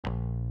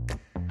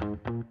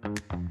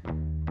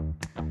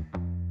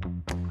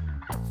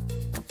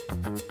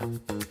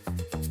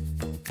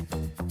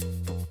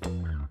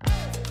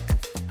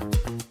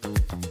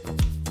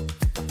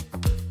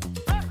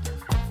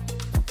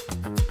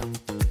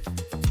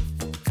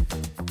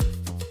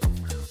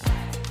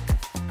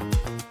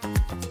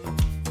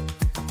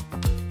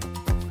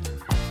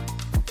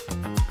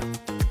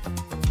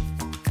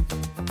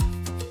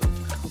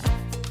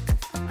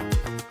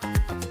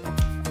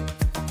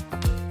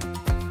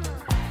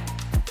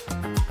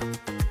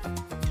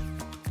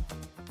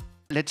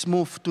Let's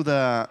move to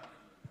the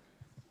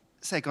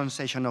second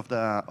session of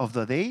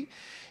the day.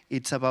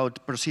 It's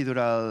about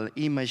procedural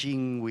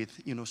imaging with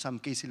some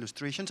case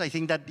illustrations. I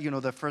think that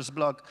the first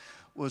block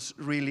was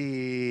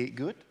really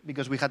good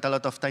because we had a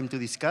lot of time to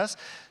discuss.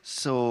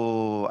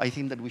 So I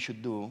think that we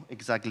should do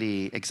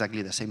exactly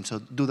the same. So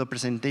do the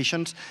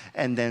presentations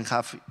and then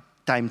have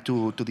time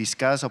to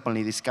discuss,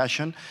 openly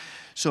discussion.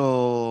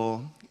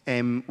 So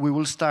we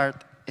will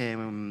start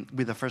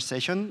with the first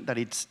session that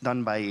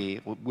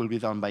will be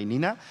done by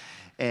Nina.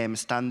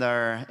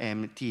 Standard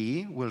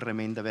TEE will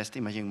remain the best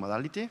imaging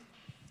modality.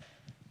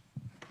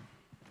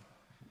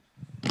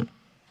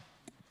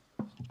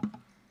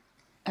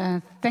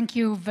 Thank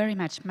you very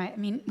much.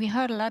 We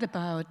heard a lot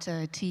about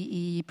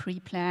TEE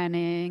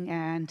pre-planning,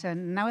 and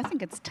now I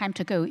think it's time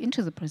to go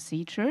into the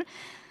procedure.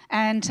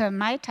 And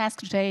my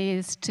task today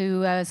is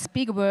to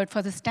speak a word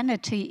for the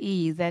standard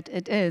TEE that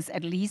it is,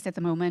 at least at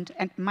the moment,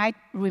 and might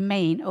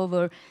remain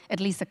over at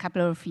least a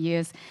couple of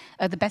years,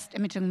 the best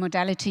imaging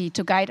modality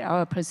to guide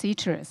our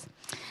procedures.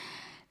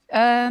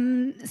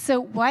 So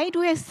why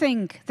do I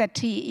think that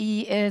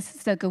TEE is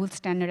the gold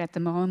standard at the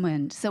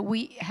moment? So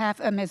we have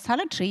a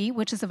methodology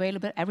which is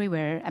available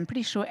everywhere. I'm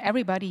pretty sure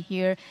everybody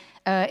here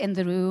in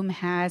the room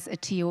has a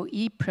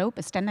TOE probe,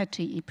 a standard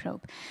TEE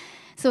probe.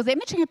 So the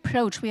imaging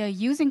approach we are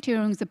using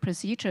during the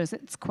procedures,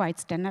 it's quite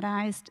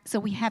standardized. So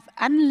we have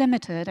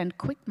unlimited and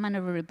quick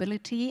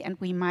maneuverability, and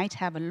we might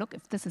have a look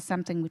if this is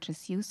something which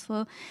is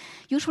useful.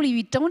 Usually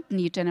we don't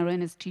need general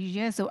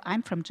anesthesia, so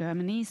I'm from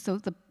Germany, so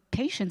the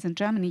patients in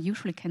Germany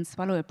usually can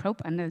swallow a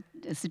probe under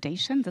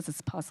sedation. This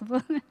is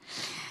possible.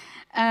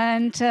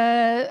 And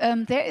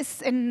there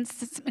is, in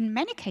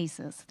many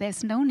cases,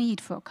 there's no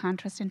need for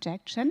contrast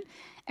injection.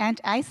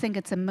 And I think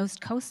it's the most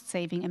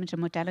cost-saving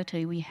imaging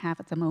modality we have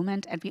at the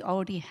moment. And we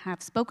already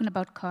have spoken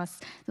about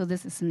costs, so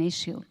this is an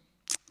issue.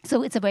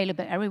 So it's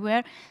available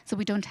everywhere. So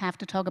we don't have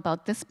to talk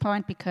about this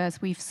point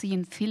because we've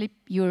seen, Philippe,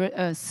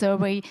 your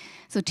survey.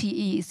 So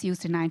TEE is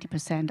used in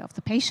 90% of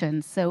the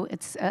patients. So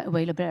it's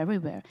available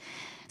everywhere.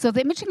 So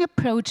the imaging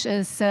approach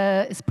is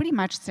pretty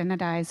much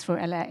standardized for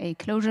LAAC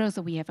closure.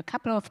 So we have a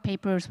couple of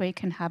papers where you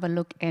can have a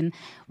look in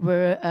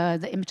where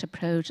the image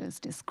approach is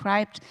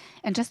described.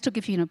 And just to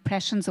give you an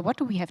impression, so what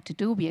do we have to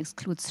do? We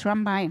exclude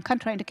thrombi and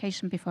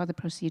contraindication before the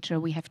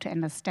procedure. We have to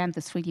understand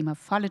the 3D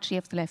morphology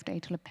of the left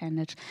atrial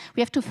appendage.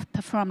 We have to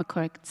perform a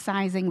correct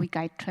sizing. We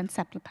guide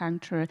transeptal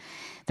puncture.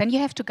 Then you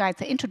have to guide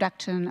the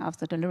introduction of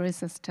the delivery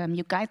system.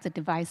 You guide the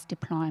device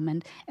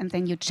deployment. And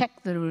then you check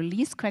the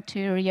release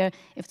criteria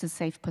if the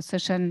safe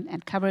position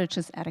and coverage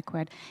is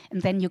adequate,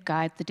 and then you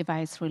guide the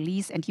device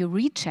release and you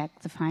recheck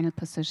the final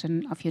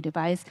position of your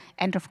device.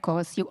 And of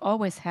course, you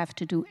always have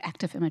to do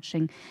active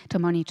imaging to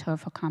monitor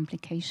for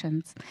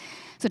complications.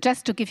 So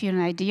just to give you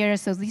an idea,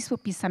 so these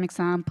would be some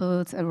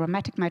examples: a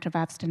rheumatic mitral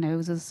valve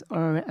stenosis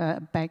or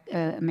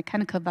a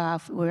mechanical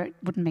valve where it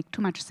wouldn't make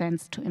too much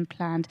sense to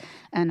implant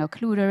an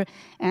occluder.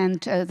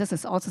 And this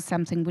is also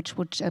something which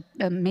would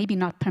maybe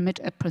not permit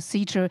a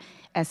procedure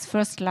as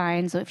first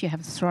line. So if you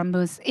have a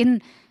thrombus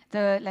in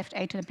the left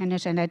atrial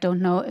appendage, and I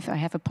don't know if I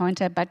have a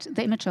pointer, but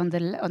the image on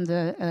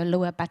the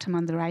lower bottom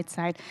on the right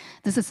side,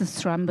 this is a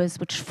thrombus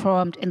which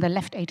formed in the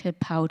left atrial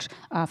pouch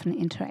of an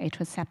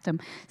intra-atrial septum.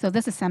 So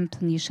this is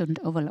something you shouldn't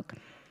overlook.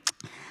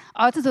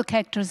 Also, the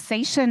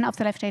characterization of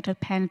the left atrial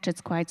appendage is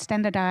quite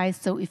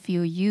standardized. So if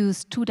you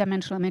use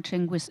two-dimensional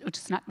imaging, which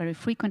is not very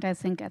frequent, I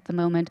think, at the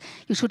moment,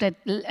 you should at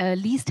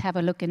least have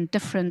a look in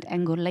different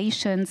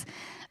angulations.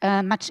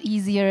 Much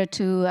easier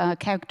to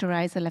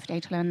characterize the left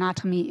atrial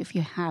anatomy if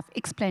you have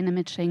X-plane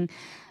imaging.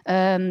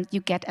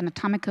 You get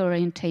anatomical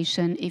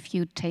orientation if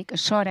you take a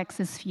short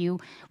axis view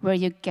where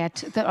you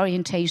get the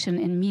orientation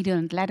in medial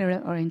and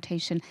lateral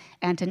orientation,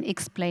 and an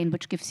X-plane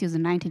which gives you the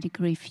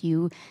 90-degree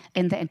view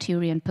in the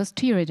anterior and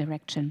posterior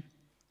direction.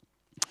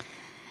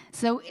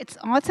 So it's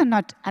also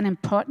not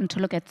unimportant to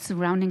look at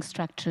surrounding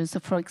structures. So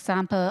for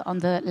example, on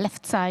the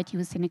left side,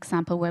 you see an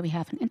example where we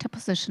have an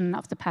interposition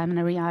of the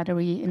pulmonary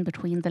artery in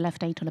between the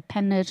left atrial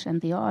appendage and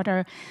the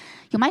aorta.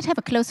 You might have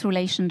a close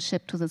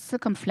relationship to the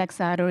circumflex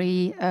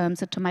artery.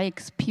 So to my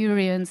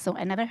experience, so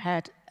I never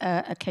had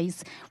a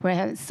case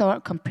where I saw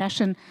a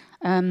compression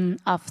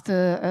of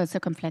the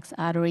circumflex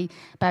artery,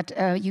 but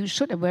you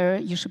should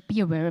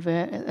be aware of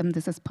where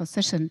this is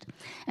positioned,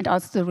 and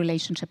also the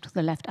relationship to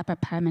the left upper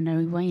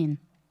pulmonary vein.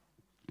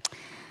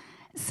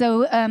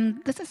 So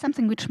this is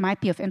something which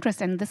might be of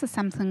interest, and this is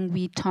something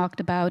we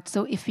talked about.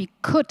 So if we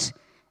could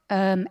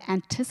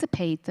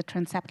anticipate the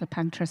transeptal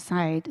puncture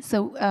site,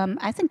 so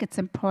I think it's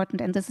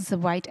important, and this is a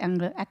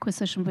wide-angle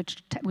acquisition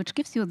which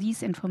gives you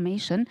these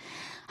information,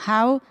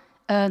 how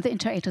the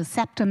interatrial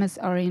septum is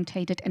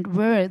orientated and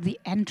where the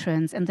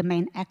entrance and the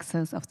main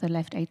axis of the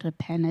left atrial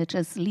appendage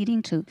is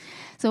leading to.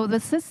 So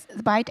with this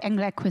wide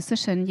angle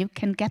acquisition, you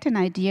can get an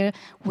idea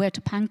where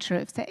to puncture.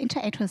 If the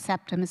interatrial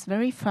septum is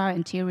very far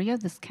anterior,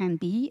 this can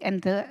be,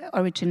 and the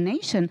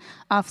origination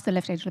of the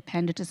left atrial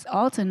appendage is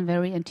also in a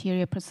very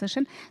anterior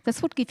position,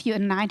 this would give you a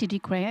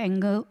 90-degree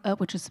angle,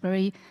 which is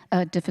very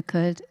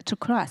difficult to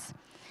cross.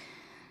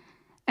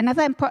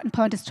 Another important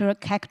point is to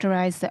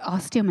characterize the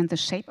ostium and the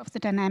shape of the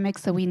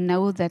dynamics. So we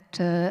know that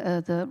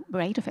the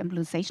rate of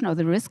embolization or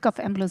the risk of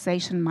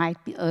embolization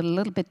might be a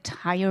little bit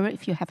higher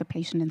if you have a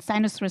patient in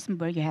sinus rhythm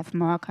where you have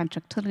more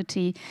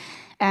contractility.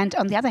 And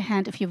on the other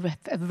hand, if you have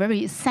a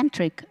very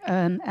eccentric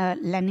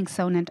landing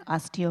zone and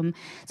ostium,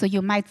 so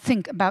you might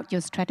think about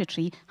your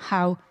strategy,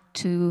 how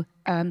to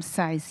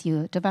size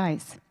your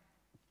device.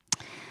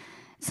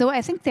 So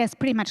I think there's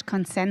pretty much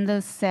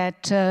consensus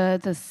that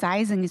the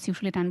sizing is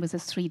usually done with a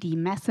 3D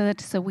method.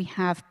 So we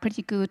have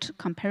pretty good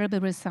comparable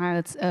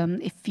results.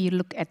 If you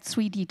look at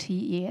 3D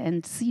TE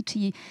and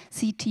CT,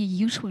 CT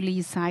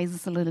usually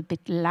sizes a little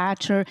bit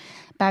larger,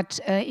 but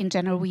in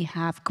general we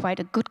have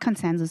quite a good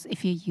consensus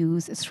if you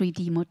use a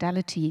 3D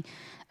modality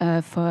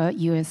for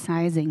your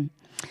sizing.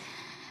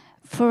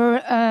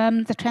 For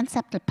the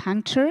transeptal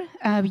puncture,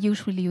 we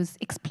usually use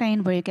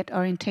X-plane, where you get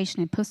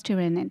orientation in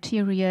posterior and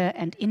anterior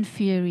and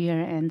inferior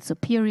and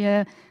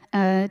superior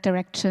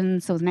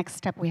direction. So the next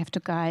step we have to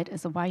guide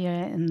is a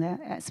wire in the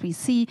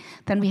SVC.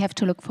 Then we have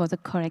to look for the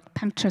correct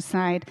puncture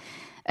site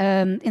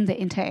in the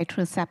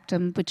interatrial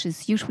septum, which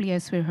is usually,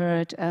 as we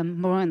heard,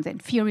 more in the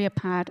inferior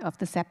part of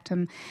the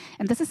septum.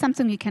 And this is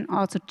something you can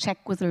also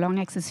check with a long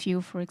axis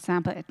view, for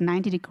example, at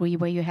 90 degrees,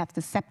 where you have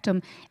the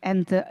septum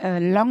and the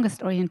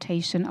longest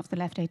orientation of the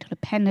left atrial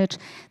appendage.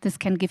 This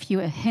can give you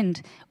a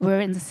hint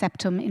where in the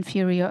septum,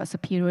 inferior or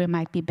superior,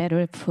 might be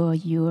better for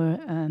your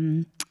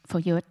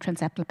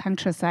transeptal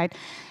puncture site,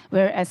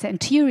 whereas the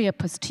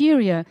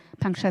anterior-posterior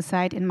puncture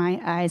site, in my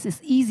eyes,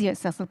 is easier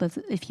accessible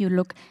if you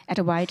look at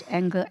a wide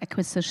angle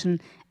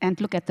acquisition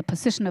and look at the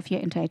position of your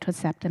interatrial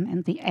septum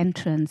and the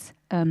entrance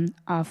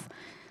of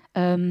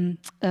the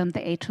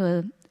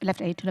left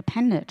atrial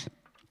appendage.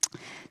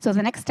 So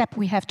the next step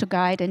we have to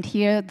guide, and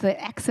here the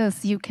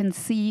axis you can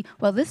see,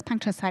 well, this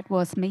puncture site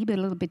was maybe a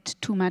little bit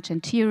too much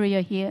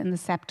anterior here in the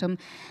septum,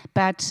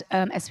 but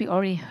as we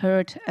already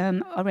heard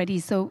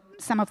so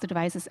some of the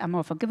devices are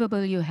more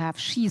forgivable. You have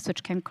sheaths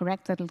which can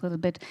correct that a little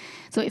bit.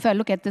 So if I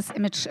look at this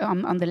image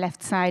on the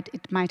left side,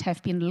 it might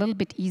have been a little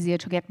bit easier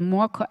to get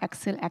more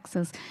coaxial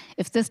access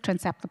if this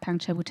transeptal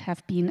puncture would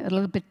have been a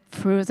little bit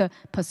further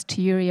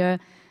posterior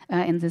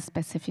in this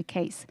specific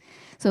case.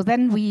 So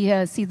then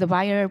we see the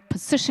wire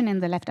position in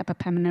the left upper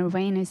pulmonary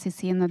vein, as you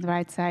see on the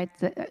right side,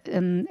 the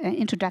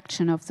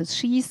introduction of the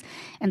sheath.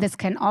 And this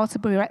can also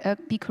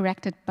be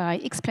corrected by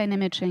X-plane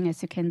imaging,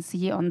 as you can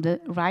see on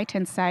the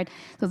right-hand side.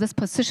 So this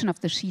position of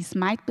the sheath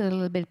might be a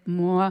little bit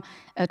more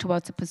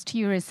towards the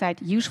posterior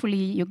side. Usually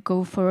you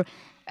go for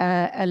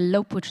a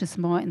lobe which is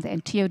more in the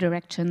anterior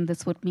direction.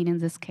 This would mean in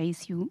this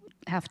case you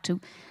have to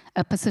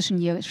position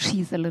your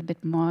sheath a little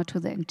bit more to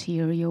the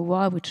anterior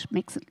wall, which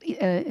makes it,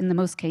 in the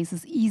most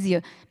cases,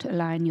 easier to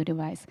align your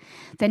device.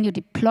 Then you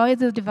deploy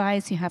the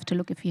device. You have to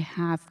look if you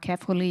have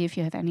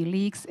any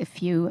leaks,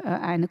 if you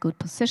are in a good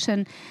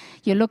position.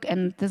 You look,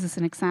 and this is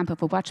an example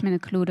of a Watchman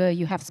occluder.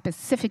 You have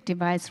specific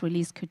device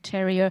release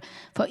criteria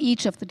for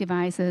each of the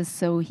devices.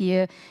 So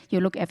here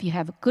you look if you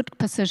have a good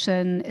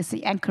position, is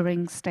the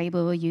anchoring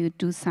stable, you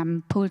do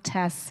some pull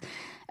tests.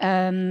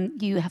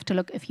 You have to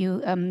look if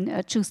you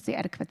choose the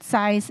adequate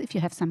size, if you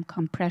have some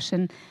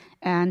compression,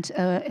 and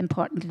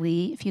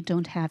importantly, if you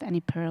don't have any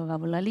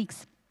perivalvular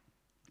leaks.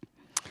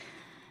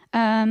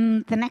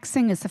 The next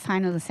thing is the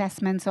final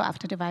assessment. So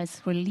after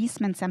device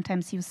releasement,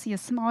 sometimes you see a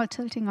small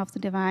tilting of the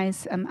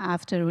device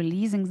after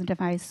releasing the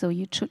device, so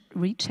you should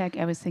recheck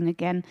everything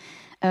again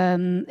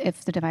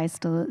if the device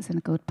still is in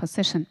a good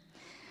position.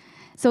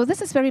 So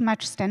this is very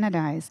much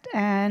standardized.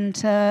 And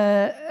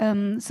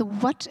so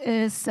what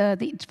is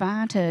the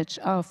advantage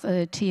of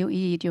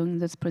TOE during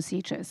this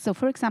procedure? So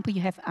for example,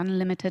 you have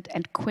unlimited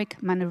and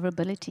quick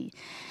maneuverability.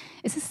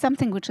 Is this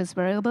something which is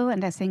variable?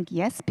 And I think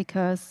yes,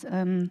 because,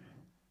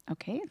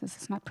 okay, this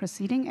is not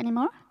proceeding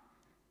anymore.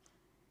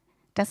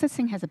 Does this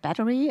thing have a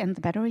battery and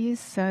the battery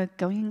is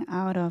going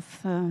out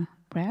of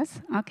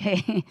breath?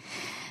 Okay.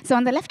 So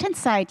on the left-hand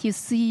side, you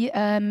see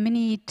a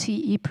mini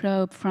TE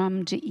probe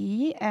from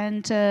GE.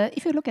 And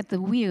if you look at the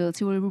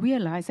wheels, you will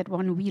realize that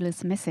one wheel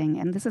is missing.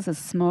 And this is a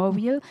small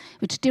wheel,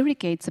 which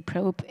dirigates the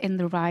probe in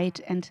the right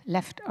and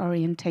left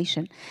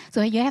orientation.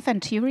 So you have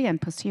anterior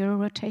and posterior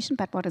rotation,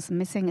 but what is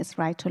missing is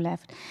right to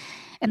left.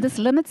 And this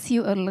limits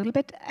you a little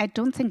bit. I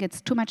don't think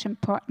it's too much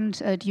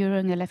important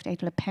during a left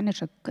atrial appendage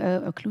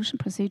occlusion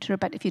procedure,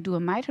 but if you do a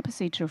mitral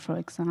procedure, for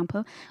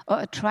example, or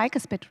a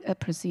tricuspid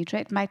procedure,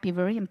 it might be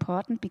very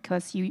important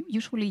because you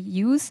usually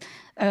use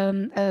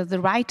the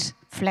right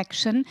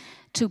flexion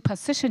to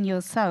position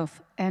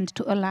yourself and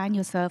to align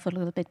yourself a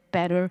little bit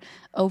better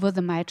over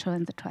the mitral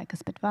and the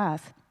tricuspid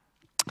valve.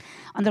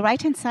 On the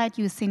right-hand side,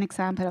 you see an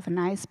example of a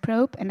nice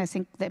probe, and I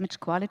think the image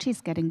quality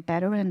is getting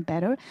better and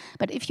better.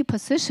 But if you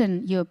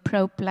position your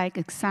probe-like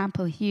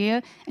example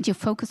here, and you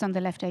focus on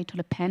the left atrial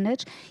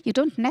appendage, you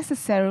don't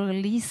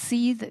necessarily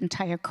see the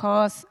entire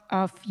course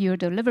of your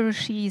delivery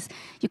sheath.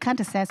 You can't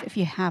assess if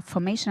you have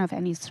formation of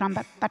any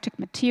thrombotic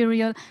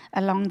material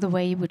along the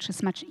way, which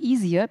is much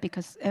easier,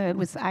 because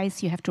with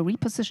ice, you have to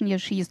reposition your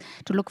sheath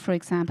to look, for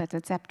example, at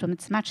the septum.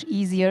 It's much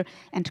easier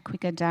and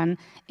quicker done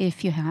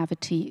if you have a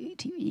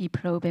TEE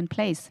probe in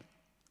place.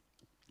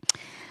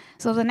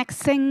 So the next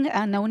thing,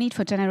 no need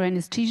for general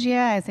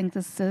anesthesia. I think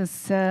this is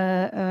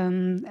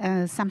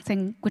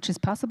something which is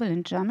possible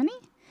in Germany.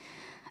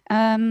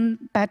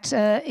 But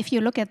if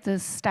you look at the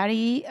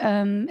study,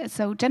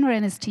 so general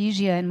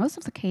anesthesia in most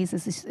of the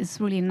cases is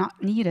really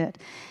not needed.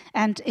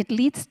 And it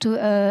leads to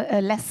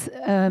a less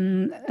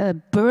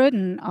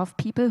burden of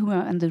people who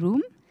are in the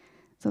room.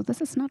 So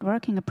this is not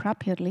working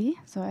appropriately.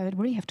 So I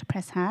really have to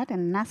press hard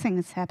and nothing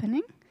is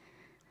happening.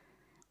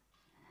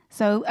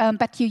 So,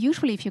 but you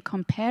usually, if you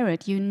compare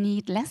it, you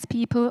need less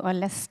people or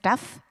less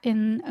stuff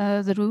in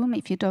the room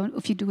if you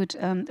do it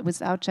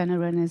without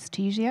general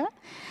anesthesia.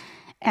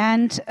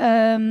 And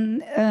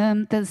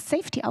the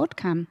safety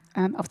outcome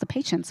of the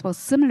patients was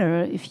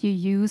similar if you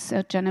use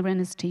general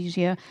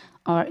anesthesia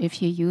or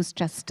if you use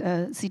just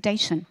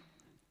sedation.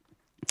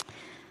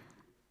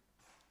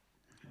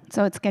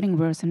 So it's getting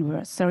worse and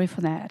worse. Sorry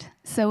for that.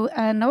 So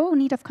no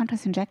need of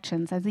contrast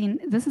injections. I think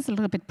this is a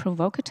little bit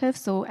provocative.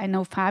 So I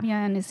know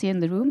Fabian is here in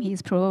the room.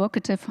 He's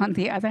provocative on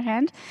the other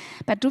hand.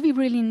 But do we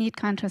really need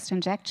contrast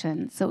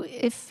injections? So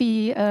if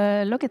we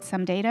look at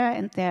some data,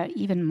 and there are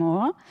even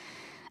more,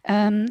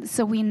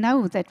 so we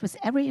know that with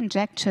every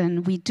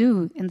injection we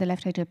do in the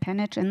left atrial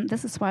appendage, and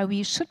this is why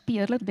we should be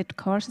a little bit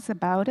cautious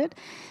about it,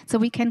 so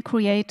we can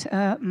create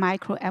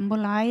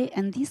microemboli,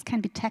 and these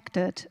can be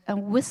detected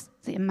with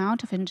the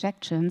amount of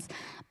injections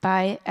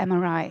by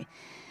MRI.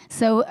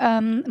 So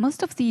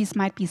most of these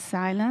might be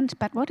silent,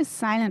 but what is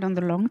silent on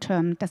the long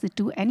term? Does it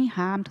do any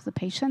harm to the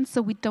patient?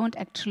 So we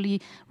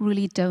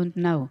really don't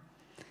know.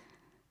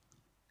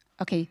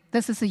 Okay,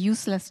 this is a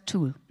useless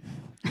tool.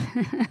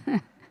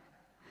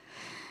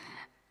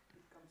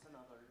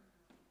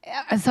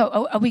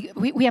 So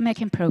we are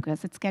making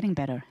progress. It's getting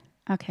better.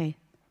 Okay.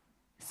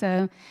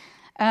 So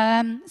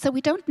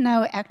we don't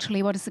know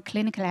actually what is the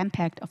clinical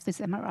impact of these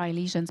MRI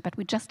lesions, but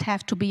we just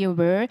have to be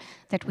aware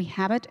that we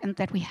have it and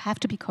that we have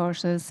to be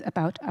cautious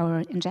about our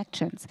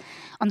injections.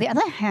 On the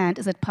other hand,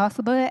 is it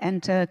possible,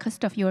 and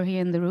Christoph, you're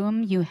here in the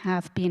room, you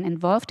have been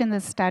involved in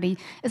this study,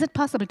 is it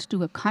possible to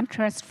do a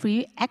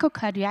contrast-free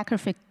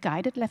echocardiographic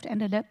guided left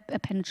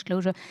appendage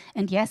closure?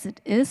 And yes, it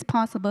is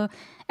possible,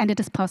 and it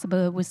is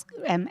possible with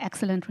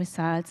excellent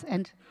results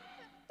and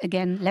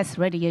again, less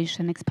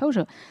radiation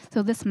exposure.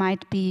 So this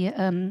might be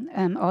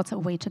also a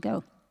way to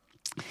go.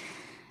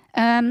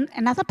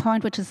 Another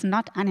point which is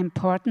not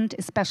unimportant,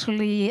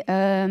 especially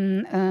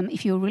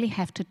if you really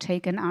have to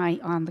take an eye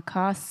on the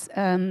costs,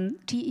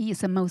 TE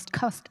is the most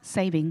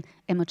cost-saving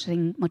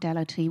imaging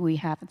modality we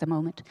have at the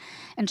moment.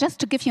 And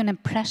just to give you an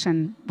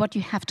impression what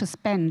you have to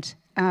spend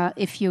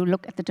if you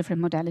look at the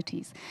different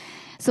modalities.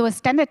 So a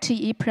standard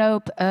TE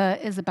probe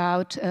is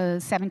about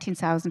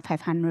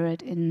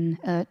 17,500 in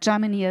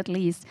Germany at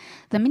least.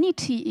 The mini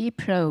TE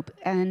probe,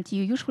 and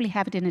you usually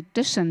have it in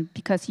addition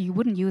because you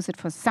wouldn't use it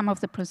for some of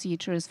the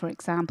procedures, for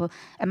example,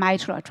 a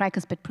mitral or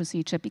tricuspid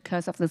procedure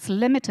because of this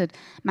limited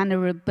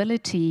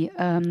maneuverability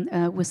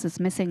with this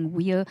missing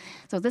wheel.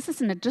 So this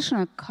is an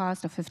additional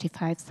cost of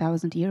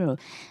 55,000 euro.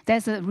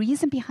 There's a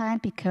reason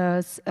behind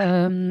because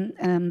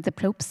the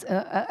probes,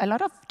 a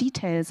lot of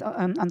details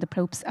on the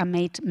probes are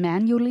made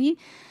manually.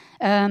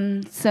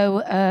 It's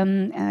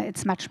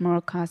much more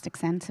cost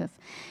expensive.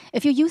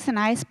 If you use an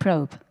ICE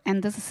probe,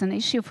 and this is an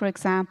issue, for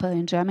example,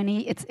 in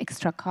Germany, it's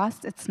extra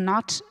cost. It's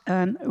not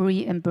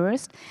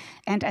reimbursed.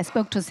 And I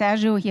spoke to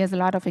Sergio. He has a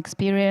lot of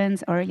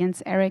experience, or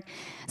Jens Erik.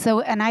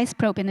 So an ICE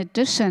probe, in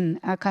addition,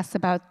 costs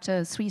about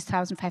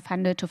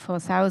 3,500 to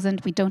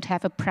 4,000. We don't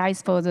have a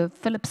price for the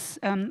Philips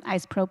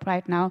ICE probe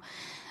right now.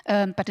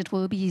 But it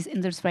will be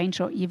in this range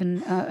or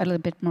even a little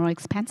bit more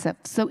expensive.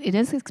 So it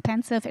is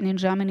expensive, and in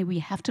Germany we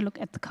have to look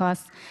at the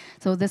costs.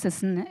 So this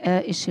is an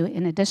issue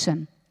in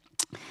addition.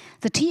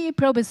 The TE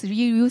probe is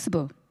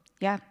reusable,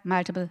 yeah,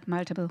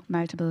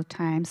 multiple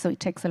times. So it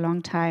takes a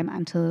long time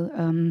until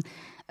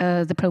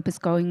the probe is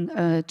going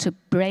to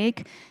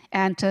break.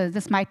 And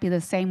this might be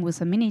the same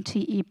with a mini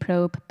TE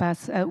probe, but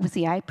with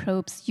the eye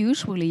probes,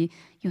 usually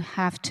you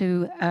have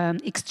to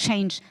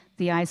exchange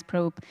the ice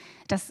probe.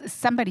 Is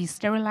somebody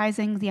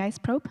sterilizing the ice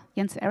probe?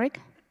 Jens Erik?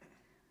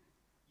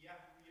 Yeah,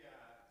 we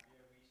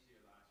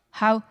sterilize.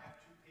 How? You have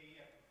to pay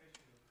a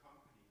professional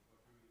company for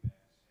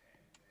doing that,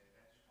 and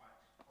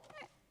that's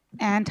quite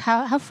costly. And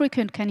how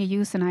frequent can you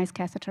use an ice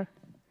catheter? At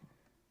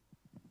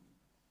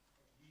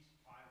least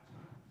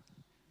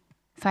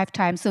 5 times. 5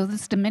 times. So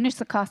this diminishes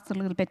the cost a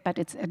little bit, but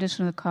it's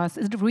additional cost.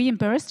 Is it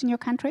reimbursed in your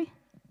country?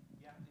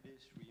 Yeah, it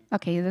is reimbursed.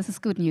 Okay, this is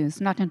good news.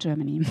 Not in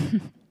Germany.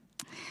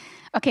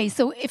 Okay,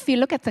 so if you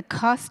look at the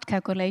cost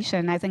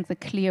calculation, I think the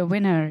clear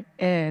winner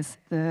is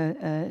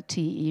the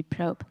TEE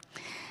probe.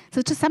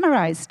 So to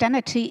summarize,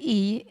 standard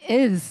TEE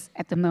is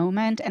at the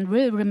moment and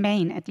will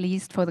remain at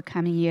least for the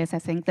coming years, I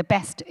think, the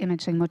best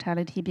imaging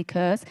modality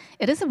because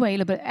it is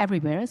available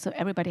everywhere. So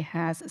everybody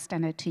has a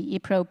standard TEE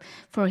probe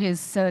for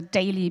his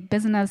daily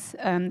business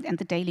and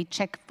the daily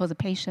check for the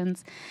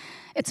patients.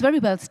 It's very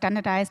well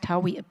standardized how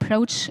we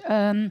approach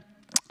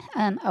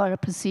our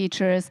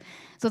procedures.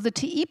 So the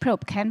TE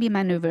probe can be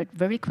maneuvered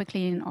very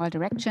quickly in all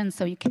directions.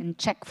 So you can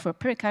check for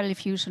pericardial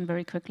effusion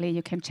very quickly.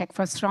 You can check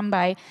for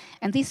thrombi.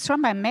 And these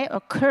thrombi may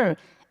occur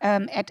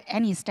at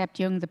any step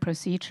during the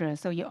procedure.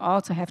 So you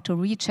also have to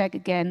recheck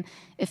again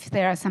if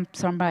there are some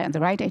thrombi on the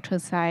right atrial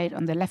side,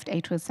 on the left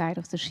atrial side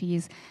of the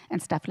sheath, and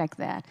stuff like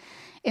that.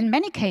 In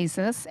many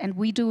cases, and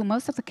we do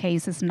most of the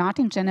cases not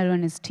in general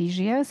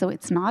anesthesia, so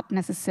it's not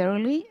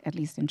necessarily, at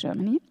least in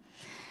Germany,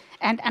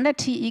 and under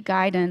TE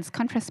guidance,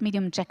 contrast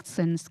medium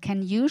injections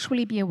can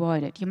usually be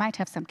avoided. You might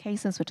have some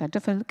cases which are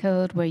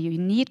difficult where you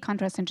need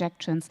contrast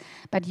injections,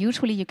 but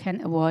usually you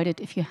can avoid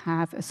it if you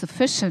have a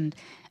sufficient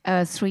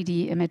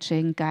 3D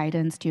imaging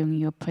guidance during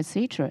your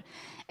procedure.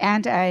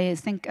 And I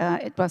think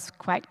it was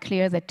quite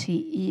clear that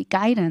TE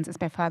guidance is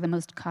by far the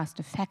most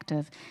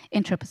cost-effective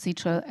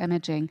intraprocedural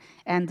imaging.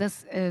 And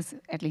this is,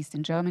 at least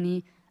in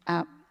Germany,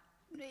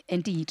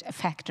 indeed a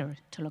factor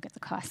to look at the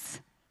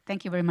costs.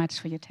 Thank you very much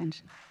for your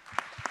attention.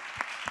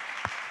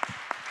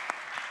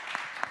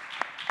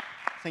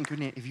 Thank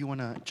you, If you want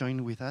to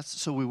join with us,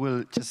 so we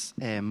will just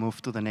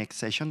move to the next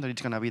session that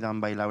it's going to be done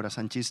by Laura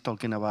Sanchis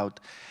talking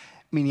about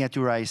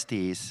miniaturized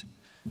TEEs.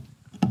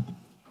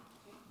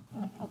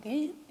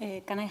 Okay,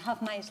 can I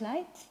have my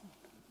slides?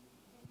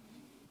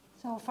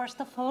 So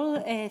first of all,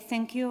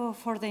 thank you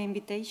for the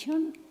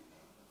invitation.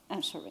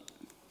 I'm sorry,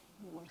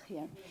 you were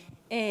here.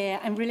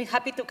 I'm really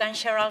happy to can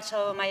share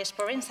also my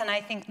experience, and I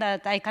think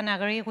that I can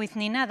agree with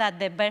Nina that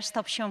the best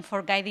option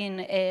for guiding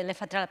left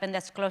atrial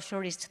appendage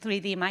closure is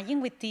 3D imaging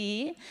with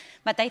TE,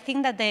 but I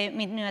think that the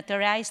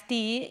miniaturized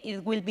TE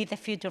it will be the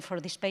future for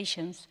these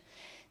patients.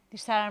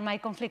 These are my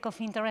conflict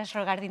of interest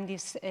regarding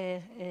this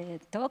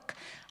talk.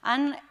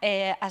 And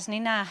as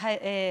Nina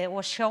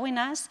was showing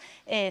us,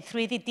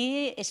 3D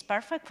TE is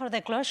perfect for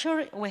the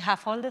closure. We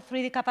have all the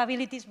 3D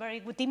capabilities, very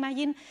good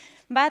imaging.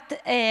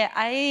 But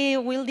I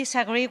will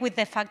disagree with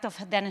the fact of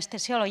the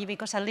anesthesiology,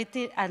 because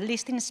at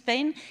least in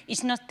Spain,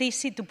 it's not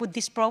easy to put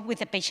this probe with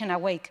the patient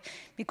awake.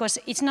 Because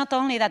it's not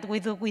only that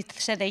we do with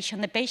sedation.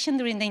 The patient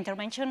during the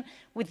intervention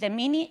with the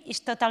Mini is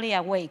totally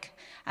awake.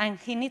 And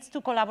he needs to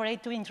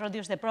collaborate to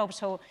introduce the probe.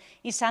 So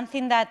it's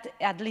something that,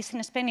 at least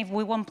in Spain, if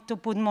we want to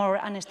put more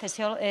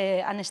anesthesia,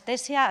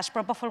 as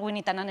propofol, we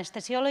need an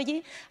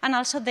anesthesiology. And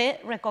also the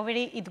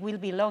recovery, it will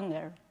be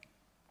longer.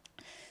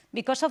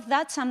 Because of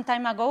that, some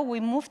time ago, we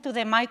moved to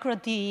the micro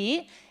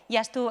TEE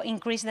just to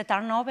increase the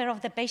turnover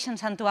of the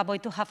patients and to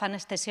avoid to have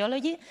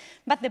anesthesiology.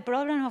 But the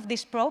problem of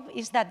this probe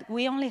is that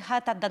we only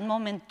had at that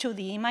moment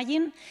 2D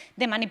imaging.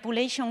 The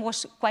manipulation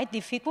was quite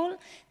difficult.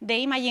 The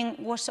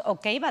imaging was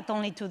okay, but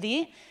only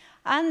 2D.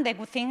 And the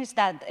good thing is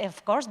that,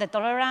 of course, the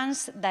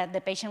tolerance, that the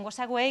patient was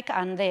awake,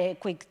 and the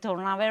quick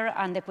turnover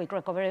and the quick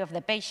recovery of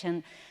the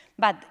patient.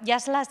 But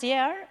just last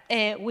year,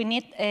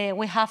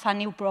 we have a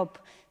new probe.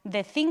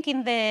 The thing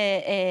in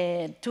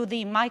the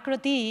 2D micro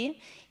TEE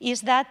is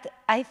that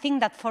I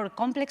think that for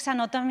complex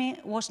anatomy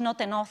was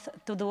not enough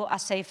to do a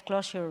safe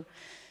closure.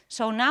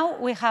 So now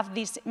we have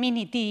this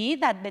mini TEE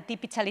that the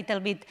tip is a little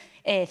bit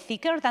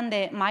thicker than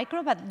the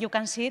micro, but you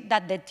can see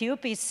that the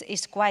tube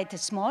is quite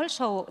small,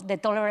 so the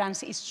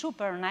tolerance is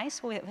super nice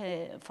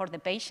for the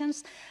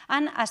patients.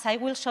 And as I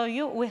will show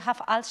you, we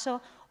have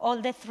also all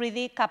the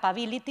 3D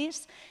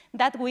capabilities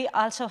that we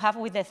also have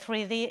with the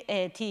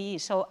 3D TEE.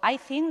 So I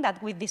think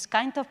that with this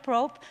kind of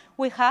probe,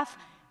 we have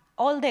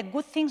all the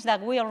good things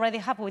that we already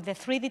have with the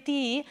 3D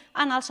TEE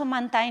and also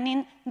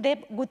maintaining the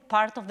good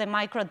part of the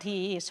micro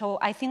TEE. So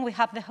I think we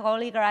have the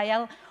holy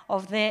grail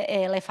of the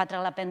left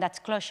atrial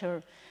appendage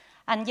closure.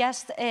 And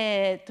just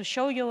to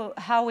show you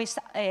how is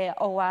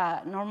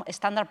our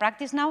standard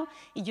practice now,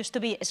 it used to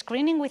be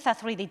screening with a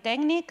 3D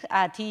technique,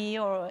 a TE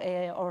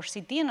or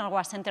CT, in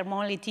our center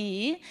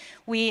modality TE.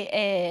 We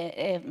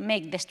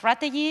make the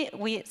strategy,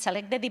 we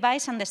select the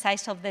device and the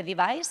size of the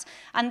device,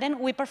 and then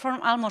we perform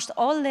almost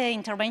all the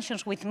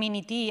interventions with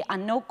mini TE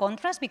and no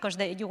contrast, because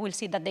you will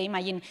see that the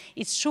imaging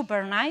is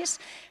super nice.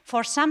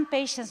 For some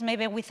patients,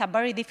 maybe with a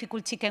very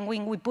difficult chicken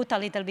wing, we put a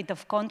little bit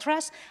of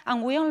contrast,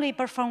 and we only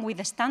perform with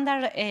the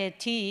standard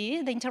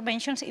TE, the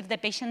interventions, if the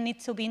patient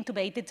needs to be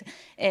intubated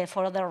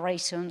for other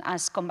reason,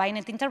 as combined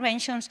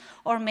interventions,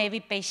 or maybe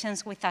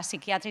patients with a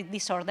psychiatric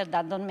disorder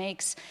that don't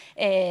make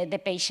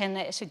the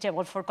patient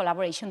suitable for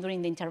collaboration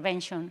during the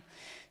intervention.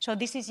 So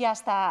this is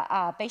just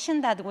a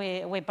patient that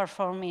we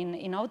performed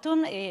in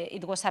autumn.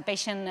 It was a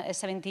patient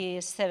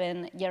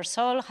 77 years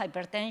old,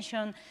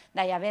 hypertension,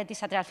 diabetes,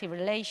 atrial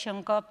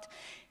fibrillation, COPT.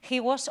 He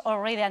was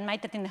already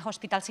admitted in the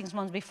hospital 6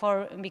 months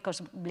before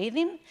because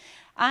bleeding,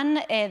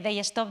 and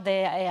they stopped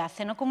the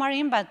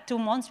acenocumarine, but 2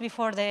 months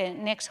before the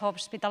next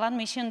hospital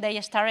admission, they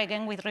started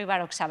again with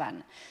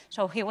rivaroxaban.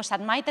 So he was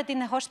admitted in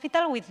the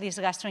hospital with this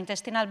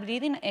gastrointestinal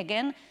bleeding,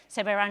 again,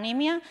 severe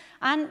anemia,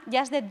 and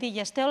just the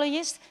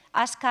digestologist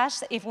asked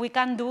us if we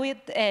can do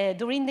it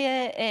during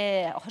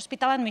the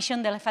hospital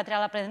admission, the left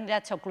atrial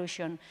appendage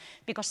occlusion.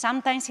 Because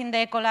sometimes in the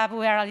echo lab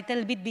we are a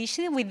little bit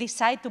busy, we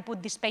decide to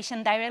put this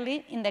patient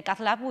directly in the cath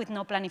lab with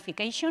no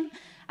planification,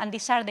 and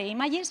these are the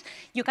images.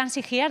 You can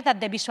see here that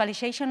the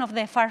visualization of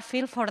the far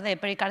field for the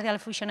pericardial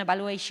effusion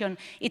evaluation,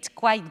 it's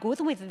quite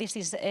good with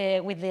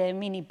the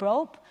mini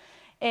probe.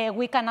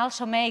 We can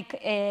also make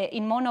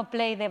in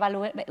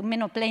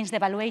monoplanes the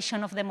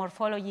evaluation of the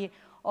morphology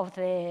of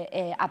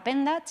the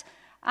appendage.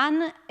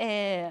 And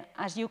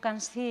as you can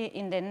see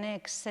in the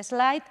next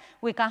slide,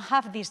 we can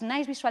have this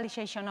nice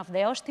visualization of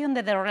the osteum,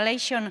 the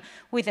relation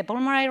with the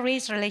pulmonary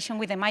ridge, relation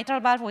with the mitral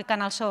valve. We can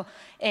also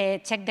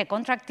check the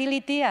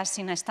contractility as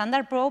in a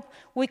standard probe.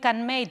 We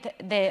can make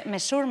the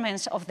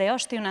measurements of the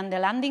osteum and the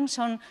landing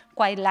zone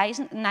quite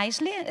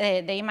nicely.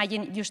 The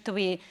imaging used to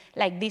be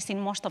like this in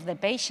most of the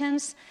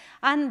patients.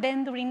 And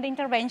then during the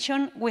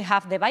intervention, we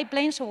have the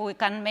biplane, so we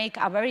can make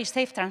a very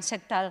safe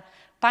transectal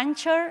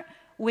puncture.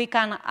 We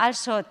can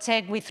also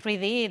check with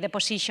 3D the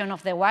position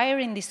of the wire.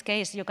 In this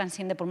case, you can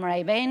see in the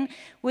pulmonary vein.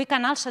 We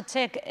can also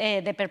check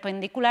the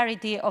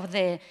perpendicularity of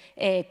the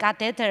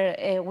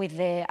catheter with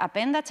the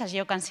appendage, as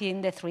you can see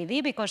in the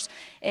 3D, because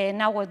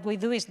now what we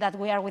do is that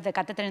we are with the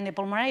catheter in the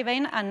pulmonary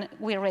vein, and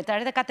we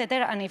retire the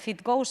catheter, and if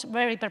it goes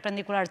very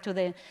perpendicular to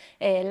the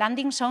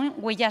landing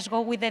zone, we just go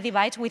with the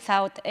device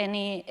without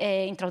any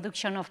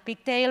introduction of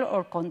pigtail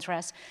or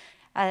contrast.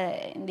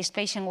 This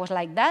patient was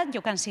like that.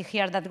 You can see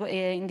here that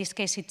in this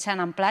case it's an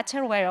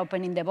unplatcher. We're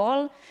opening the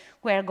ball,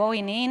 we're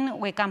going in,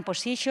 we can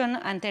position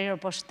anterior,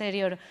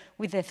 posterior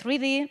with the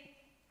 3D.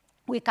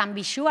 We can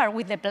be sure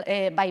with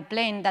the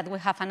biplane that we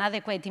have an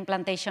adequate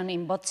implantation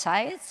in both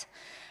sides.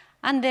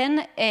 And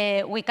then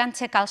we can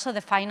check also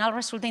the final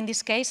result. In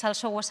this case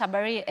also was a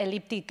very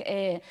elliptic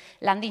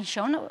landing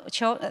zone,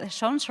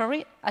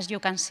 as you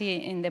can see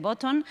in the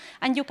bottom.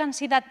 And you can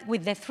see that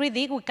with the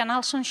 3D, we can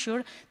also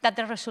ensure that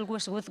the result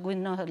was good with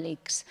no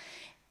leaks.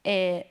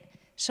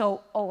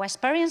 So our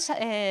experience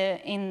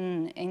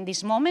in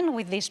this moment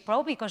with this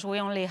probe, because we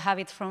only have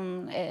it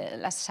from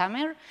last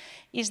summer,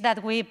 is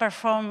that we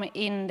perform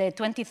in the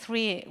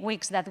 23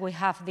 weeks that we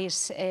have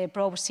this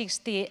probe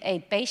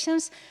 68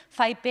 patients.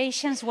 5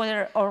 patients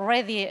were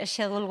already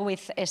scheduled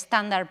with a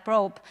standard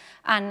probe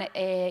and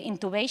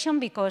intubation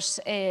because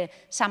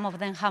some of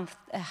them have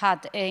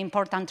had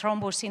important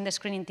thrombus in the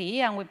screening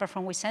TE, and we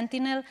perform with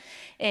Sentinel.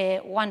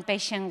 1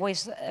 patient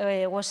was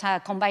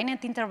a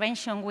combined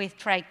intervention with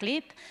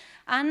TriClip.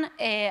 And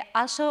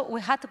also,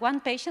 we had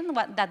 1 patient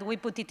that we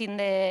put it in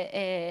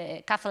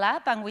the cath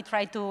lab, and we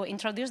tried to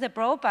introduce the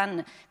probe,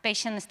 and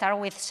patient started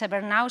with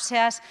severe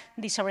nauseas,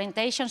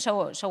 disorientation,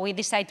 so we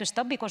decided to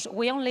stop because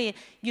we only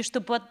used to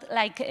put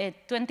like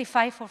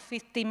 25 or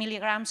 50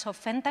 milligrams of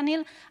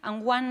fentanyl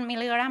and 1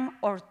 milligram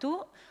or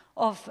 2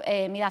 of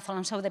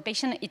midazolam, so the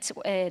patient is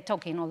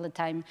talking all the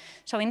time.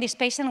 So in this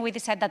patient, we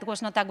decided that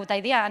was not a good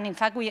idea, and in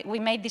fact, we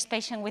made this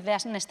patient with the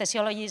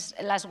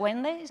anesthesiologist last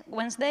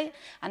Wednesday,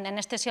 and the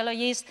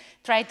anesthesiologist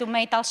tried to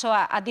make also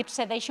a deep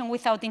sedation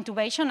without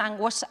intubation, and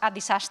was a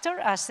disaster,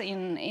 as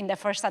in the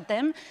first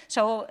attempt,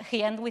 so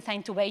he ended with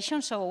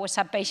intubation, so it was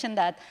a patient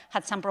that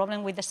had some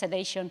problem with the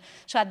sedation.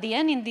 So at the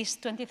end, in these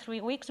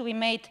 23 weeks, we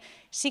made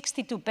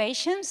 62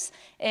 patients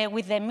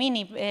with the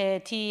mini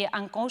TEE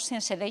and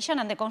constant sedation,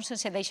 and the constant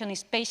sedation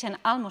is patient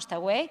almost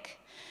awake.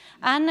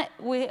 And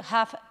we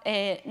have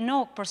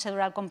no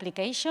procedural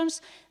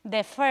complications.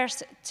 The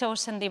first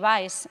chosen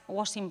device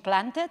was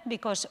implanted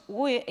because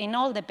in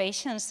all the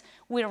patients,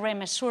 we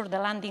remeasured the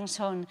landing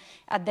zone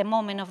at the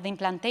moment of the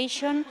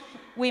implantation.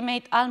 We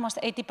made almost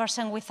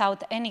 80%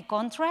 without any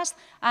contrast,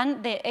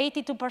 and the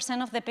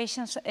 82% of the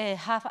patients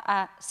have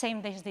a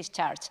same-day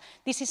discharge.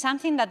 This is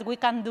something that we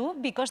can do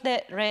because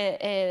the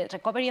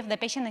recovery of the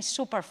patient is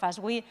super fast.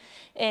 We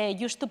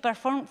used to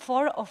perform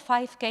 4 or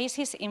 5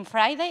 cases in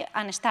Friday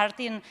and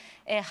starting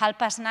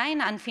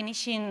 9:30 and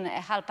finishing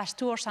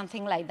 2:30 or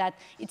something like that.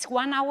 It's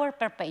 1 hour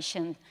per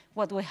patient,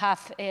 what we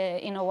have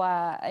in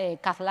our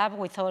cath lab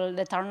with all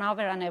the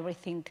turnover and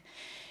everything.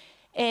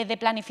 The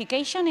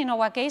planification in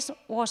our case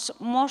was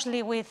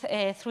mostly with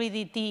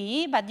 3D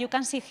TEE, but you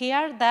can see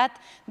here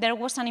that there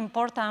was an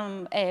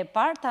important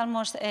part,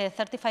 almost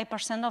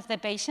 35% of the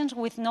patients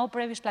with no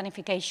previous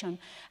planification.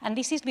 And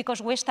this is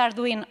because we start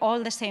doing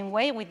all the same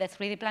way with the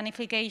 3D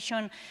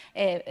planification,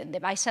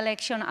 device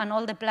selection, and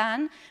all the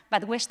plan,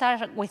 but we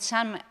start with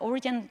some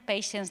urgent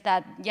patients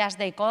that just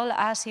they call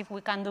us if we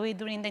can do it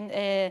during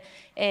the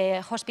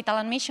hospital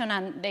admission,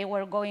 and they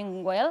were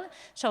going well.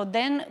 So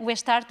then we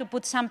start to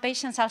put some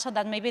patients also that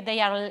that maybe they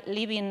are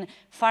living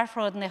far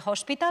from the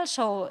hospital,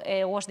 so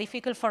it was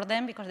difficult for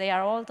them because they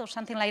are old or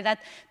something like that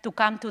to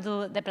come to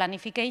do the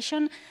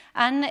planification.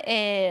 And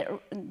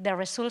the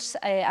results,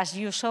 as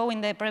you saw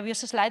in the previous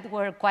slide,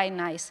 were quite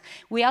nice.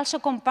 We also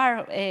compare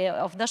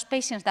of those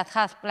patients that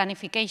have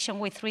planification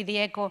with 3D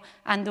echo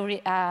and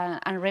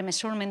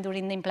remeasurement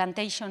during the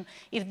implantation,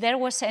 if there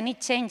was any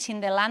change in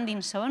the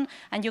landing zone,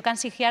 and you can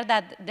see here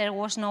that there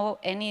was no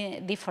any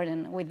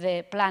difference with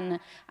the plan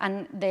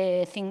and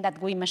the thing that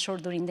we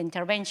measured during the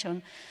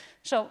intervention.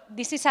 So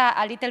this is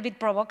a little bit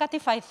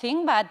provocative, I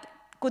think, but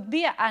could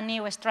be a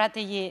new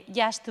strategy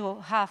just to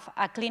have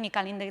a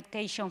clinical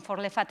indication for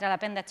left atrial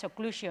appendage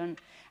occlusion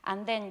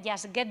and then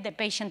just get the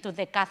patient to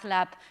the cath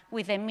lab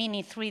with a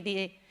mini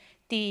 3D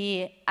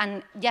TEE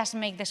and just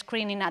make the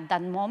screening at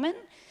that moment.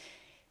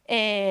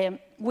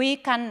 We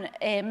can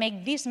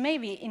make this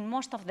maybe in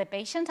most of the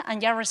patients and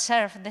just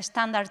reserve the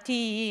standard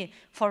TEE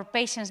for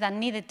patients that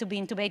needed to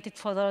be intubated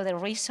for other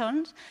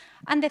reasons.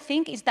 And the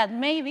thing is that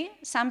maybe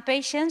some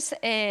patients,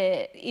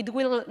 it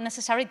will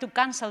necessary to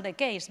cancel the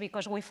case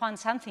because we found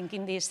something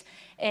in this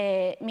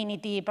mini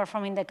TEE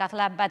performed in the cath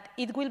lab, but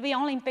it will be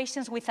only in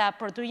patients with a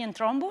protrusion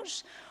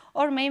thrombus,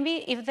 or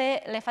maybe if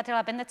the left atrial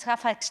appendage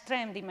have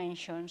extreme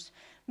dimensions.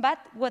 But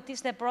what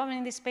is the problem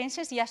in these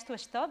patients? Just to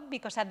stop,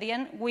 because at the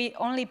end we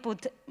only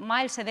put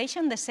mild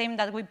sedation, the same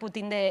that we put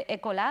in the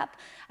echo lab,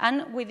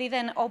 and we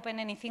didn't open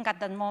anything at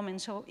that moment.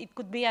 So it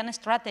could be a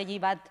strategy,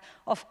 but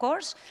of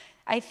course,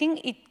 I think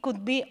it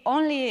could be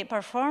only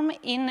performed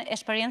in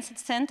experienced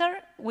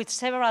center with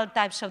several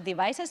types of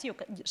devices,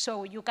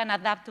 so you can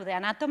adapt to the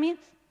anatomy.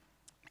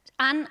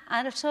 And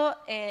also,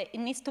 it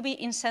needs to be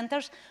in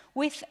centers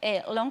with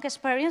a long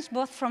experience,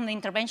 both from the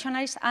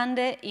interventionalist and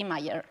the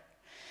imager.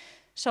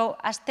 So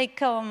as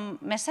take-home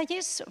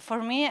messages,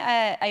 for me,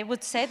 I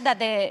would say that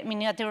the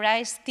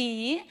miniaturized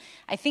TEE,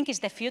 I think, is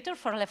the future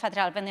for left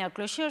atrial appendage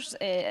occlusions.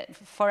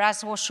 For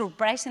us, was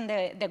surprising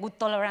the good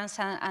tolerance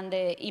and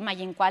the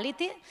imaging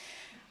quality.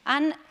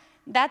 And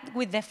that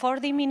with the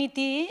 4D mini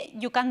TEE,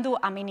 you can do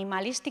a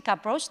minimalistic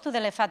approach to the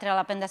left atrial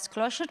appendage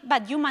closure,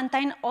 but you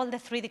maintain all the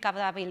 3D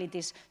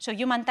capabilities. So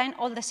you maintain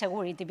all the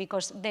security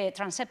because the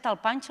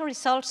transeptal puncture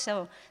is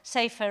also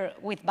safer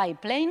with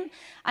biplane.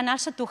 And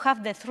also to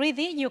have the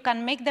 3D, you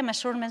can make the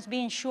measurements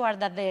being sure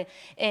that the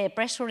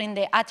pressure in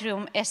the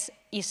atrium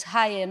is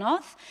high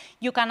enough.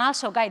 You can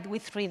also guide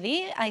with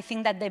 3D. I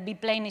think that the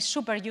biplane is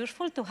super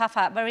useful to have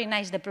a very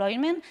nice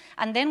deployment.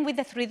 And then with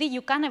the 3D,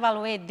 you can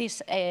evaluate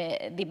this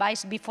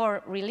device before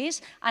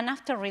release and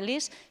after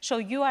release, so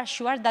you are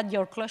sure that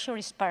your closure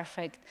is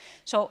perfect.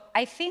 So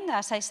I think,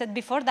 as I said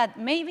before, that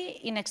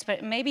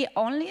maybe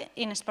only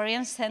in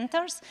experienced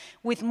centers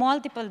with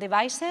multiple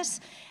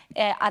devices,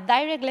 a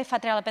direct left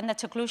atrial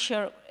appendage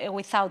occlusion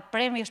without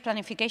previous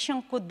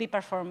planification could be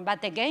performed.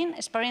 But again,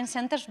 experienced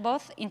centers,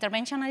 both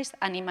interventionalist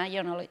and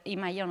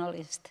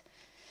imagenologist.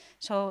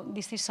 So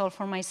this is all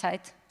from my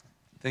side.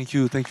 Thank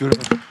you very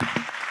much.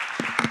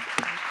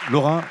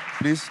 Laura,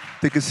 please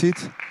take a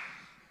seat.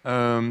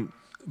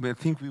 I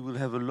think we will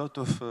have a lot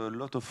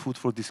of food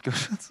for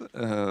discussions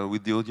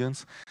with the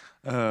audience.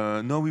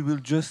 Now we will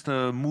just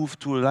move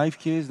to a live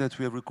case that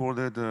we have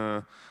recorded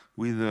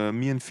with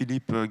me and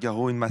Philippe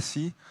Garot in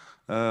Massy,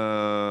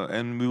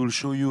 and we will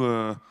show you,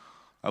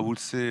 I would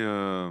say,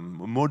 a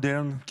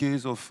modern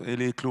case of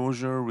LA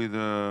closure with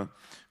a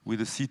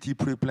CT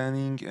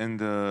pre-planning, and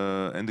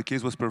the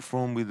case was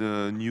performed with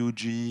a new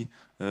G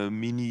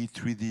mini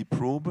 3D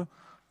probe.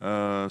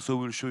 So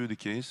we'll show you the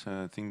case.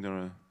 I think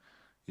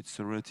it's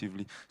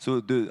relatively.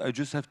 So I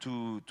just have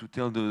to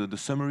tell the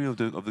summary of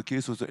the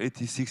case. Was an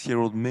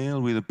 86-year-old male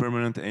with a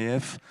permanent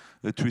AF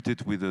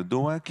treated with a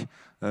DOAC.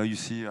 You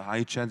see a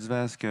high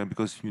CHA2DS2-VASc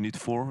because you need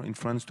 4 in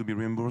France to be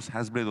reimbursed.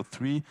 Hasbled of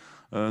 3,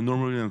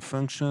 normally in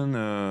function.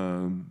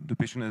 The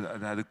patient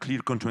had a clear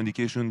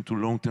contraindication to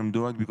long-term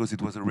DOAC because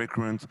it was a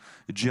recurrent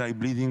GI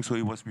bleeding, so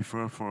it was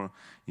referred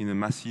in a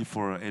Massy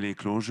for LA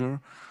closure.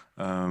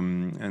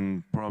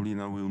 And probably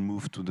now we'll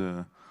move to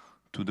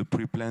the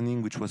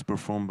pre-planning, which was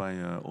performed by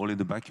Ole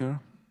de Bakker.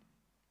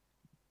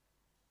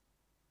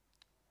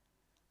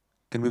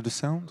 Can we have the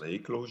sound? LA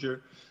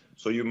closure.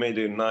 So you made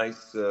a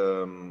nice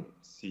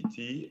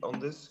CT on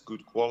this,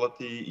 good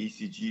quality,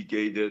 ECG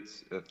gated,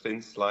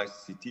 thin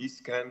slice CT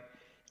scan.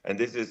 And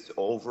this is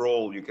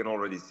overall, you can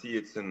already see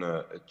it's in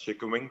a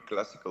chicken wing,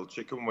 classical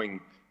chicken wing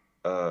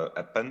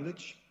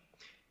appendage.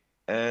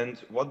 And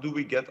what do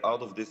we get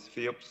out of this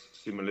FEOPS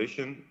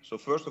simulation? So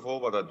first of all,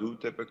 what I do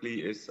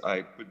typically is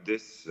I put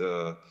this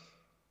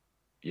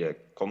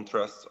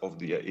contrast of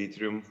the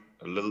atrium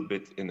a little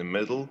bit in the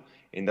middle.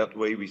 In that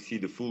way, we see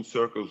the full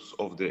circles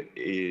of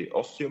the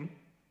ostium.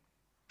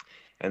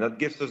 And that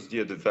gives us the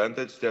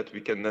advantage that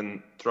we can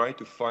then try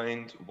to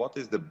find what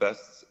is the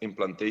best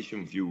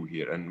implantation view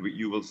here. And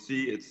you will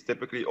see it's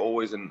typically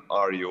always an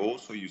REO.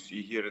 So you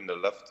see here in the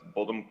left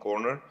bottom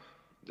corner,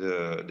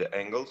 the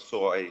angle.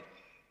 So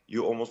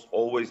you almost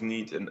always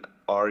need an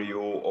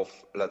REO of,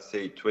 let's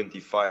say,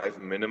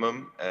 25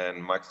 minimum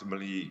and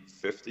maximally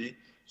 50.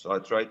 So I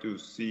try to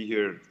see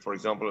here, for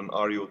example, an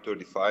REO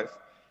 35.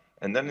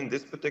 And then in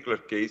this particular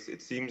case,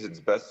 it seems it's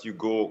best you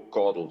go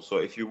caudal. So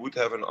if you would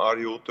have an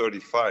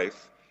REO35,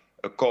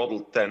 a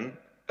caudal 10,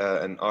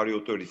 an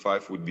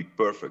REO35 would be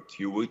perfect.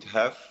 You would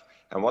have,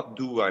 and what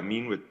do I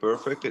mean with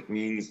perfect? It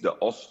means the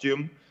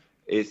ostium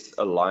is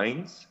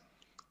aligned.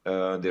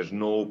 There's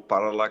no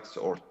parallax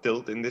or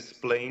tilt in this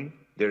plane.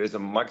 There is a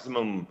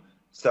maximum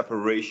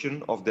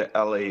separation of the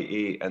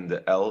LAA and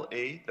the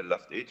LA, the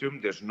left atrium.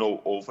 There's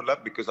no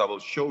overlap, because I will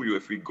show you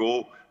if we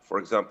go, for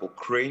example,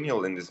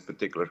 cranial in this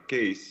particular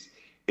case,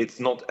 it's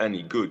not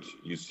any good.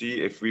 You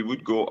see, if we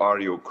would go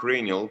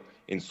REO-cranial,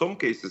 in some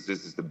cases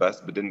this is the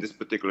best, but in this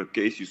particular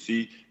case, you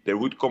see, there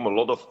would come a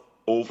lot of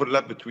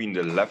overlap between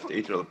the left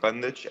atrial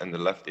appendage and the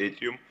left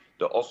atrium.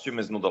 The ostium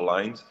is not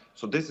aligned,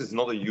 so this is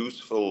not a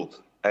useful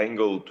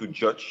angle to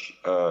judge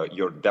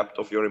your depth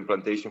of your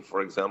implantation,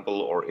 for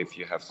example, or if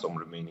you have some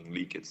remaining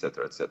leak,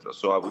 etc., etc.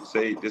 So I would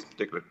say this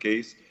particular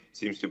case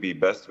seems to be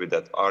best with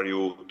that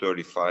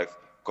REO35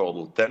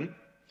 caudal 10.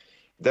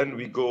 Then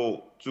we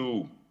go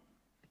to,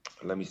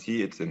 let me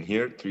see, it's in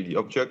here, 3D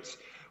objects.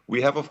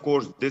 We have, of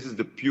course, this is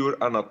the pure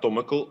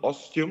anatomical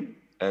ostium,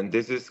 and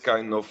this is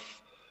kind of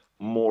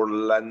more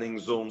landing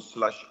zone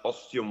slash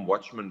ostium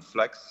Watchman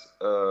flex,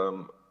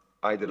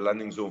 either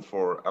landing zone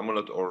for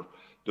amulet or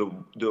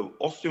the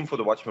ostium for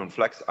the Watchman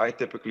flex. I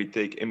typically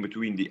take in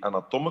between the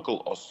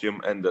anatomical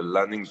ostium and the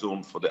landing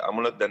zone for the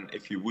amulet. Then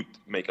if you would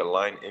make a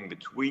line in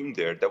between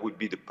there, that would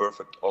be the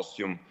perfect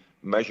ostium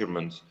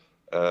measurement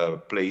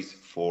place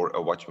for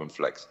a Watchman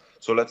flex.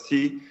 So let's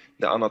see,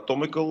 the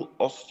anatomical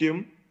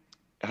ostium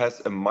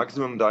has a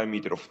maximum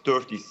diameter of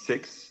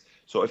 36.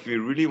 So if we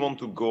really want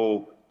to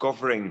go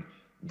covering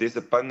this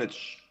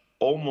appendage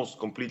almost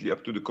completely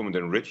up to the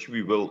commodine ridge,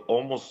 we will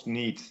almost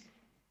need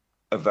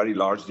a very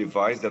large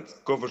device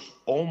that covers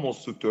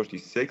almost to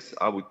 36.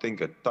 I would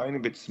think a tiny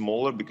bit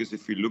smaller, because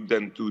if we look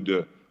then to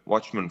the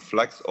Watchman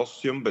flex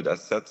ostium, but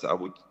as said, I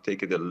would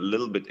take it a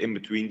little bit in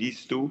between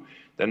these two,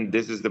 then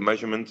this is the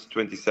measurement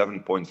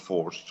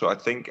 27.4. So I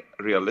think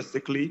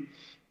realistically,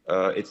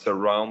 it's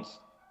around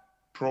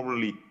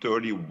probably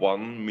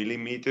 31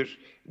 millimeter,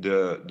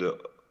 the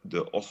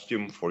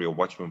ostium for your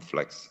Watchman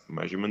flex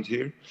measurement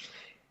here.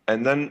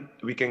 And then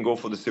we can go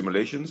for the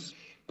simulations.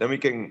 Then we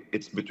can,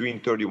 it's between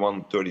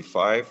 31,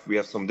 35. We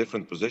have some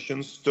different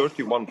positions.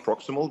 31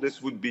 proximal,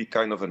 this would be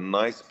kind of a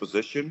nice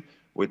position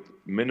with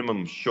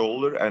minimum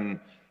shoulder and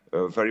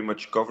very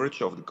much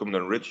coverage of the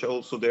commodine ridge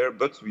also there.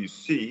 But we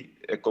see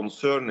a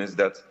concern is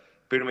that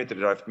perimeter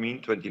derived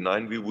mean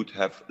 29, we would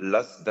have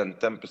less than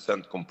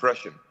 10%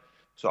 compression.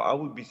 So I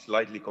would be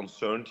slightly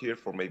concerned here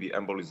for maybe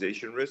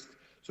embolization risk.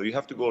 So you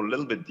have to go a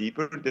little bit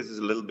deeper. This is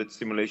a little bit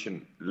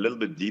simulation, a little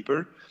bit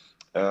deeper.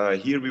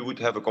 Here we would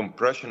have a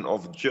compression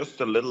of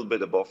just a little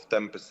bit above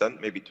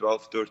 10%, maybe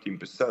 12,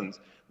 13%,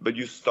 but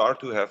you start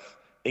to have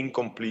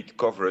incomplete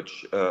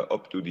coverage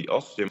up to the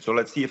ostium. So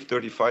let's see if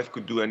 35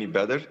 could do any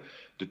better.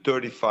 The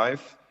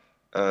 35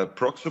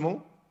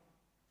 proximal,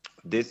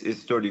 this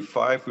is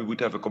 35. We would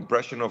have a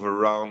compression of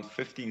around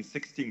 15,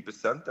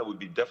 16%. That would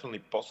be definitely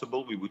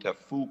possible. We would have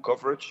full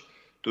coverage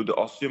to the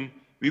ostium.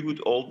 We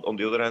would, on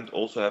the other hand,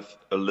 also have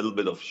a little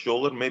bit of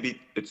shoulder. Maybe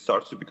it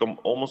starts to become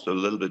almost a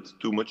little bit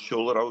too much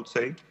shoulder, I would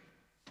say.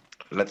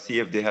 Let's see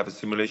if they have a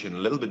simulation a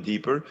little bit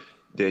deeper.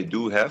 They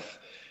do have.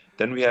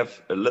 Then we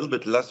have a little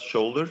bit less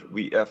shoulder.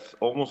 We have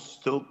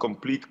almost still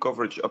complete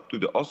coverage up to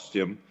the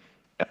ostium.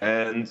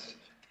 And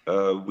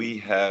we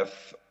have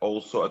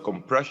also a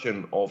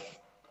compression of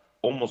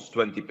almost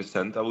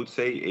 20%, I would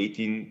say,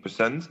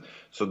 18%.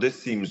 So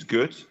this seems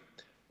good.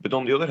 But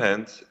on the other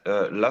hand,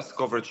 less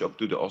coverage up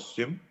to the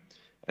ostium.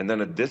 And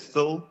then a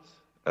distal,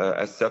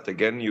 as said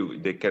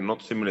again, they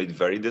cannot simulate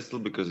very distal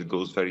because it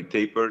goes very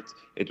tapered.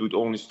 It would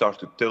only start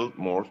to tilt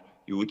more.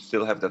 You would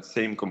still have that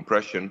same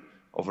compression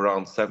of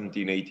around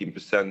 17,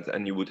 18%,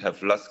 and you would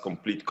have less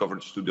complete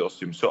coverage to the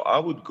ostium. So I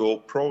would go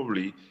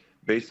probably,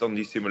 based on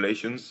these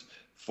simulations,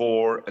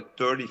 for a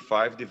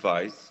 35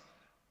 device,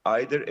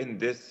 either in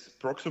this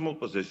proximal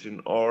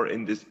position or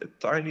in this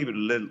tiny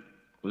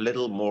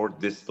little more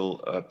distal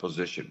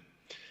position.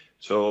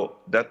 So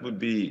that would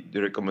be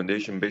the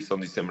recommendation based on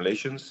the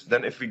simulations.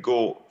 Then if we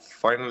go,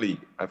 finally,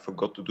 I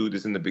forgot to do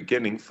this in the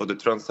beginning, for the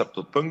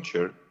transeptal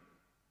puncture,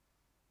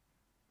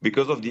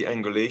 because of the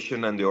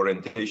angulation and the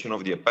orientation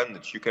of the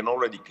appendage, you can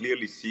already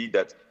clearly see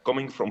that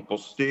coming from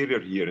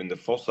posterior here in the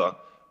fossa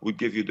would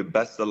give you the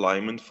best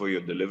alignment for your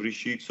delivery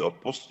sheet. So a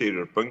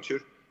posterior puncture,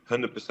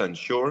 100%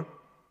 sure.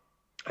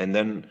 And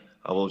then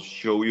I will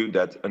show you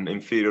that an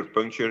inferior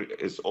puncture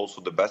is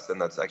also the best,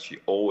 and that's actually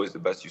always the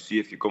best. You see,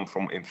 if you come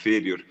from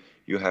inferior,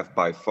 you have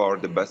by far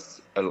the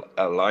best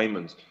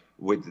alignment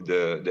with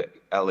the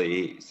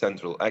LAA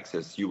central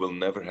axis. You will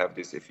never have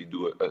this if you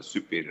do a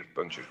superior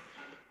puncture.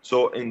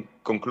 So in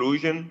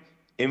conclusion,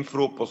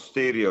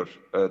 infra-posterior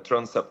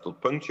transeptal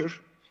puncture,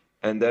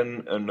 and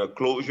then a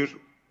closure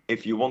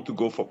if you want to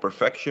go for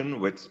perfection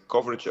with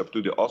coverage up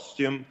to the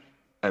ostium,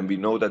 and we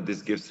know that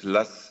this gives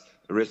less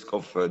risk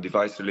of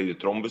device-related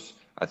thrombus.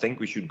 I think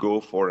we should go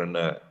for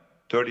a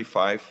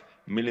 35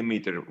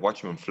 millimeter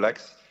Watchman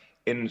flex.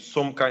 in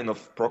some kind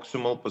of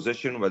proximal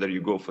position, whether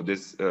you go for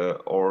this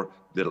or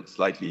the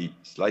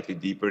slightly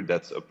deeper.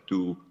 That's up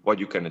to what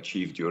you can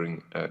achieve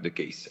during the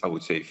case, I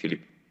would say,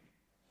 Philippe.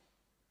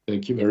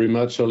 Thank you very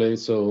much, Ole.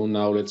 So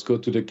now let's go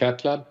to the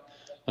cath lab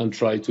and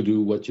try to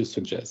do what you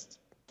suggest.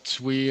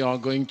 We are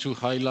going to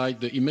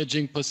highlight the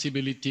imaging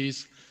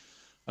possibilities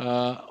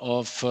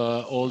of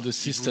all the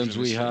systems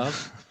we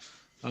have,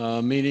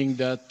 meaning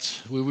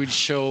that we will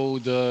show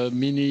the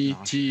mini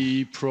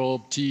TEE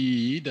probe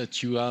TEE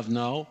that you have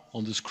now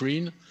on the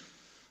screen.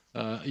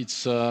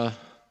 It's,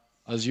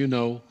 as you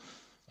know,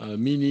 a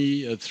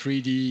mini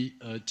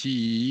 3D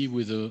TEE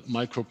with a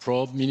micro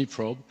probe, mini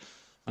probe.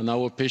 And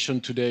our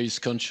patient today is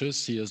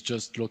conscious. He has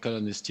just local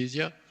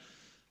anesthesia.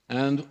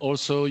 And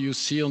also you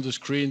see on the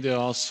screen there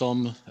are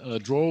some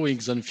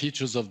drawings and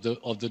features of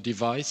the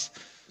device.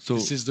 So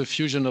this is the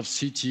fusion of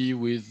CT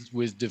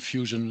with the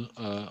fusion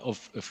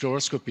of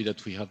fluoroscopy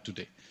that we have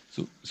today.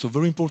 So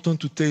very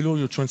important to tailor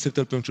your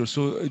transeptal puncture.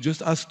 So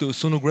just ask the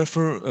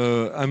sonographer,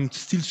 I'm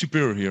still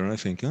superior here, I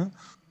think. Huh?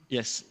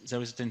 Yes,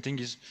 there is the thing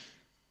is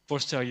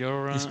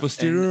posterior, is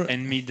posterior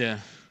and mid.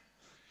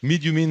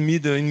 Mid, you mean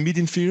mid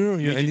inferior?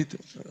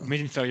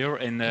 Mid inferior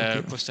and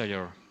okay.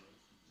 Posterior.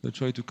 So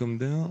try to come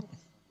down.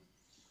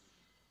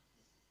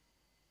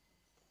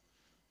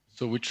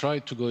 So we try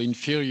to go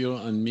inferior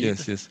and mid.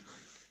 Yes, yes.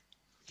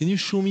 Can you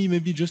show me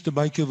maybe just a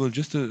bicable,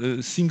 just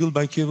a single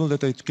bicable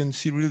that I can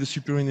see really the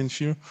superior and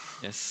inferior?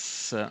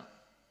 Yes.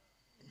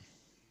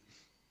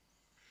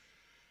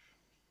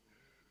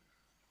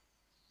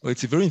 Oh,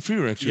 it's very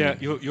inferior actually. Yeah,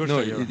 you're no,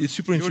 inferior. It's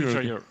super inferior.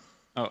 Inferior.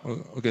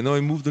 Oh. Okay, now I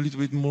moved a little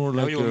bit more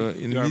like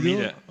in the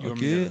middle.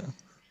 Okay,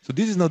 so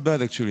this is not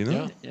bad actually, no?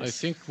 Yeah, yes. I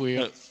think we.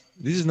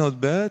 This is not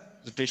bad.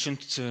 The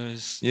patient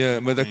is. Yeah,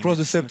 but across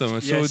the septum.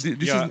 Yes, so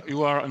this is.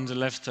 You are on the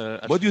left.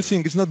 What do you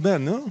think? It's not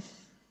bad, no?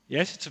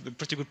 Yes, it's a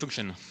pretty good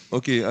function.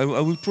 Okay, I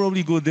will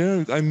probably go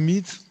there. I'm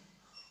mid.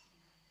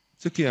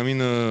 It's okay. I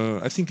mean,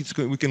 I think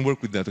we can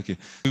work with that. Okay,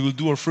 we will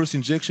do our first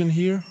injection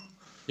here.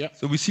 Yeah.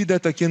 So we see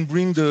that I can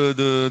bring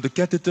the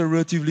catheter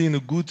relatively in a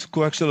good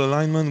coaxial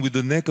alignment with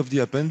the neck of the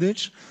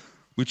appendage,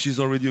 which is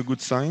already a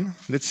good sign.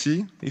 Let's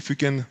see if we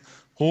can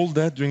hold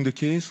that during the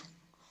case.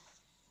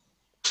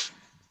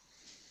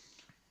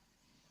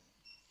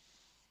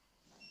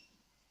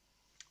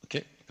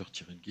 Okay,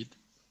 retirer le guide.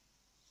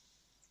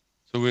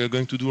 So we are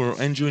going to do our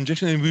angio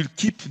injection and we'll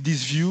keep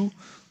this view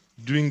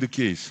during the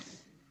case.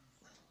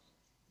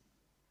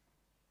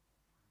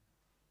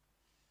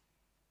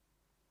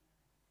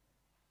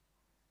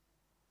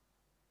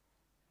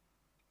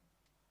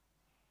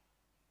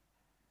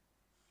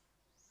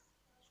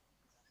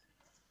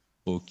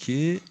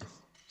 Okay.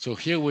 So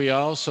here we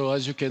are. So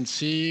as you can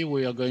see,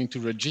 we are going to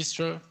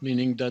register,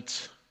 meaning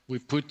that we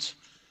put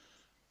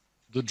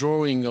the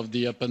drawing of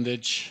the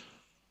appendage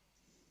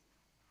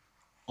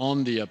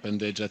on the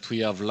appendage that we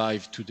have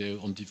live today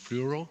on the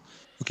fluoro.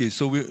 Okay,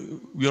 so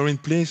we are in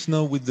place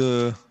now with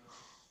the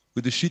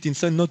sheet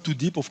inside, not too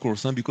deep, of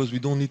course, because we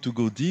don't need to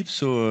go deep.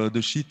 So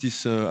the sheet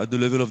is at the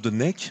level of the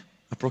neck,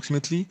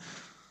 approximately.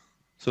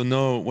 So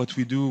now what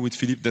we do with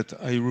Philippe, that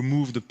I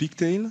remove the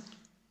pigtail.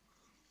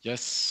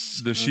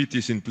 Yes. The sheet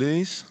is in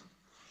place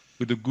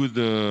with a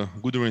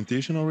good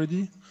orientation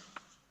already.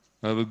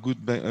 I have a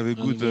good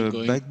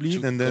back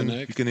bleed, and then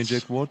you can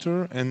inject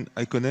water, and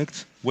I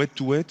connect wet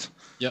to wet.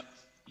 Yeah,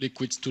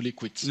 liquids to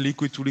liquids.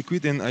 Liquid to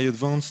liquid, and I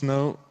advance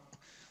now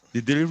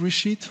the delivery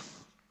sheet.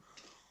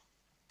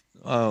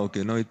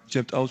 Okay, now it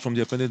jumped out from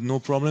the appendage, no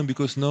problem,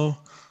 because now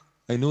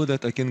I know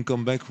that I can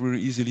come back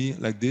really easily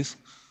like this,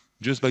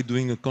 just by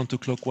doing a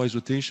counterclockwise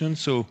rotation.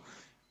 So,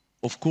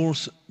 of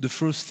course, the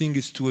first thing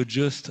is to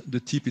adjust the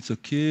tip. It's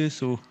okay.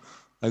 So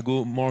I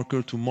go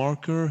marker to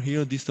marker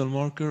here, distal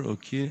marker.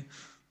 Okay.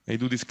 I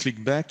do this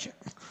click back.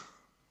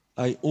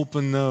 I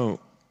open now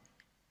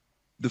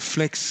the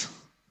flex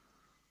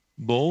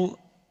ball,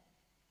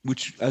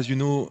 which, as you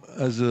know,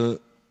 has a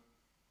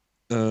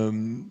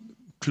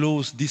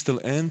closed distal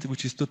end,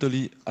 which is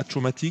totally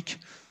atraumatic.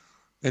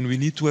 And we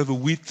need to have a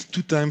width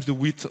 2 times the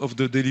width of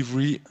the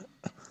delivery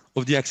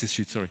of the access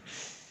sheet, sorry.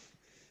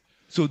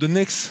 So the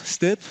next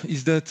step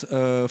is that,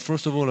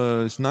 first of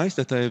all, it's nice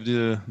that I have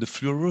the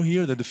fluoro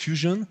here, the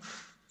fusion,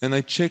 and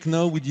I check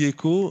now with the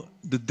echo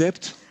the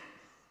depth,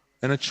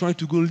 and I try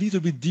to go a little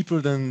bit deeper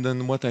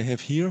than what I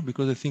have here,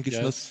 because I think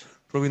it's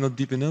probably not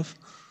deep enough.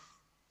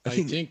 I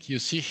think you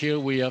see here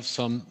we have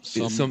some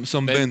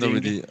bend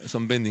already,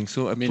 some bending.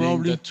 So I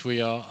meaning that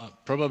we are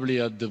probably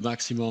at the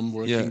maximum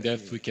working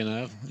depth we can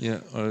have.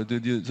 Yeah. So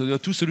there are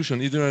 2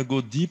 solutions: either I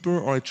go deeper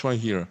or I try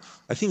here.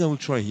 I think I will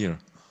try here.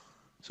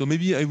 So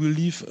maybe I will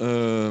leave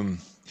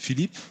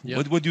Philippe.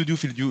 Yeah. What do you do,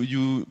 Philippe?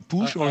 You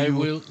push or you?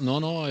 Will.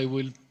 No, I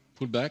will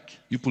pull back.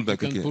 You pull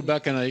back. Okay. Pull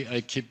back, and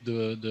I keep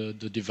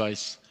the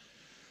device.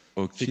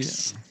 Okay.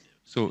 Fixed.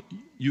 So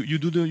you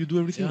do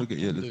everything. Yeah, okay.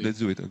 Yeah. Let's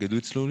do it. Okay. Do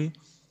it slowly.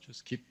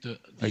 Just keep the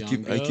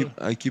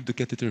I keep the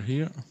catheter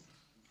here.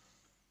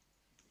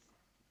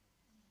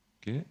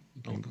 Okay.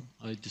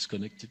 I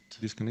disconnected.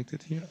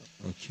 Disconnected here.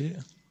 Okay.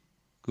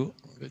 Go.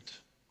 Good.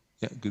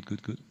 Yeah.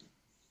 Good.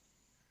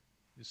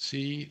 You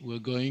see, we're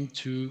going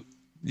to...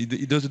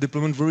 It does the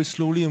deployment very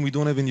slowly and we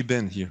don't have any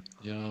bend here.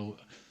 Yeah,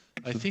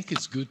 I think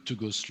it's good to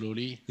go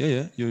slowly.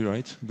 Yeah, you're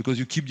right. Because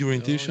you keep the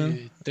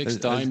orientation. It takes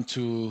time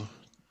to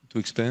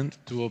expand.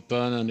 To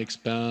open and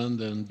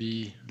expand and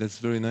be... That's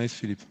very nice,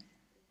 Philippe.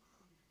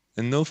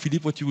 And now,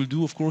 Philippe, what you will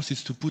do, of course,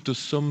 is to put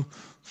some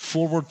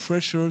forward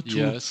pressure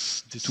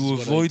to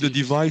avoid the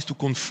device to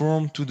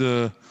conform to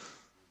the...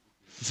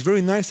 It's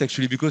very nice,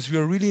 actually, because we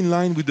are really in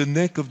line with the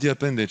neck of the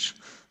appendage.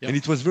 Yeah. And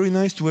it was very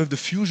nice to have the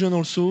fusion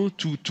also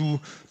to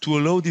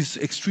allow this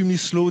extremely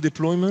slow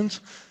deployment.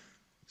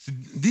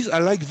 This I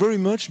like very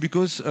much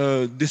because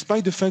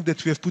despite the fact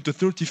that we have put a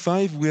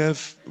 35, we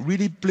have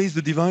really placed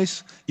the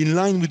device in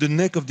line with the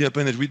neck of the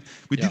appendage.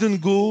 We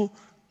didn't go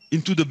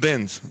into the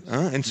bend.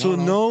 And so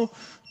now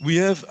we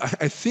have,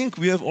 I think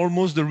we have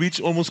almost the reach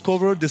almost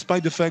covered,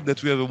 despite the fact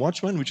that we have a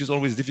watchman, which is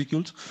always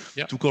difficult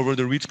to cover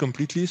the reach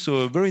completely. So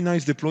a very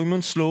nice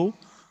deployment, slow.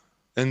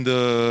 And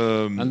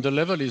the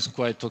level is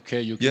quite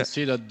okay. You can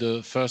see that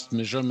the first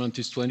measurement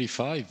is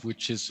 25,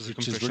 which is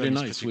really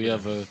nice. We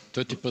have a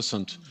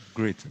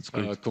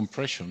 30%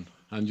 compression.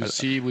 And you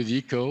see with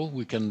echo,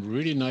 we can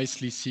really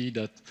nicely see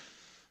that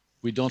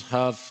we don't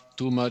have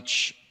too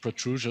much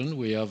protrusion.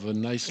 We have a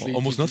nicely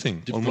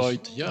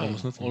deployed,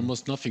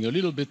 almost nothing. A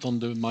little bit on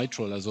the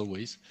mitral, as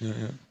always.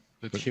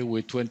 But here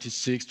we're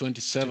 26,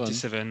 27.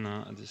 27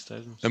 at this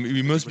time. I mean,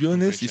 we must be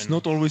honest, it's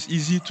not always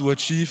easy to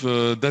achieve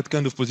that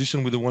kind of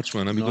position with the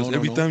watchman. Because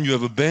every time you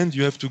have a bend,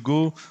 you have to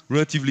go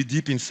relatively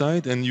deep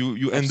inside and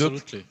you end up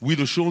with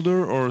a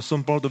shoulder or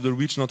some part of the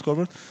reach not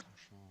covered.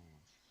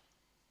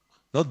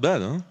 Not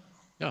bad, huh?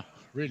 Yeah,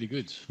 really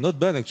good. Not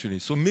bad, actually.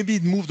 So maybe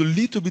it moved a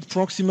little bit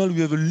proximal.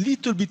 We have a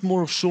little bit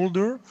more of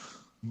shoulder,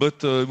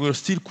 but we're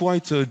still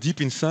quite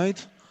deep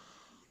inside.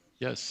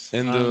 Yes.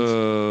 And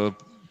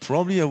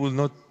probably I will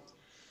not...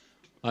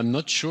 I'm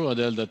not sure,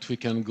 Adel, that we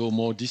can go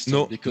more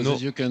distant because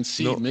as you can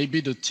see,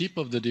 maybe the tip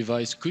of the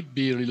device could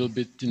be a little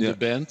bit in the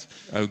bend.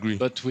 I agree.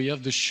 But we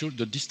have the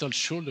distal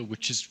shoulder,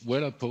 which is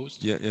well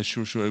opposed. Yeah,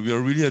 sure. We are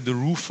really at the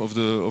roof of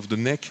the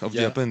neck of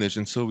the appendage,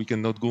 and so we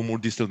cannot go more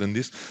distal than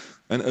this.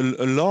 And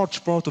a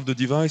large part of the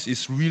device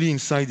is really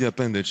inside the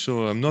appendage,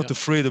 so I'm not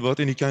afraid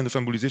about any kind of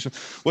embolization.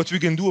 What we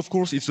can do, of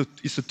course, is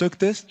a tug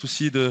test to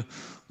see the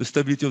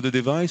stability of the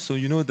device. So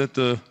you know that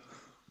the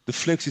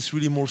flex is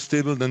really more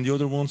stable than the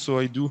other one. So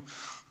I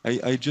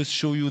just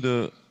show you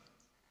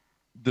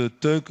the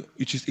tug,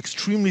 which is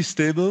extremely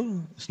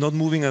stable. It's not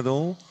moving at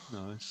all.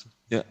 Nice.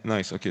 Yeah,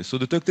 nice. Okay, so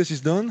the tug test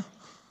is done.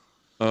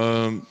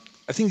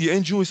 I think the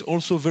NGO is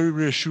also very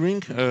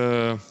reassuring.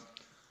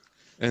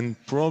 And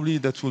probably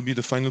that will be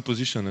the final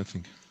position, I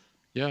think.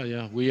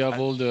 Yeah. We have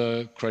all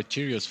the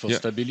criteria for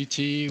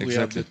stability. Exactly. We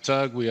have the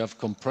tug, we have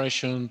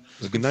compression.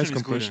 A nice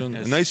compression,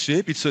 a nice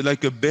shape. It's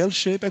like a bell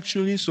shape,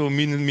 actually. So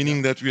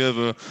meaning that we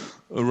have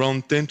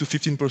around 10 to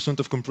 15%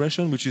 of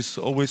compression, which is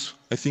always,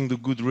 I think, the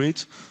good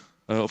rate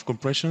of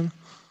compression.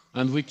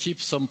 And we keep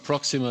some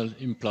proximal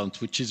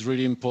implant, which is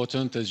really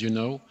important, as you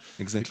know.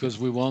 Exactly. Because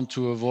we want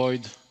to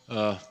avoid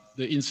the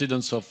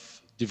incidence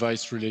of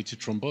device-related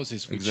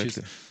thrombosis, which is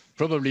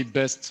probably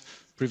best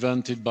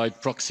prevented by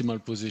proximal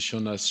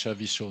position, as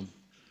Xavier shown.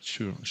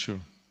 Sure.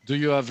 Do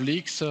you have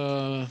leaks,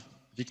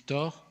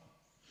 Victor?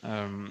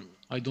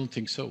 I don't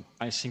think so.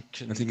 I think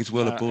it's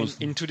well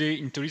opposed. In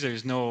today there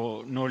is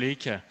no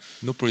leak.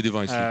 No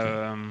pre-device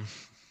leak.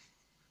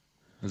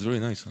 That's very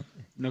nice. Huh?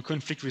 No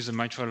conflict with the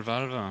mitral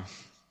valve.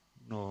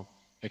 No.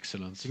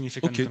 Excellent.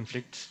 Significant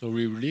conflict. So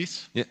we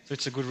release? Yeah. So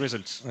it's a good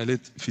result. I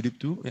let Philippe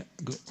do. Yeah,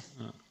 go.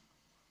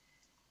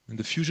 And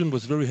the fusion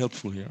was very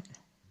helpful here.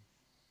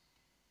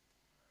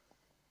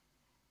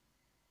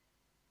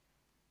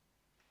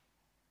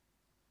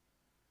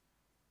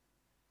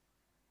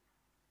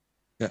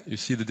 Yeah, you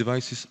see the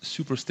device is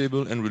super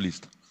stable and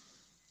released.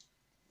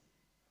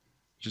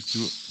 Just do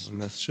one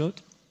last shot.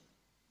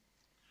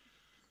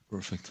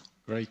 Perfect.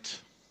 Great.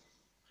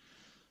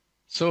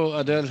 So,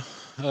 Adel,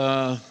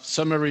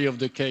 summary of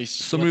the case.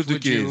 Summary of the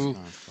case.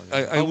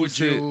 I would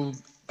say,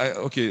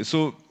 okay,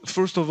 so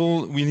first of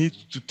all, we need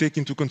to take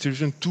into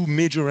consideration two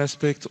major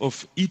aspects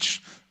of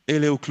each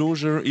LAO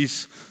closure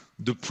is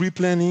the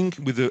pre-planning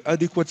with the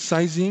adequate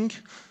sizing.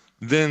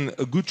 Then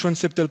a good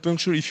transeptal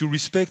puncture. If you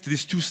respect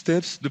these two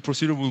steps, the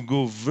procedure will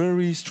go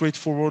very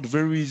straightforward,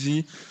 very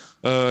easy.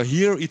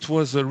 Here it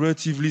was a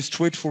relatively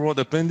straightforward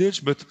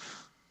appendage, but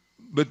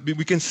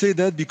we can say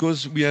that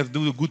because we have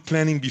done a good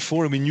planning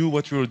before and we knew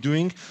what we were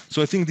doing.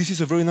 So I think this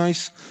is a very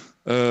nice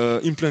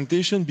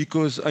implantation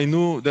because I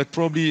know that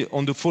probably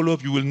on the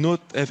follow-up you will not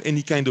have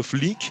any kind of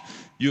leak.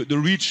 The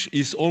reach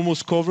is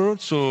almost covered,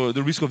 so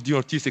the risk of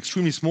DRT is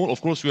extremely small.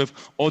 Of course, you have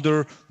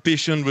other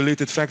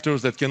patient-related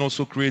factors that can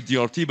also create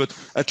DRT, but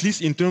at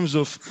least in terms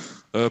of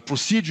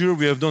procedure,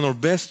 we have done our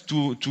best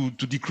to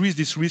decrease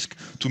this risk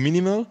to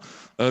minimal.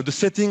 The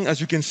setting,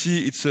 as you can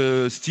see, it's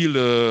still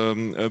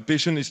a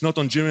patient is not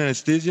on general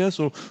anesthesia,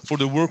 so for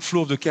the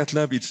workflow of the cath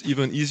lab, it's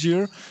even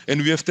easier.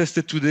 And we have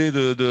tested today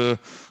the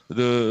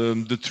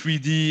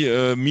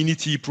 3D Mini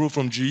TEE Pro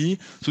from GE.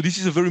 So this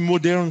is a very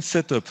modern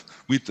setup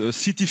with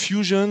CT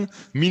fusion,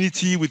 Mini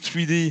TEE with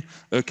 3D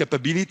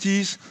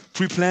capabilities,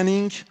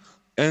 pre-planning,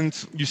 and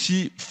you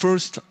see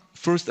first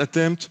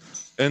attempt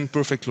and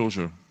perfect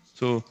closure.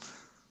 So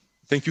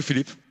thank you,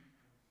 Philippe.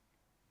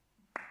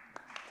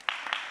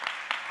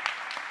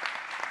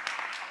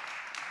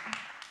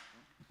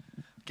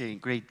 Okay,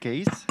 great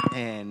case,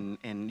 and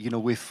you know,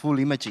 with full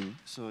imaging,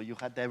 so you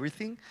had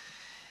everything.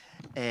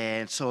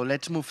 And so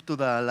let's move to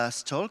the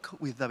last talk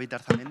with Dabit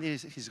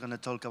Arzamendi. He's going to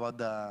talk about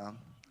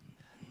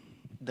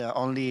the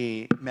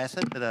only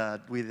method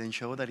that we didn't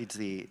show, that it's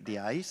the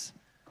eyes,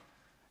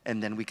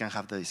 and then we can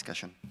have the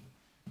discussion.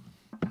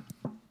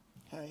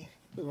 Hi,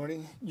 good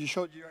morning. You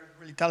showed you are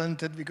really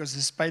talented because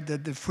despite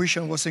that the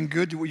fusion wasn't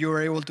good, you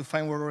were able to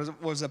find where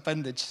was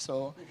appendage.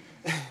 So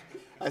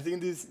I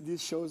think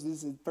this shows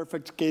this is a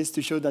perfect case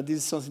to show that this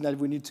is something that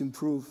we need to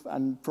improve,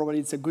 and probably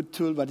it's a good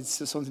tool, but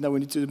it's something that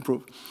we need to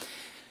improve.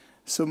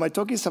 So my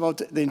talk is about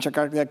the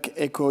intracardiac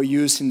echo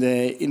use in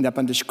the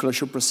appendage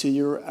closure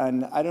procedure,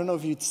 and I don't know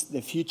if it's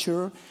the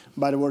future,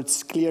 but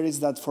what's clear is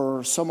that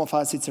for some of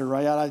us it's a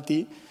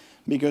reality,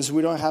 because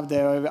we don't have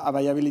the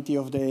availability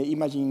of the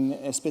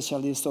imaging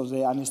specialist or the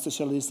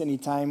anesthesiologist any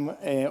time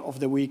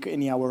of the week,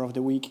 any hour of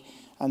the week.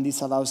 And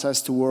this allows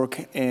us to work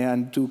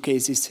and do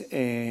cases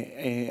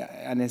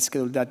and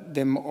schedule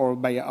them or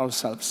by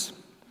ourselves.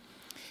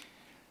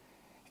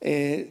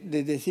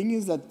 The thing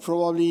is that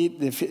probably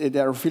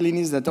our feeling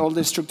is that all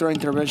the structural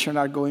interventions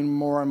are going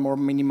more and more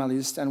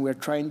minimalist, and we're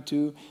trying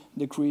to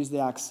decrease the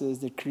access,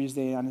 decrease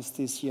the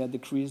anesthesia,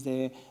 decrease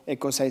the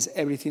echo size,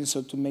 everything,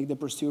 so to make the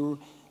procedure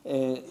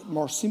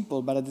more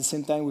simple, but at the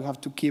same time we have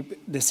to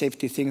keep the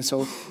safety thing.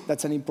 So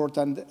that's an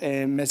important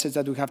message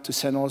that we have to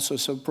send also.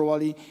 So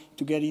probably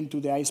to get into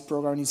the ICE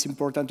program, it's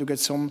important to get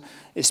some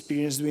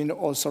experience doing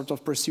all sorts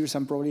of procedures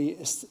and probably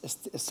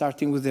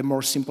starting with the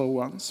more simple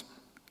ones.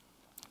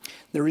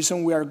 The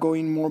reason we are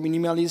going more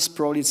minimalist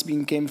probably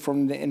came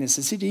from the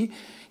necessity.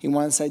 In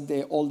one side,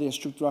 all the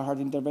structural heart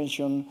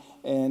intervention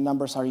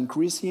numbers are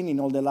increasing. In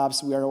all the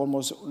labs, we are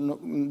almost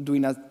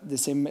doing the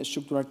same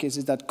structural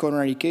cases that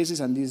coronary cases,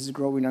 and this is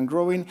growing and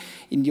growing.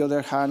 In the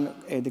other hand,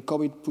 the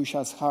COVID pushed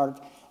us hard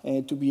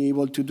to be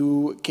able to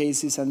do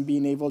cases and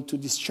being able to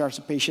discharge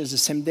the patients the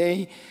same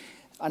day.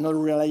 Another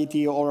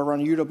reality all around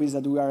Europe is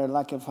that we are a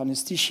lack of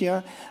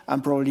anesthesia,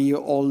 and probably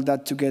all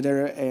that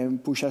together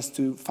push us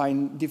to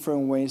find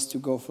different ways to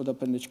go for the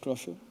appendage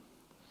closure.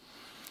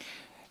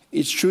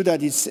 It's true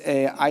that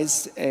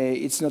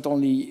it's not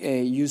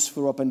only used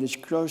for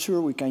appendage closure,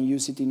 we can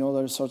use it in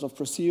other sorts of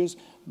procedures,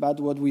 but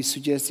what we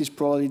suggest is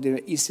probably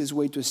the easiest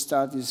way to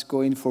start is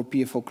going for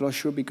PFO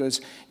closure,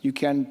 because you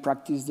can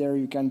practice there,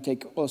 you can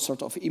take all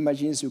sorts of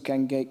images, you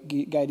can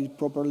guide it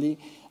properly,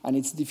 and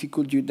it's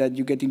difficult that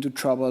you get into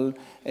trouble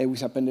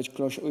with appendage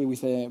closure,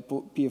 with a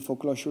PFO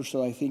closure,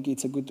 so I think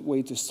it's a good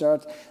way to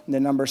start. The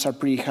numbers are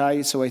pretty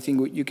high, so I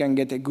think you can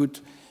get a good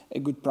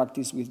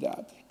practice with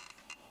that.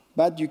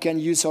 But you can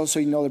use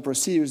also in other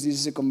procedures. This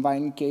is a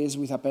combined case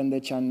with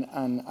appendage and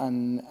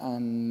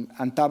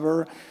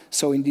TAVR.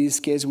 So in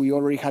this case, we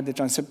already had the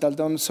transeptal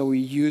done, so we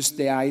used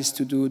the eyes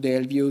to do the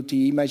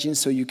LVOT imaging.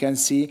 So you can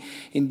see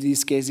in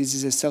this case, this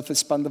is a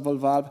self-expandable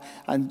valve,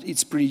 and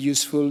it's pretty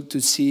useful to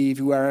see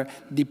if we are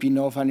deep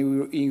enough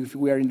and if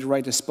we are in the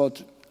right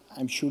spot.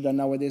 I'm sure that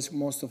nowadays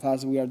most of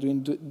us, we are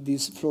doing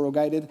this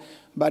fluoro-guided,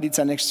 but it's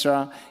an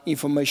extra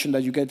information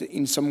that you get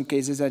in some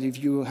cases that if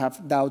you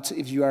have doubts,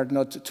 if you are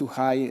not too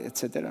high,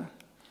 etc.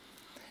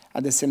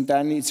 At the same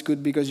time, it's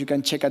good because you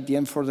can check at the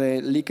end for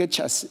the leakage,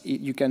 as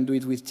you can do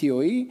it with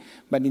TOE,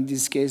 but in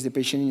this case, the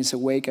patient is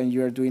awake and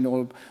you are doing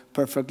all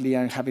perfectly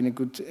and having a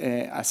good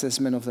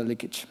assessment of the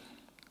leakage.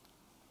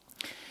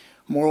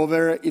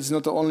 Moreover, it's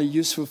not only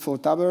useful for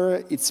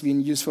TAVR, it's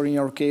been useful in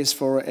our case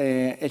for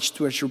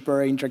H2H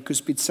repair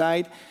intracuspid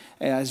side.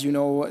 As you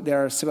know,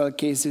 there are several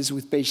cases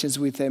with patients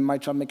with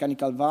mitral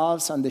mechanical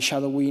valves, and the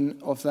shadowing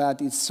of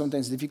that is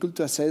sometimes difficult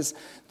to assess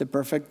the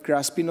perfect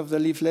grasping of the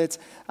leaflet.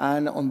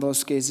 And on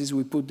those cases,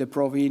 we put the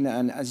probe in,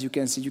 and as you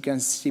can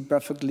see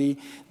perfectly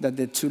that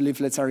the two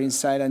leaflets are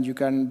inside, and you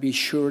can be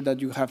sure that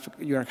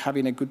you are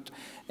having a good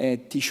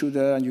tissue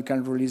there, and you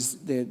can release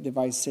the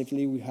device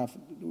safely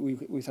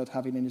without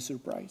having any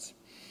surprise.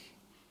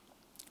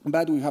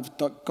 But we have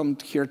come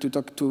here to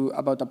talk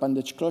about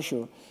appendage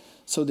closure.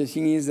 So the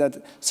thing is that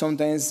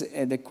sometimes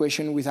the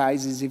question with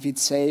eyes is if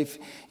it's safe,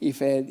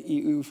 if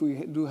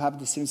we do have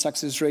the same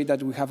success rate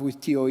that we have with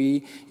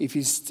TOE, if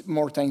it's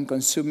more time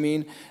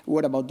consuming,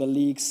 what about the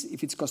leaks,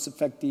 if it's cost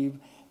effective,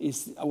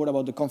 what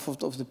about the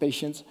comfort of the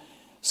patients?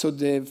 So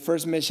the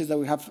first message that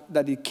we have,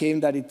 that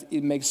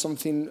it makes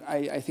something,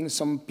 I think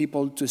some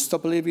people to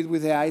stop a little bit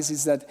with the eyes,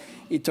 is that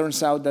it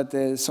turns out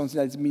that something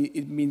that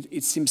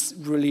it seems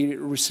really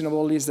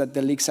reasonable is that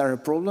the leaks are a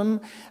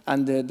problem,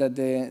 and that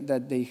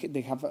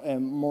they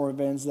have more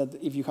events that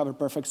if you have a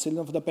perfect seal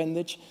of the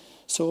appendage.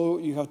 So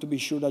you have to be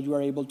sure that you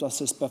are able to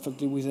assess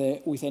perfectly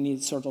with any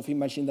sort of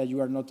imaging that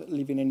you are not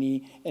leaving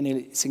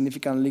any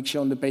significant leaks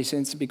on the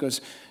patients, because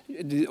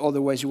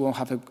otherwise you won't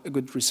have a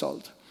good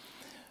result.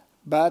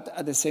 But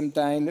at the same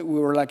time, we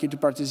were lucky to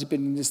participate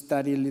in the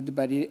study led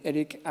by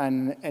Eric,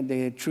 and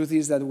the truth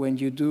is that when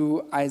you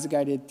do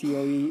eyes-guided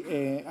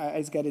TOE,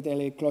 eyes-guided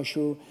LAAC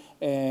closure,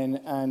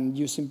 and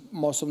using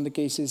most of the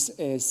cases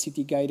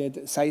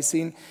CT-guided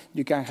sizing,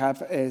 you can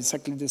have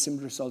exactly the same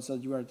results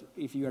that you are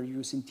if you are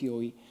using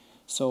TOE.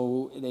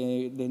 So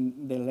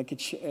the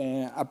leakage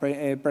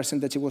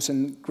percentage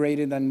wasn't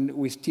greater than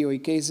with TOE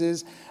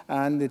cases,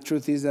 and the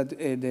truth is that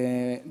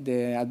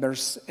the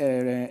adverse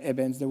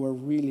events, they were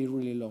really,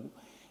 really low.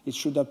 It's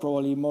true that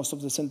probably most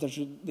of the centers,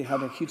 they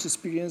had a huge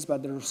experience,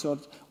 but the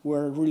results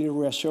were really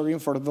reassuring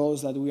for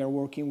those that we are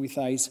working with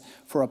eyes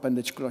for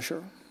appendage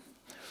closure.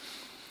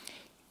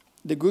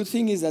 The good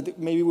thing is that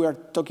maybe we are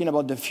talking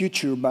about the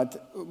future,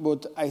 but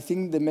I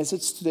think the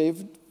message today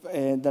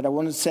that I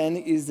want to send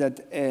is that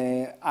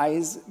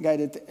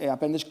eyes-guided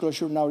appendage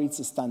closure now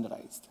it's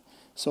standardized.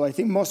 So I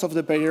think most of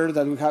the payers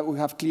that we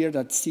have clear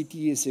that CT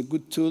is a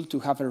good tool to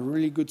have a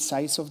really good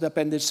size of the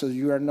appendage, so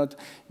you are not,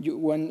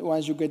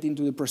 once you get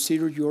into the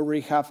procedure, you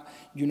already have,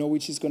 you know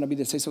which is going to be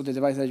the size of the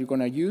device that you're going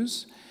to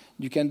use.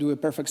 You can do a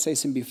perfect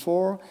sizing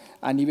before,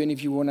 and even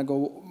if you want to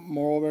go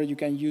moreover, you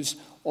can use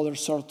other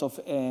sort of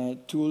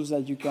tools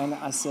that you can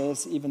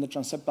assess, even the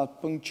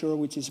transeptal puncture,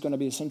 which is going to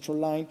be a central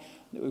line.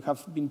 We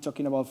have been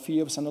talking about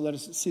FIOPS and other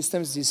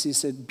systems. This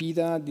is a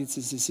BIDA. This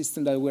is a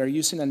system that we are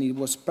using, and it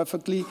was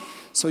perfectly.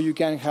 So you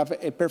can have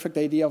a perfect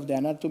idea of the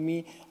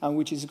anatomy, and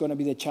which is going to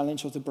be the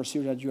challenge of the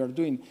procedure that you are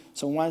doing.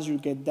 So once you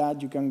get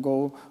that, you can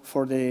go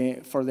for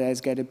the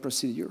eyes-guided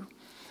procedure.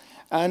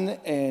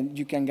 And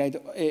you can guide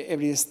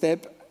every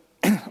step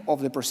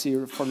of the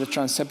procedure. For the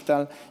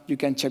transeptal, you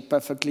can check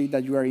perfectly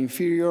that you are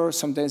inferior.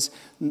 Sometimes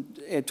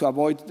to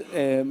avoid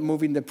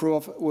moving the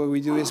proof, what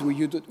we do is we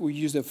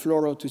use the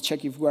fluoro to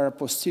check if we are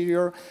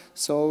posterior,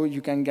 so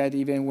you can guide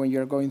even when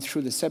you're going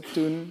through the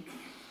septum.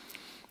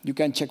 You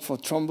can check for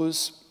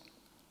thrombus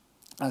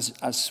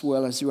as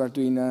well as you are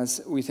doing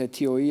with a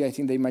TOE. I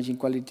think the imaging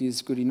quality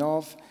is good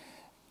enough.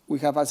 We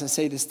have, as I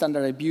say, the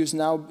standard views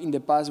now. In the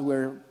past,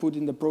 we're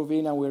putting the probe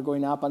in and we're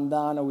going up and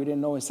down, and we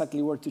didn't know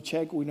exactly where to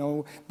check. We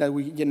know that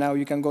now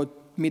you can go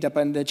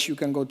mid-appendage, you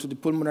can go to the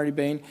pulmonary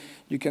vein,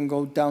 you can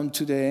go down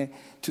to the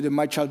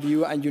mitral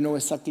view, and you know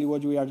exactly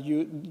what we are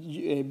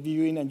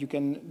viewing, and you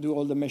can do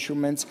all the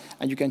measurements,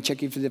 and you can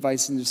check if the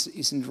device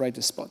is in the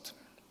right spot.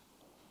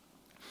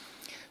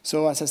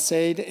 So as I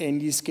said, in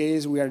this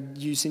case, we are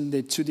using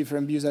the two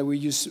different views that we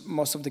use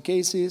most of the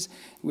cases.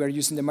 We are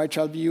using the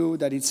mitral view,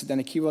 that it's an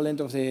equivalent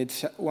of the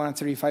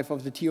 135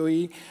 of the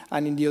TOE,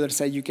 and in the other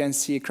side, you can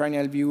see a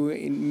cranial view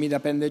in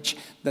mid-appendage,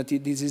 that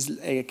this is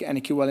an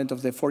equivalent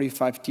of the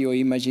 45 TOE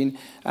imaging,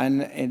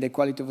 and the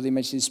quality of the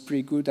image is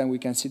pretty good, and we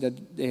can see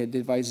that the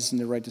device is in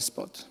the right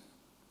spot.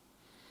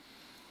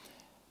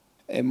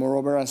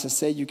 Moreover, as I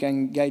said, you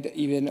can guide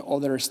even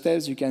other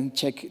steps. You can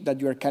check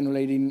that you are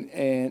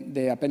cannulating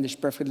the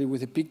appendage perfectly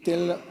with a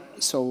pigtail,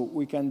 so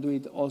we can do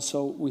it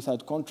also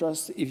without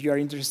contrast. If you are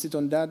interested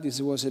on that, this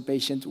was a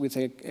patient with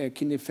a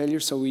kidney failure,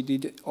 so we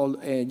did all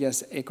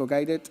just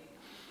echo-guided.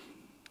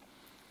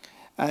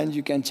 And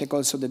you can check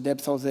also the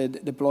depth of the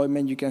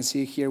deployment. You can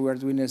see here we are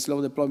doing a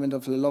slow deployment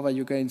of the LOVA.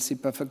 You can see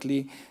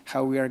perfectly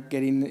how we are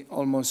getting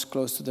almost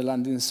close to the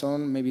landing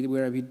zone. Maybe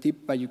we're a bit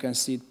deep, but you can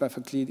see it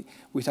perfectly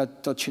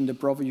without touching the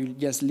probe. You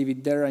just leave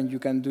it there, and you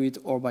can do it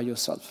all by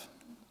yourself.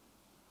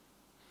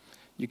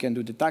 You can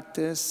do the TAC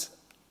test.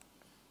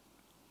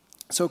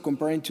 So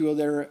comparing to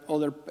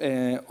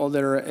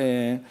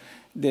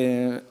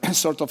the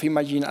sort of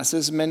imaging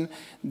assessment,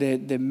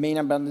 the main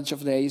advantage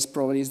of the ACE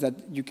probably is that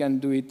you can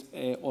do it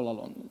all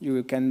alone.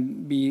 You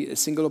can be a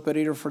single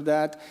operator for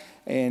that,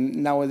 and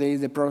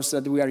nowadays the probes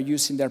that we are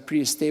using, they're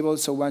pretty stable,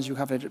 so once you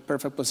have a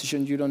perfect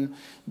position, you don't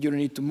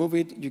need to move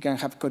it. You can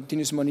have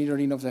continuous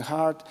monitoring of the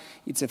heart.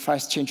 It's a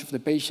fast change of the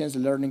patients. The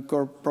learning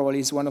curve probably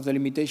is one of the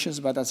limitations,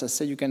 but as I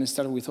said, you can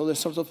start with other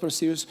sorts of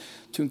procedures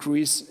to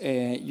increase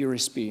your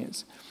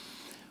experience.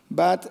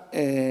 But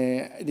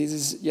this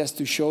is just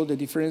to show the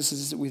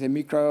differences with the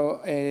micro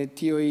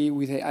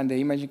TOE and the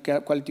imaging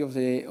quality of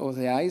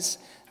the eyes.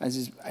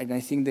 And I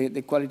think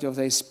the quality of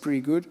the eyes is pretty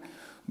good.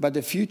 But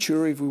the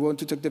future, if we want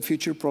to talk the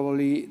future,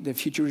 probably the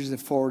future is the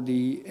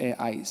 4D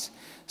eyes.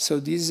 So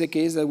this is a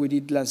case that we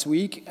did last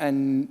week.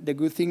 And the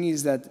good thing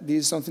is that this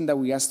is something that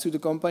we asked to the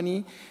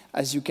company.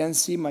 As you can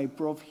see, my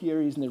probe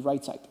here is on the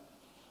right side.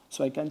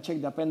 So I can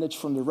check the appendage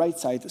from the right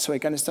side. So I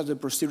can start the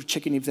procedure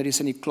checking if there is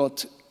any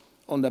clot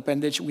on the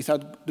appendage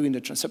without doing the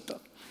transeptal.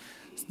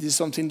 This is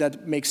something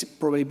that makes it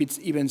probably a bit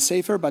even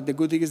safer, but the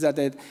good thing is that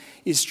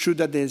it's true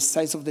that the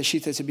size of the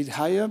sheath is a bit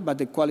higher, but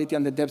the quality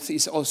and the depth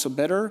is also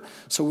better.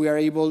 So we are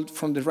able,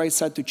 from the right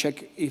side, to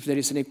check if there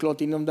is any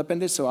clotting on the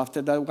appendage. So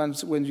after that,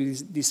 when you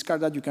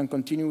discard that, you can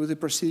continue with the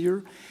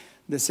procedure.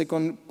 The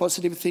second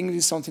positive thing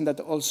is something that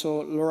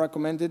also Laura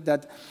commented,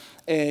 that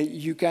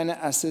you can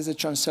assess the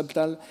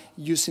transeptal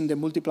using the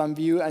multi-plan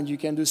view, and you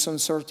can do some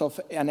sort of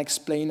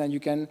unexplained, and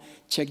you can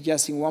check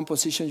just in one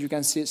position. You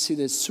can see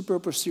the superior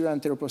posterior and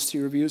anterior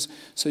posterior views,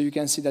 so you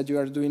can see that you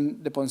are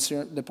doing the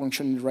punction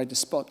in the right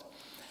spot.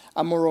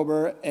 And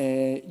moreover,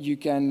 you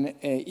can,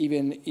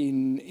 even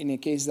in a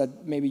case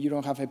that maybe you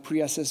don't have a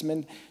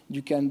pre-assessment,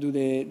 you can do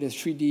the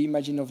 3D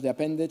imaging of the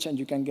appendage, and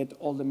you can get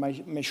all the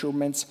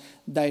measurements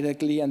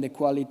directly, and the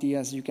quality,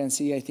 as you can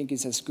see, I think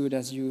is as good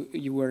as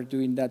you were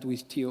doing that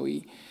with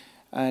TOE.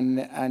 And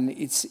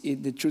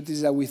the truth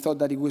is that we thought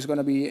that it was going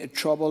to be a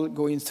trouble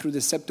going through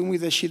the septum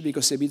with the sheath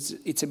because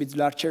it's a bit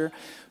larger,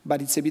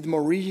 but it's a bit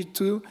more rigid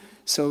too.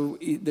 So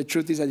the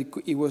truth is that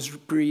it was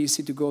pretty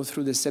easy to go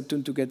through the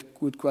septum to get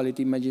good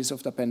quality images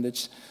of the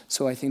appendage.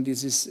 So I think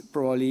this is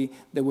probably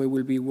the way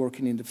we'll be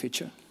working in the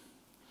future.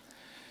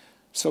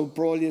 So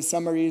probably the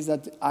summary is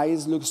that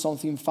eyes look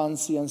something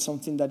fancy and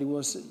something that it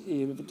was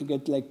to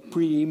get like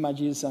pretty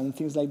images and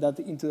things like that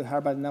into the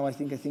heart, but now I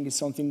think it's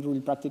something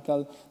really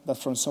practical that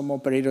from some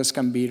operators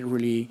can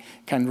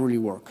really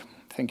work.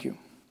 Thank you.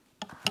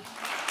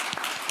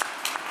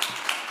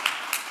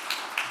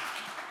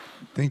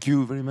 Thank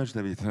you very much,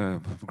 David.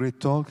 Great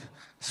talk.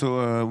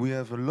 So we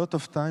have a lot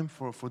of time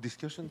for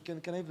discussion. Can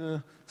I have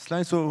a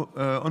slide? So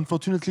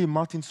unfortunately,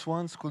 Martin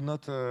Swaans could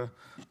not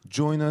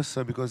join us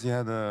because he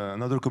had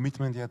another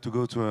commitment. He had to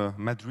go to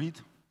Madrid,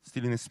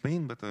 still in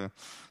Spain, but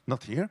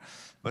not here.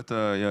 But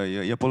yeah,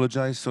 he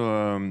apologized. So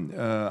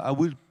I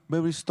will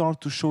maybe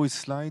start to show his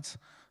slides,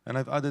 and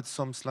I've added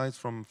some slides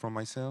from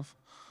myself.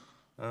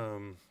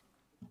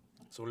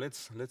 So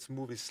let's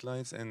move his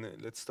slides and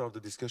let's start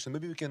the discussion.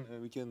 Maybe we can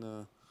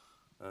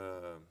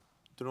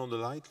turn on the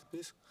light,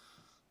 please.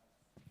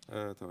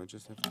 I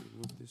just have to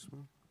move this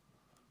one.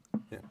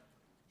 Yeah.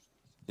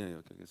 Yeah,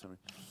 okay, sorry.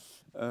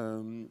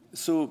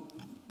 So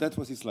that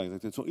was his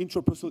slide. So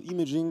intraprocedural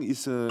imaging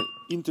is an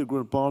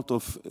integral part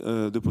of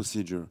the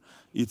procedure.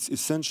 It's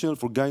essential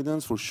for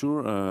guidance, for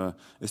sure,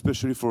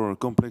 especially for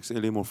complex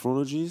LA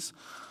morphologies.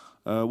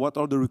 What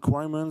are the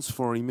requirements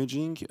for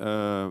imaging?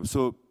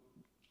 So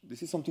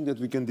this is something that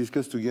we can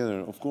discuss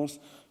together. Of course,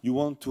 you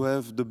want to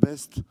have the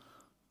best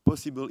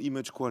possible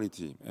image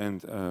quality,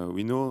 and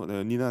we know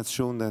Nina has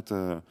shown that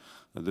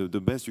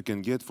the best you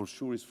can get for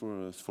sure is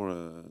for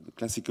the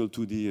classical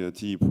 2D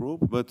TE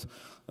probe, but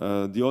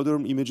the other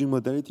imaging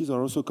modalities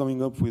are also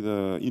coming up with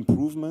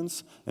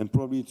improvements, and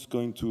probably it's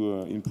going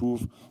to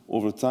improve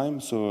over time,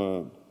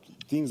 so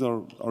things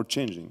are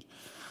changing.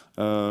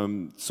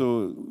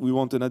 So we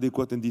want an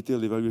adequate and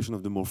detailed evaluation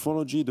of the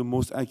morphology, the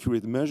most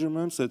accurate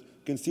measurements that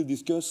can still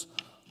discuss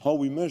how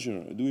we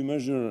measure. Do we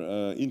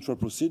measure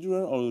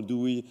intra-procedural, or do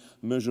we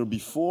measure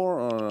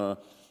before? Or,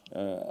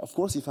 of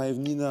course, if I have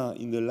Nina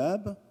in the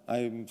lab,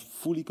 I'm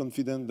fully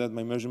confident that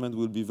my measurement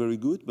will be very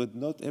good, but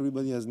not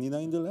everybody has Nina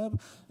in the lab.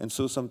 And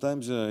so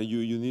sometimes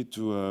you need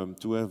to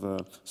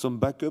have some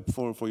backup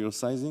for your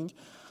sizing.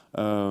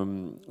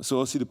 So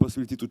also the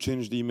possibility to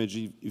change the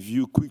image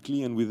view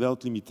quickly and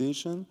without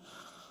limitation,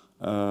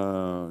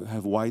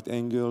 have wide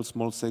angles,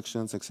 small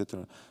sections,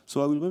 etc.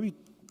 So I will maybe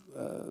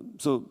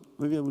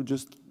I will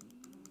just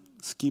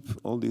skip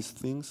all these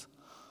things.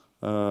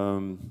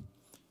 I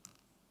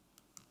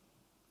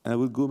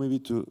will go maybe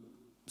to,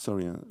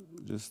 sorry,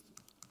 just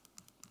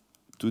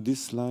to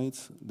this slide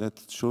that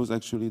shows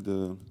actually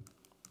the,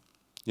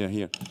 yeah,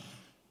 here.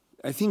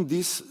 I think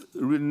this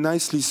really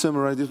nicely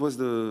summarized. This was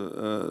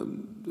the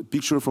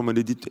picture from an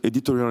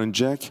editorial in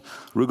Jack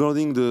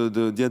regarding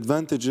the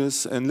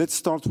advantages. And let's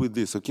start with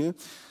this, okay?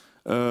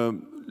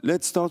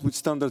 Let's start with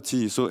standard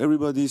TE. So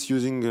everybody is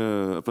using,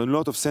 a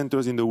lot of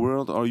centers in the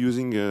world are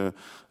using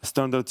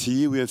standard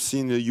TE. We have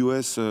seen in the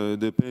US,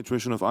 the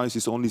penetration of ICE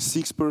is only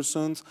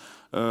 6%.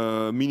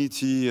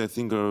 Mini-TE, I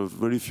think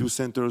very few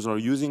centers are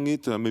using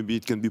it. Maybe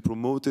it can be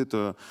promoted.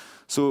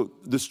 So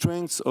the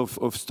strengths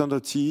of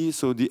standard TE,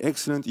 so the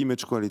excellent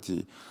image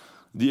quality.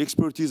 The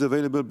expertise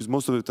available, because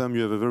most of the time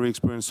you have a very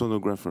experienced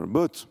sonographer.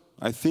 But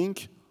I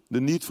think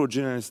the need for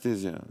general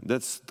anesthesia,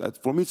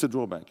 for me it's a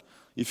drawback.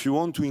 If you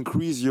want to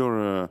increase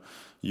your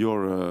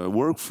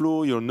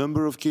workflow, your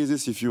number of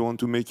cases, if you want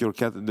to make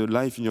the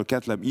life in your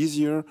cath lab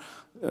easier,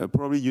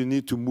 probably you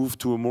need to move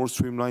to a more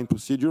streamlined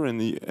procedure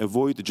and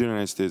avoid general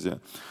anesthesia.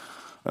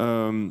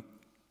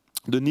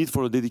 The need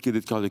for a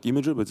dedicated cardiac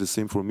imager, but the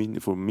same for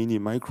mini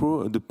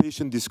micro. The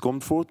patient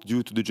discomfort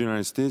due to the general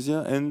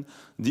anesthesia, and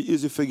the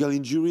esophageal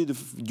injury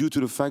due to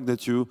the fact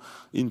that you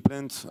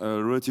implant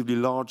a relatively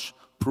large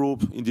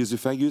probe in the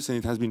esophagus, and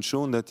it has been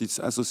shown that it's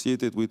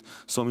associated with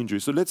some injury.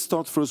 So let's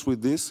start first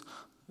with this.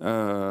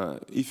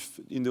 If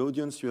in the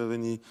audience you have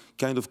any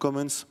kind of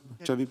comments,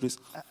 Xavier, please.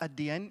 At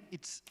the end,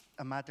 it's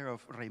a matter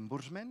of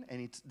reimbursement,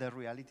 and it's the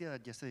reality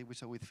that yesterday we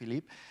saw with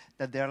Philippe,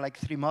 that there are like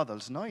 3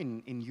 models, no?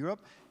 In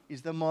Europe,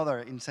 is the mother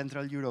in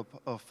Central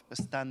Europe of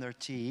standard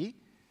TEE.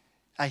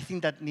 I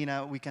think that,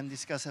 Nina, we can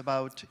discuss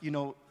about,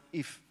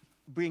 if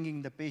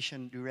bringing the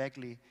patient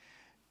directly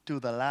to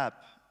the lab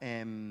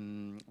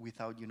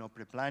without,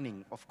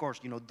 pre-planning. Of course,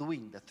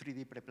 doing the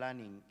 3D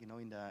pre-planning,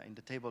 in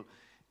the table,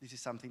 this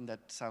is something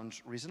that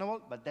sounds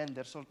reasonable. But then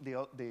there's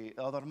the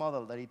other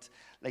model that it's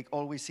like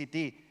always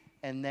CT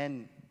and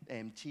then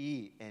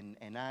TE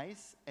and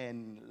eyes,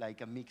 and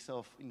like a mix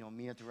of,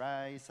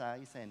 miniaturized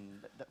eyes and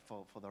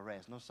for the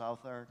rest,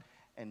 southern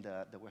and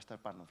the western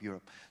part of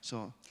Europe.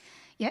 So,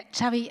 yeah,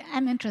 Xavi,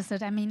 I'm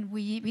interested. I mean,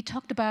 we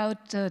talked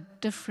about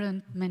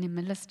different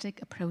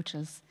minimalistic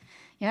approaches.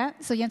 Yeah,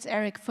 so Jens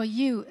Erik, for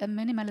you, a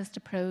minimalist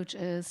approach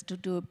is to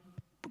do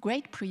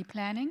great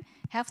pre-planning,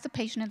 have the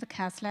patient in the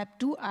cath lab,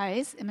 do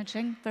eyes,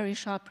 imaging, very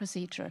short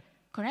procedure,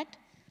 correct?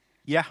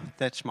 Yeah,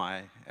 that's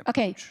my approach.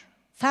 Okay,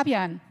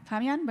 Fabian,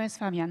 where's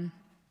Fabian?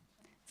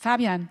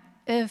 Fabian,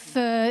 if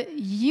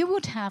you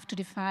would have to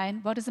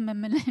define what is a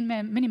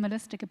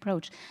minimalistic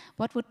approach,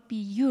 what would be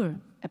your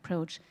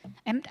approach?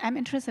 And I'm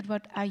interested,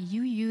 what are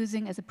you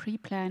using as a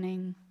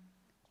pre-planning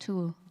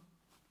tool?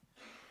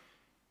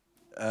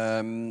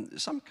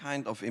 Some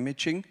kind of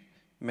imaging,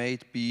 may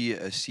it be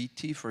a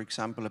CT, for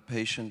example, a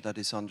patient that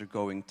is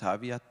undergoing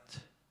TAVI at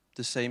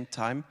the same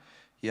time.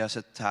 He has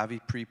a TAVI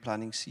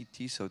pre-planning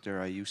CT, so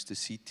there I use the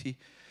CT.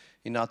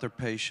 In other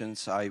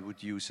patients, I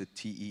would use a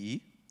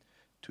TEE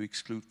to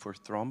exclude for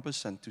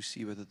thrombus and to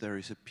see whether there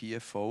is a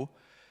PFO.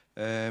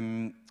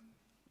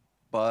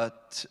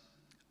 But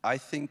I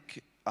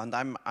think, and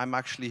I'm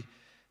actually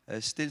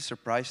still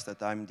surprised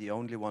that I'm the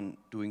only one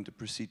doing the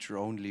procedure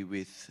only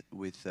with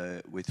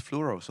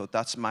fluoro. So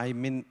that's my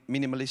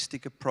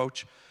minimalistic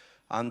approach,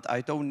 and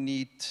I don't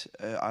need.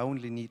 I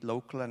only need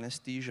local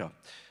anesthesia,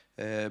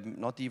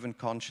 not even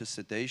conscious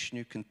sedation.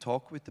 You can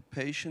talk with the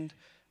patient,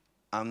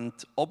 and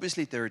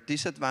obviously there are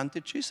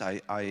disadvantages.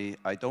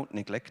 I don't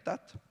neglect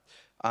that,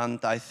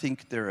 and I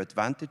think there are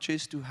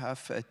advantages to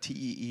have a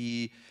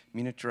TEE,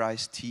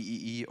 miniaturized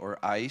TEE or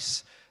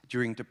ICE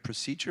during the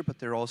procedure, but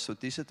there are also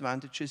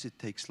disadvantages. It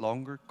takes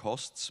longer,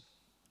 costs.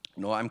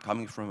 I'm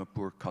coming from a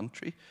poor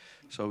country,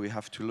 so we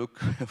have to look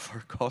for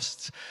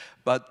costs.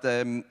 But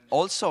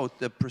also,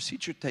 the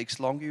procedure takes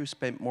longer. You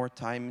spend more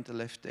time in the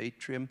left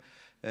atrium.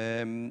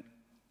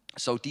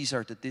 So these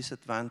are the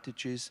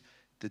disadvantages.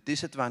 The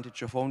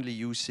disadvantage of only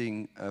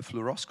using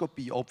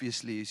fluoroscopy,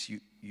 obviously, is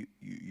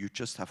you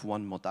just have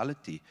one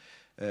modality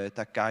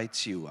that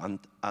guides you.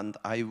 And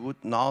I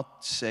would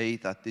not say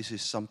that this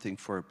is something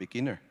for a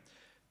beginner.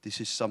 This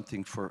is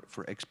something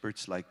for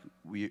experts like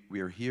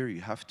we are here.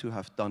 You have to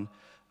have done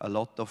a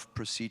lot of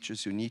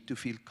procedures. You need to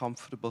feel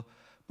comfortable.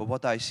 But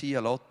what I see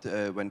a lot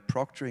when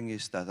proctoring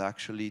is that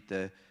actually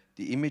the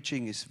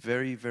imaging is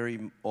very,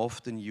 very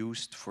often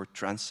used for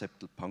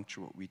transseptal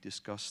puncture, what we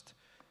discussed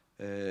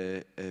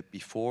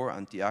before.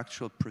 And the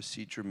actual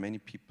procedure, many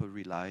people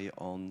rely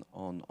on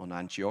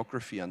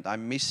angiography. And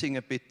I'm missing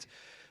a bit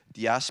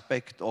the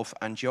aspect of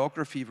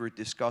angiography. We're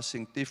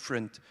discussing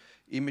different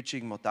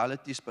imaging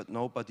modalities, but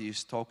nobody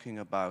is talking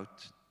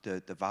about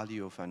the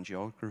value of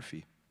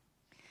angiography.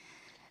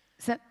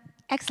 So,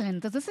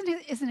 excellent. So this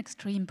is an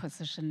extreme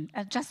position.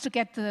 Just to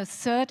get the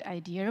third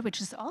idea, which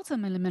is also a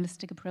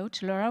minimalistic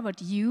approach, Laura, what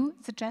you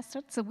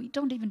suggested. So we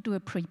don't even do a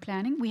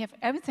pre-planning. We have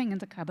everything in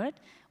the cupboard,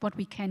 what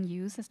we can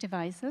use as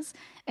devices,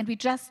 and we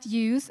just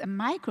use a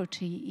micro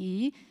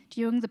TE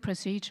during the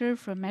procedure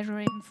for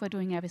measuring, for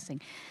doing everything.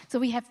 So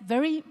we have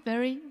very,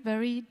 very,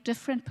 very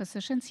different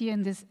positions here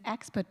in this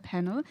expert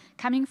panel,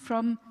 coming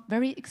from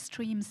very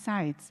extreme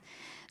sides.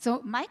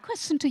 So my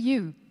question to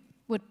you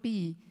would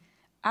be,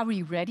 are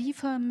we ready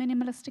for a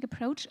minimalistic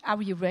approach? Are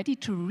we ready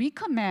to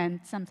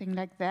recommend something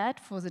like that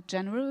for the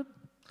general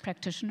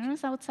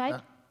practitioners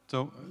outside?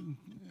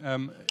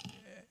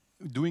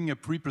 Doing a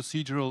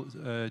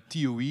pre-procedural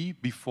TOE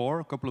before,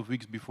 a couple of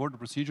weeks before the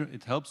procedure,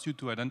 it helps you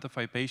to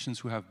identify patients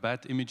who have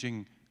bad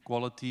imaging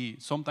quality.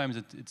 Sometimes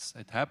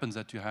it happens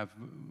that you have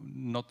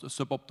not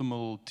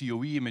suboptimal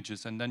TOE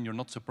images, and then you're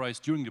not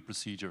surprised during the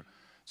procedure.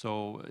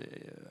 So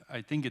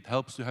I think it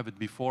helps to have it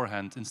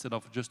beforehand instead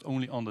of just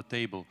only on the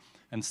table.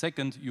 And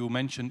second, you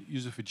mentioned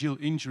esophageal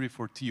injury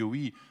for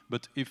TOE,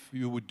 but if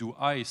you would do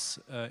ICE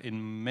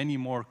in many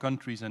more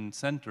countries and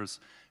centers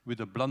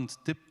with a blunt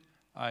tip,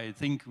 I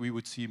think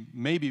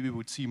maybe we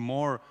would see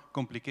more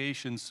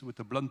complications with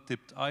the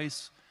blunt-tipped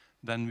ICE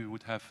than we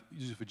would have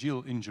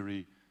esophageal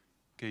injury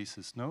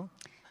cases, no?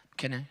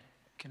 Can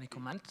I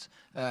comment?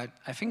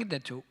 I think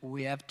that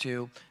we have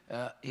to,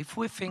 if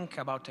we think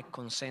about a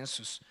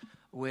consensus,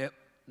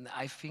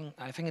 I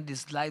think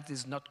this slide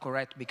is not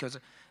correct because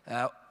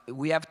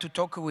we have to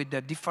talk with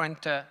the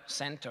different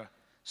center.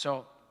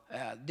 So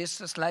this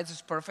slide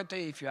is perfect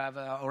if you have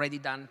already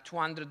done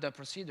 200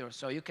 procedures,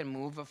 so you can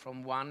move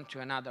from one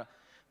to another.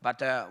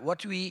 But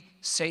what we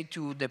say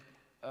to the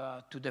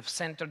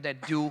center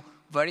that do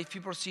very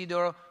few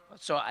procedures,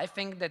 so I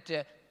think that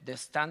the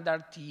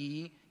standard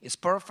TE is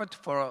perfect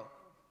for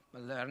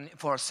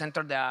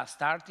center that are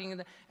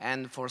starting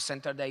and for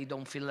center that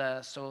don't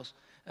feel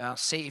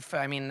safe.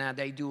 I mean,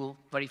 they do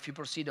very few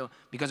procedures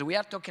because we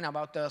are talking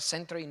about a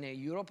center in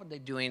Europe. They're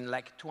doing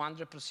like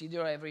 200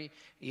 procedures every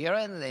year,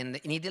 and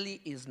in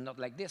Italy is not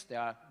like this. There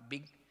are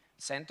big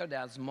center, there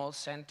are small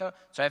center.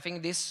 So I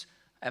think this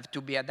have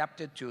to be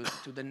adapted to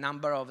the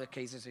number of the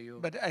cases you.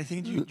 But I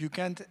think you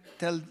can't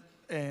tell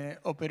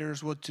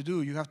operators what to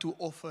do. You have to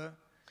offer.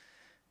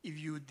 If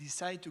you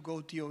decide to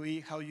go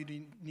TOE, how you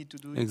need to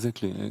do it.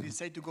 Exactly. If you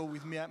decide to go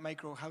with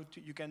micro, how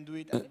you can do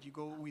it, and if you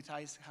go with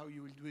ICE, how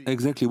you will do it.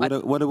 Exactly.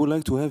 What I would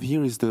like to have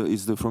here is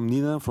the from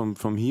Nina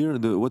from here.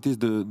 What is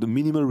the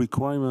minimal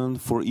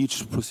requirement for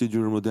each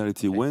procedural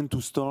modality? Okay. When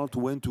to start?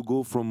 When to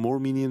go from more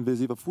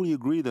mini-invasive? I fully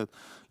agree that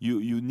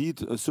you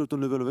need a certain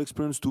level of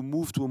experience to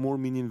move to a more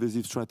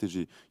mini-invasive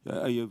strategy.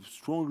 I have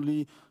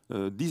strongly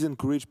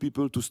disencourage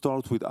people to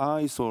start with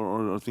ICE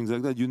or things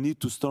like that. You need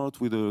to start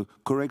with a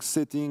correct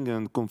setting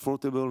and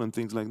comfortable and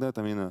things like that.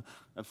 I mean,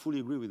 I fully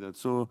agree with that.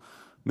 So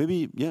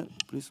maybe, yeah,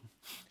 please.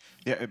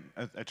 Yeah,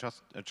 I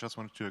just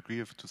wanted to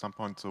agree to some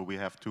point. So we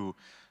have to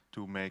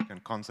make a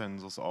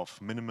consensus of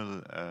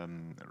minimal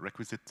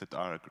requisites that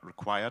are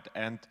required,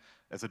 and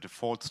as a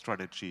default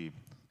strategy.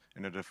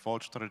 And a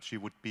default strategy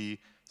would be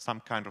some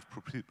kind of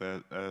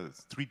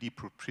 3D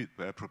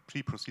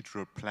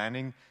pre-procedural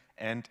planning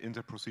and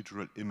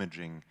interprocedural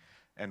imaging.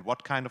 And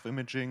what kind of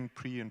imaging,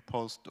 pre and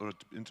post or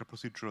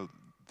interprocedural,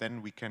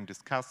 then we can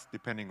discuss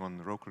depending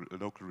on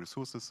local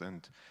resources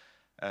and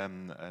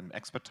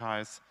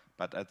expertise.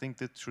 But I think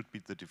that should be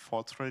the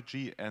default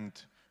strategy, and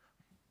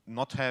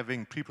not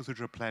having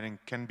pre-procedural planning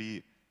can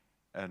be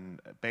a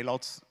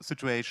bailout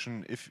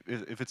situation if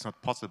it's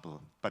not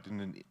possible. But in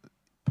a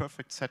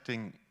perfect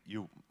setting,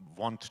 you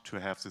want to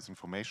have this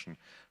information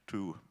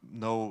to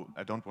know.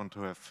 I don't want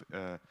to have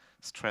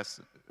stress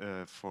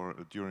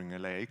during a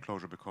LAAC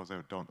closure because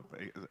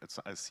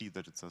I see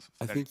that it's a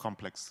very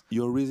complex.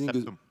 You're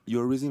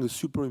raising a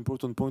super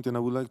important point, and I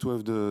would like to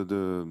have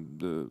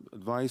the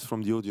advice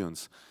from the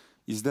audience.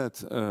 Is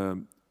that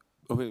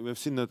okay? We have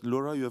seen that,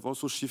 Laura, you have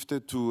also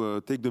shifted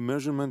to take the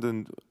measurement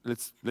and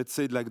let's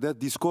say it like that,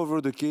 discover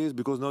the case,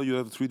 because now you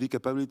have 3D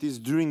capabilities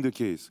during the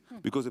case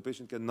because the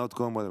patient cannot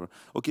come, whatever.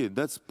 Okay,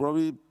 that's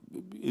probably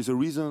is a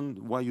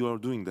reason why you are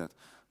doing that.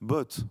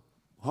 But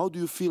how do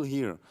you feel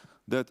here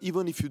that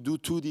even if you do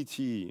 2D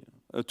TEE,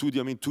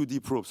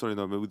 2D probe, sorry,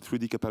 no, with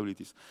 3D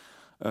capabilities,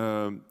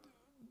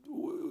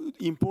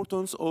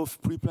 importance of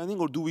pre-planning,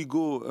 or do we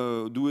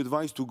go, do we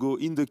advise to go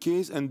in the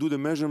case and do the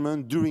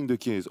measurement during the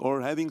case,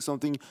 or having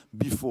something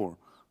before?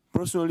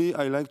 Personally,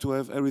 I like to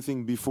have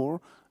everything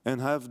before and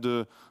have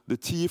the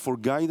TEE for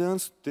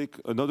guidance, take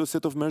another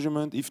set of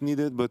measurement if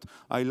needed, but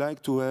I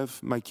like to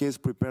have my case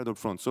prepared up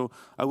front. So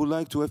I would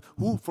like to have,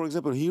 for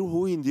example, here,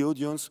 who in the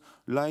audience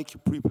like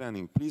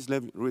pre-planning? Please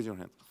raise your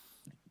hand.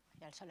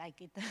 I also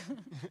like it.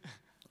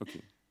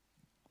 Okay.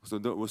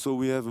 So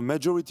we have a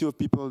majority of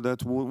people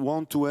that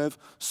want to have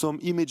some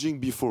imaging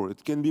before.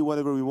 It can be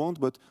whatever we want,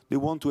 but they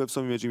want to have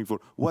some imaging before.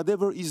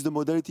 Whatever is the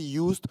modality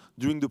used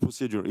during the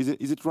procedure.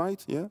 Is it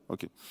right? Yeah?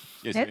 Okay.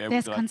 Yes,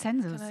 there's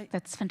consensus.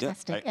 That's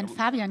fantastic. And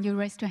Fabian, you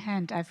raised your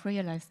hand. I've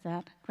realized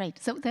that.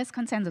 Great. So there's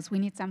consensus. We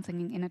need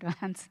something in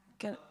advance.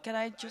 Can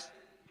I just...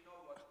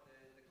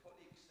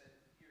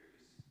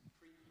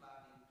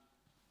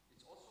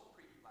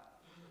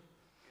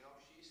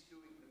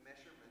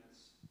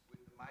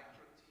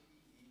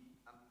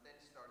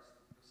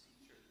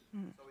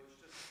 So it's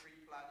just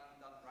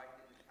pre-planning done right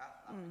in the cath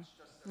lab. It's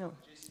just a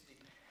logistic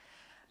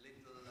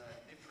little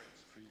difference.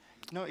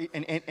 No,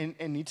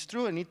 and it's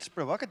true and it's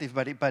provocative,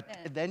 but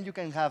then you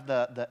can have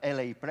the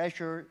LA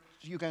pressure,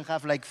 you can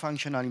have like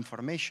functional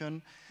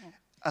information. Yeah.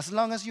 As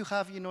long as you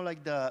have,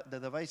 like the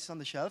device on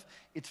the shelf,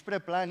 it's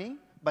pre-planning,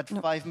 but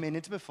 5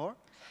 minutes before.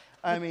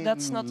 I mean,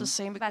 that's not the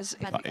same, because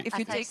if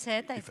you take... I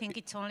said, I think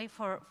it's only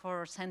for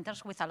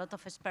centers with a lot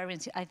of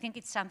experience. I think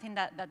it's something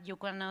that you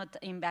cannot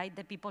invite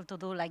the people to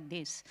do like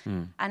this.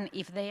 And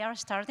if they are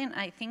starting,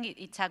 I think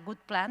it's a good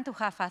plan to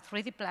have a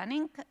 3D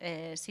planning,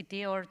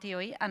 CT or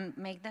TOE, and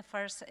make the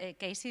first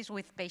cases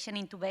with patient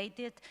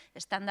intubated,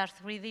 standard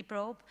 3D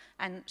probe,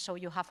 and so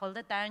you have all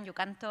the time, you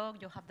can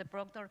talk, you have the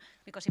proctor,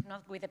 because if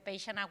not, with the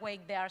patient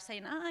awake, they are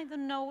saying, I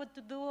don't know what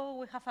to do,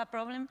 we have a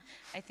problem.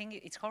 I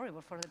think it's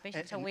horrible for the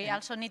patient. So we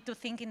also need to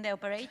think in the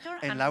operator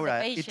and Laura,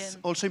 the patient. it's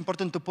also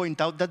important to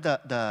point out that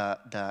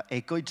the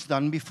echo is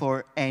done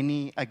before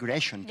any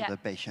aggression to the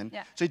patient.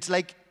 Yeah. So it's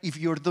like if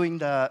you're doing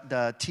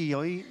the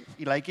TOE,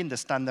 like in the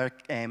standard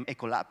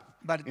echo lab.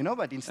 But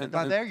but instead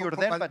of there, you're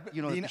there. But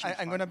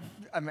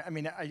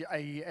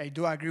I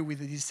do agree with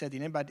this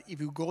setting. But if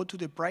you go to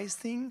the price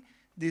thing,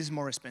 this is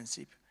more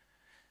expensive.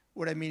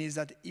 What I mean is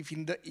that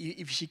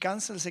if she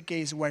cancels a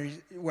case where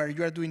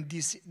you are doing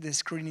the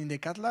screening in the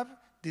cath lab,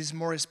 this is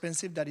more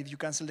expensive than if you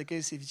cancel the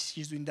case if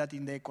she's doing that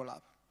in the echo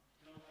lab.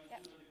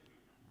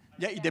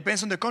 Yeah, it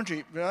depends on the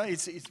country.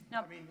 If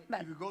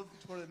you go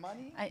for the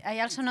money... I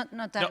also not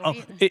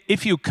agree.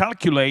 If you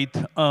calculate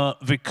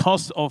the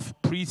cost of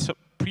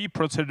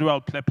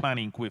pre-procedural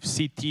planning with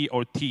CT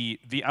or TEE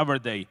the other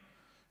day,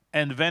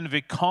 and then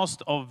the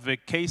cost of the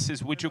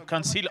cases which you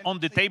can see on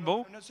the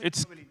table,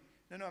 it's...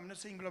 No, I'm not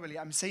saying globally.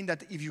 I'm saying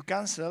that if you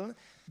cancel,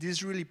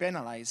 this really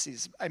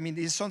penalizes. I mean,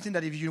 it's something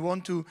that if you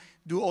want to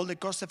do all the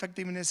cost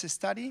effectiveness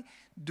study,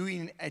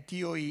 doing a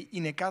TOE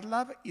in a cath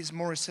lab is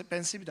more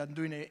expensive than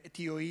doing a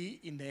TOE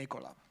in the echo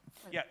lab.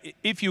 Yeah,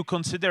 if you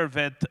consider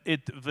that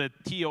the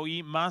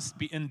TOE must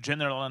be in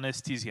general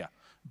anesthesia,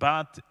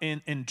 but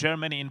in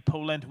Germany, in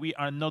Poland, we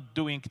are not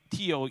doing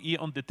TOE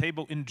on the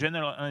table in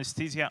general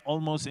anesthesia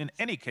almost in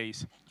any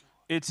case.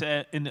 It's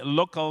in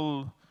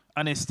local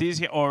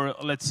anesthesia or,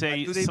 let's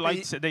say,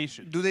 slight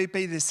sedation. Do they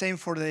pay the same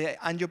for the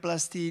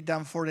angioplasty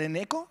than for an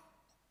echo?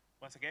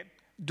 Once again?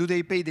 Do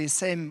they pay the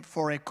same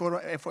for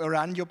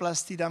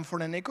angioplasty than for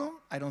an echo?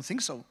 I don't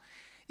think so.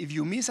 If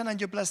you miss an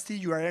angioplasty,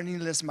 you are earning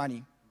less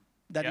money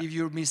than if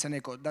you miss an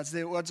echo.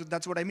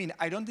 That's what I mean.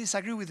 I don't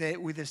disagree with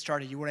the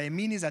strategy. What I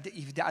mean is that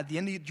if at the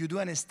end you do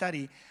a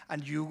study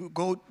and you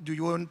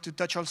want to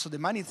touch also the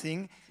money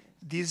thing,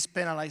 this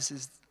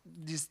penalizes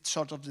this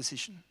sort of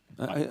decision.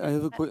 I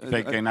have a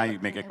question. Can I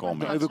make a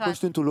comment? I have a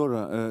question to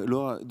Laura.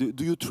 Laura,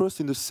 do you trust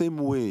in the same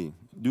way?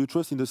 Do you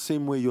trust in the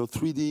same way your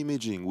 3D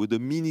imaging with the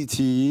mini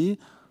TE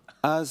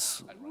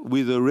as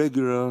with a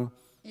regular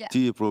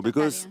TE Pro?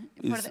 Because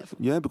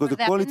because the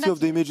quality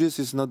of the images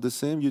is not the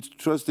same. You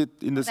trust it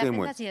in the same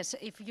way. Yes,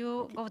 if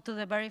you go to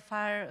the very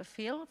far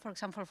field, for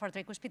example, for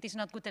tricuspid, it's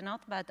not good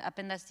enough, but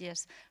appendage,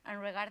 yes.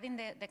 And regarding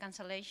the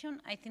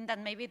cancellation, I think that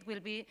maybe it will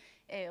be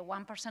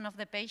 1% of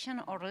the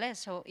patient or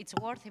less. So it's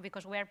worth it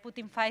because we are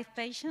putting 5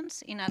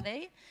 patients in a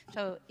day.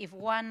 So if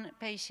one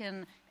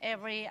patient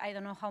every, I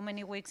don't know how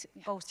many weeks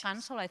goes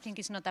cancel, I think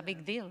it's not a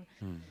big deal.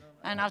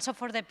 And also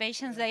for the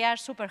patients, they are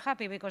super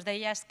happy because they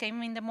just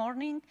came in the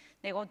morning,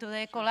 they go to the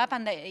echo lab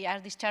and they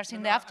are discharged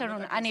in the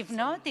afternoon. And if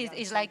not,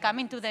 it's like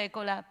coming to the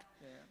echo lab.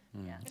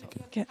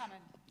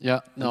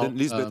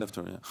 Lisbeth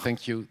after,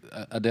 Thank you,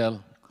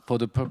 Adel. For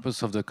the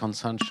purpose of the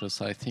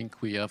consensus, I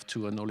think we have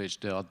to acknowledge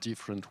there are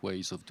different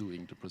ways of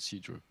doing the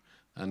procedure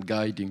and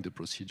guiding the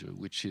procedure,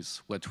 which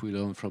is what we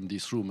learn from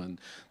this room. And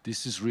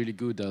this is really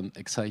good and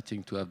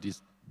exciting to have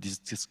this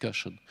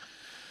discussion.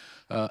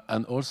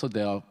 And also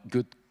there are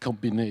good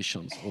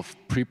combinations of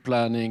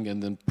pre-planning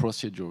and then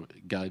procedure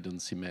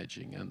guidance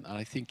imaging. And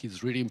I think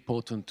it's really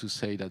important to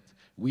say that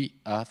we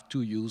have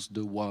to use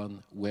the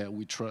one where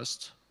we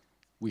trust,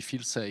 we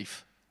feel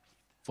safe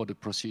for the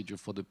procedure,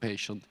 for the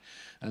patient,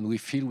 and we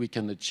feel we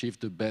can achieve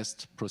the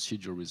best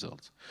procedure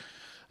results.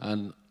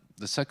 And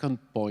the second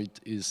point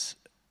is,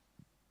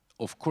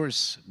 of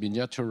course,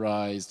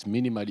 miniaturized,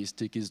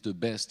 minimalistic is the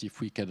best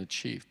if we can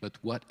achieve, but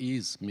what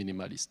is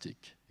minimalistic?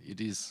 It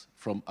is,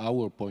 from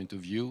our point of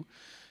view,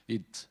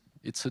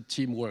 it's a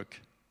teamwork.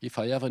 If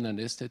I have an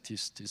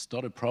anesthetist, it's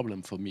not a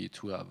problem for me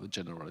to have a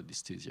general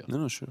anesthesia.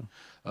 No, sure.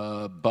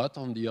 But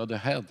on the other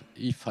hand,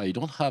 if I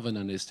don't have an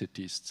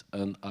anesthetist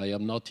and I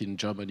am not in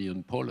Germany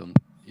and Poland,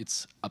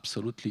 it's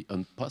absolutely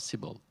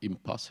impossible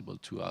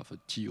to have a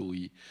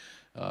TOE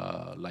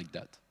like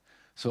that.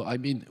 So, I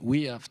mean,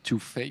 we have to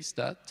face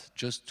that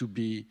just to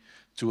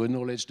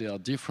acknowledge there are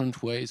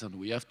different ways and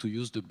we have to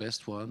use the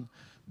best one,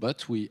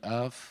 but we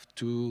have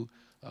to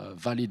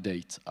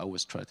validate our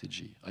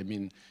strategy. I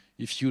mean,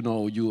 if you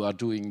know you are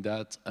doing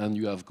that and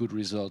you have good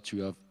results,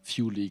 you have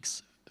few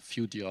leaks,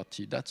 few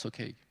DRT, that's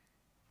okay.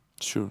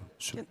 Sure.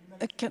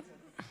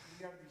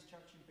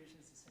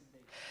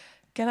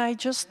 Can I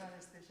just...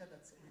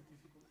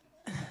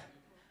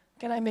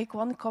 Can I make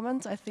one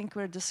comment? I think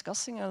we're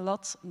discussing a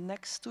lot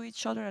next to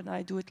each other, and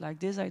I do it like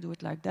this, I do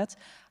it like that.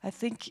 I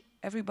think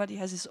everybody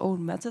has his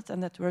own method,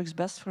 and that works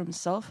best for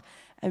himself,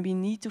 and we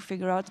need to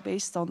figure out,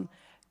 based on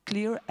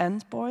clear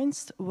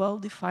endpoints,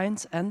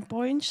 well-defined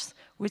endpoints,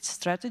 which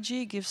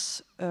strategy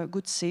gives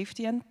good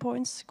safety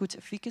endpoints, good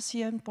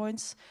efficacy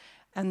endpoints,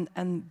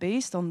 and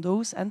based on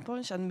those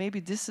endpoints, and maybe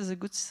this is a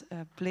good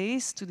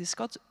place to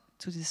discuss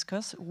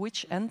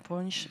which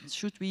endpoints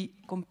should we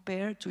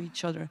compare to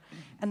each other.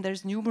 And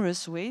there's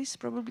numerous ways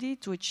probably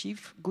to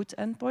achieve good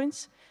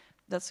endpoints.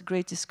 That's a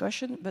great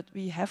discussion, but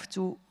we have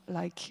to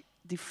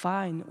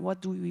define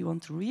what do we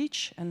want to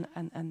reach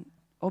and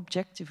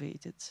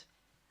objectivate it.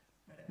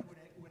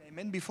 What I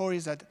meant before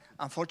is that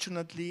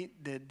unfortunately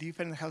the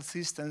different health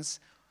systems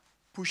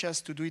push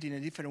us to do it in a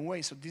different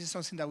way. So this is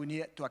something that we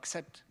need to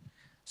accept.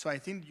 So I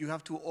think you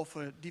have to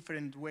offer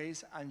different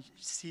ways and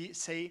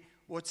say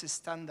what's a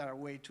standard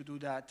way to do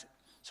that.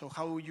 So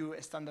how you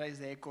standardize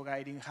the echo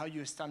guiding, how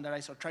you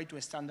standardize or try to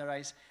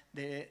standardize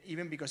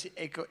even because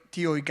echo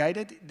TOE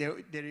guided,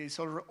 there is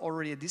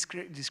already a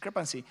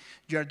discrepancy.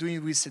 You are doing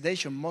it with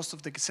sedation. Most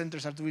of the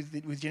centers are doing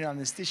it with general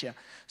anesthesia.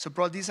 So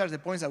probably these are the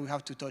points that we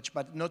have to touch,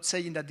 but not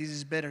saying that this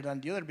is better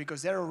than the other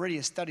because there are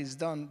already studies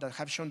done that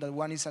have shown that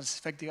one is as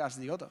effective as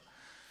the other.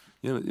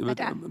 Yeah,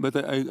 but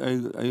I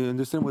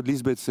understand what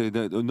Lisbeth said,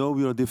 that now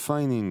we are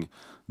defining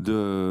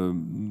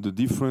the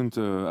different,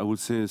 I would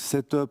say,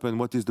 setup and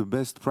what is the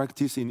best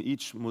practice in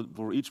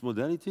for each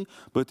modality.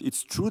 But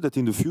it's true that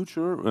in the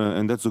future,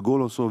 and that's the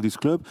goal also of this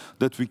club,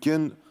 that we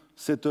can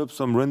set up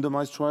some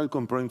randomized trial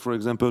comparing, for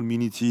example,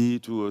 Mini-TEE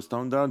to a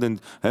standard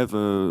and have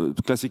a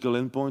classical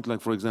endpoint,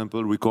 like, for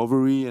example,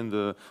 recovery and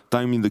the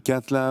time in the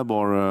cath lab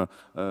or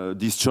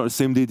discharge,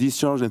 same-day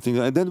discharge and things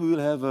like that. And then we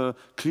will have a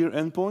clear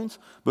endpoint.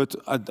 But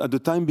at the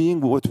time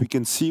being, what we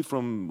can see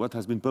from what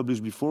has been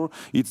published before,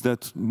 it's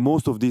that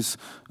most of these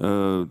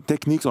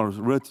techniques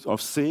are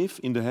safe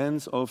in the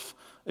hands of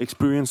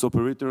experienced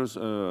operators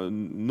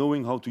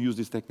knowing how to use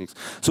these techniques.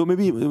 So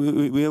maybe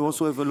we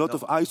also have a lot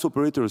of ICE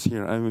operators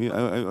here. I mean,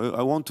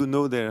 I want to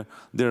know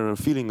their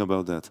feeling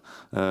about that.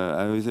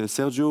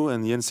 Sergio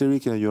and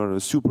Jens-Erik, you are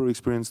super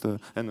experienced,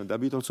 and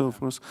Dabit also, of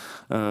course.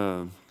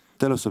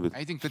 Tell us a bit.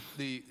 I think that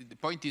the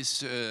point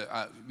is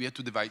we have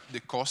to divide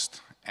the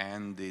cost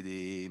and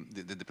the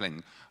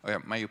planning.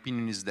 My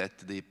opinion is that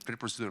the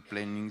pre-procedural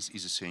planning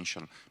is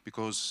essential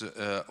because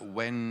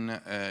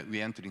when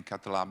we enter in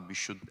cath lab, we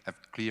should have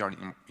clear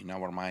in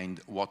our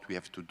mind what we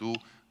have to do,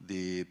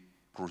 the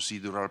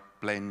procedural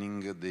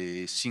planning,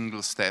 the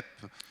single step,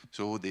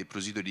 so the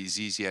procedure is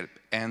easier,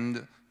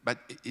 but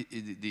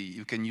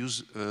you can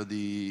use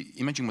the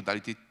imaging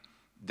modality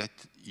that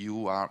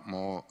you are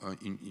more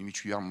in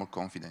which you are more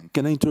confident.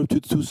 Can I interrupt you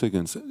 2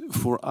 seconds?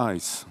 For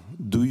ICE,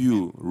 do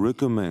you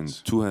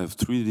recommend to have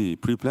 3D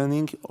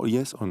pre-planning, or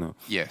yes or no?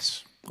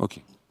 Yes.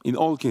 Okay. In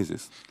all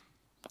cases.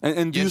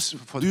 And do yes,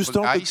 you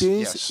start a case?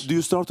 Yes. Do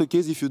you start a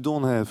case if you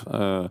don't have?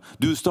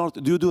 Do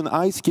you do an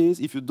ICE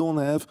case if you don't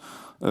have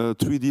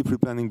 3D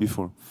pre-planning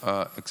before?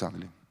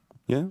 Exactly.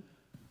 Yeah.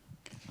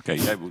 Okay.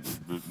 I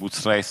would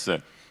stress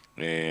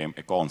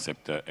a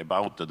concept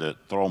about the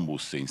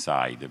thrombus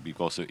inside,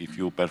 because if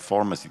you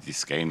perform a CT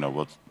scan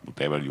or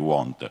whatever you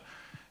want,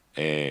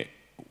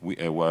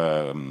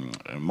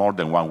 more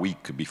than 1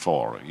 week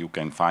before, you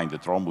can find the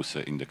thrombus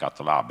in the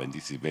cath lab, and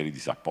this is very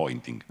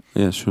disappointing.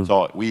 Yeah, sure.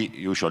 So we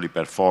usually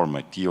perform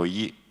a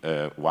TOE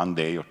 1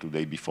 day or 2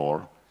 days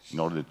before in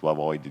order to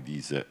avoid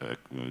this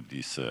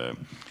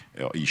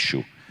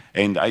issue.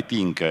 And I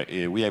think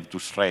we have to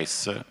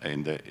stress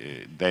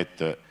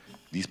that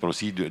this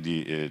procedure,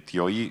 the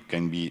TOE,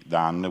 can be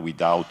done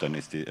without an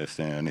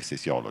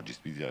anesthesiologist.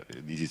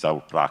 This is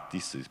our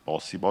practice, it's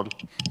possible.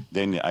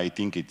 Then I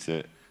think it's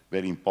a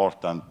very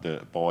important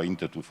point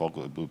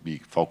to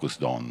be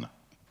focused on.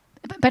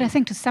 But I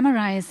think to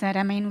summarize that,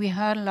 I mean, we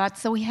heard a lot,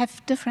 so we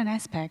have different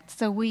aspects.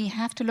 So we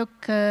have to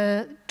look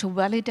to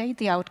validate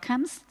the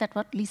outcomes, that's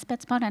what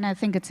Lisbeth spot, and I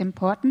think it's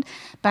important.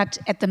 But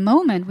at the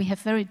moment, we have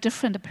very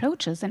different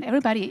approaches, and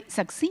everybody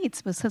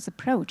succeeds with his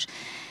approach.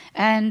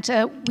 And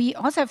we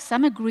also have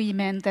some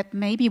agreement that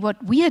maybe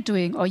what we are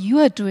doing or you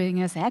are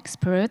doing as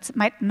experts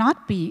might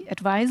not be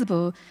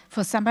advisable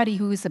for somebody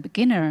who is a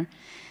beginner.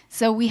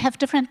 So we have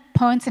different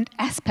points and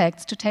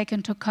aspects to take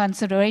into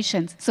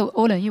consideration. So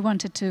Ola, you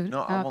wanted to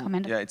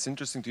comment? Yeah, it's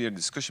interesting to hear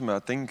discussion, but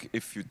I think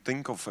if you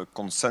think of a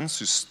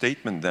consensus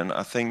statement, then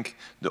I think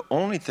the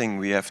only thing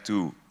we have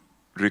to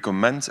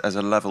recommend as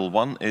a level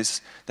 1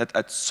 is that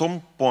at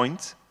some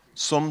point,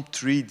 some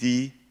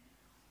 3D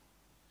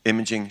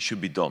imaging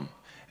should be done.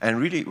 And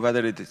really,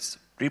 whether it is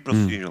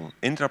pre-procedural,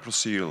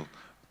 intra-procedural,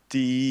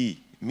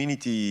 TEE,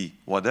 mini-TEE,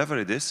 whatever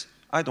it is,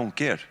 I don't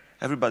care.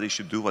 Everybody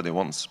should do what they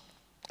want.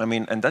 I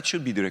mean, and that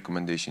should be the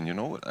recommendation, you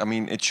know? I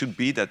mean, it should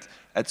be that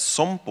at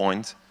some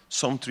point,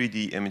 some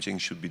 3D imaging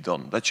should be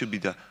done. That should be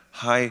the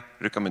high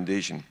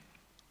recommendation.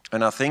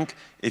 And I think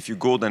if you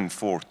go then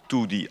for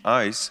 2D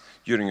eyes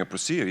during a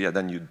procedure, yeah,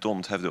 then you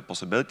don't have the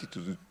possibility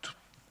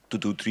to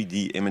do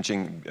 3D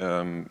imaging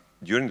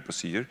during the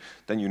procedure,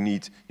 then you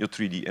need your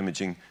 3D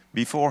imaging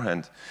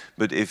beforehand.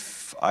 But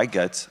if I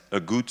get a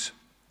good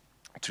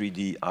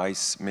 3D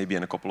eyes maybe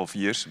in a couple of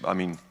years, I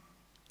mean,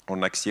 or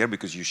next year,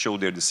 because you show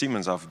there the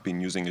Siemens, I've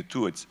been using it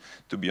too. It's,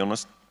 to be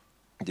honest,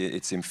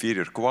 it's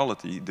inferior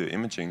quality, the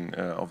imaging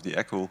of the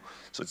echo,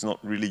 so it's not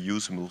really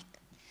usable,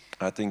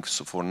 I think,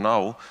 so for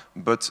now.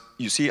 But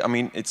you see, I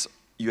mean,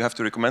 you have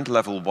to recommend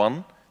level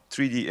 1,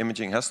 3D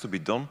imaging has to be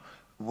done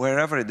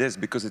wherever it is,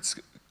 because it's,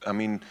 I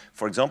mean,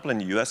 for example, in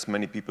the US,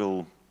 many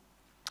people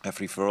have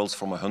referrals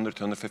from 100,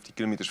 150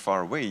 kilometers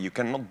far away. You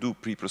cannot do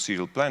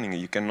pre-procedural planning.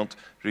 You cannot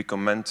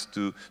recommend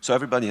to, so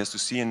everybody has to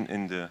see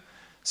in the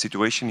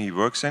situation he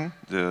works in,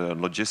 the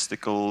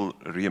logistical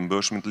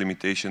reimbursement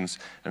limitations,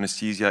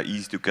 anesthesia,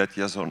 easy to get,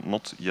 yes or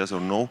not, yes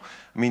or no.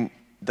 I mean,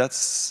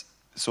 that's,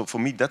 so for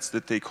me, that's the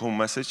take-home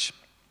message,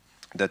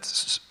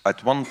 that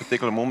at one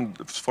particular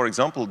moment, for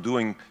example,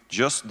 doing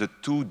just the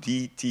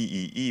 2D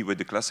TEE with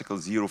the classical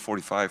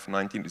 045,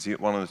 19,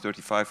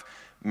 135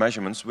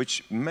 measurements,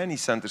 which many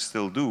centers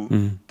still do,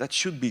 that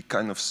should be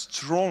kind of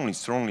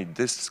strongly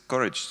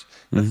discouraged.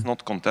 That's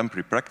not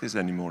contemporary practice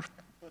anymore.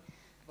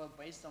 But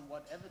based on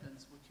what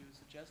evidence would you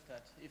suggest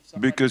that?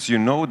 Because you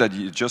know that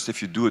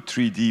if you do a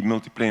 3D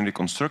multiplane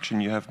reconstruction,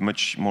 you have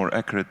much more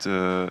accurate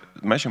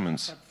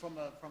measurements.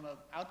 But from an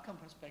outcome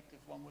perspective,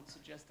 one would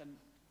suggest then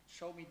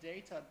show me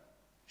data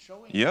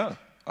showing. Yeah,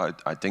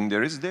 I think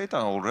there is data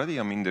already.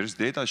 I mean, there's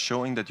data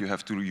showing that you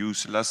have to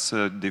use less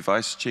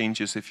device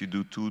changes if you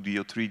do 2D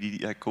or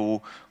 3D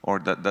echo, or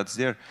that's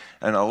there.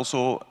 And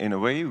also, in a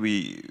way,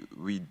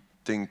 we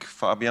think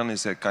Fabian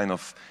is a kind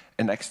of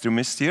an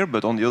extremist here,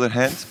 but on the other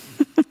hand,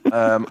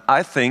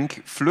 I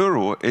think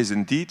fluoro is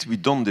indeed, we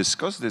don't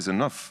discuss this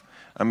enough.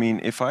 I mean,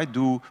 if I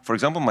do, for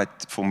example,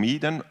 for me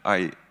then,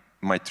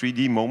 my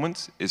 3D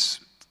moment is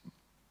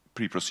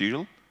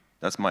pre-procedural.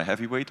 That's my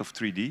heavyweight of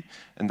 3D.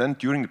 And then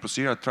during the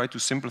procedure, I try to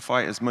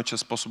simplify as much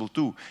as possible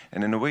too.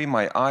 And in a way,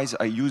 my eyes,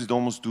 I use it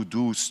almost to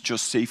do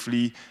just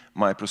safely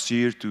my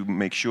procedure to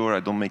make sure I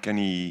don't make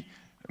any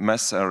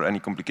mess or any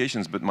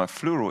complications. But my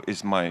fluoro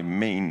is my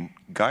main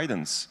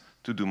guidance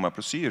to do my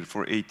procedure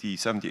for 80,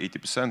 70,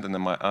 80%. And then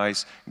my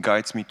eyes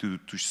guides me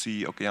to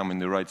see, okay, I'm in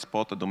the right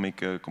spot. I don't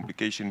make a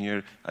complication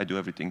here. I do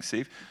everything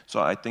safe. So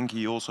I think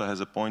he also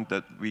has a point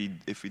that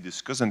if we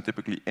discuss and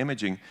typically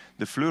imaging,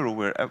 the fluoro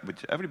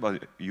which everybody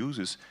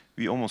uses,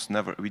 we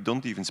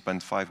don't even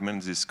spend 5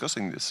 minutes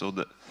discussing this. So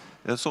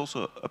that's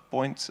also a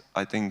point,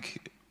 I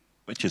think,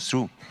 which is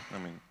true. I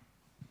mean.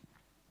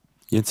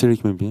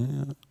 Jens-Erik, maybe.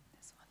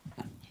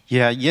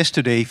 Yeah,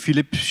 yesterday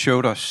Philippe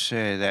showed us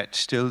that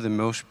still the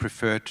most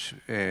preferred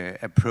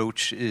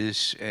approach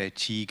is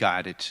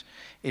TEE-guided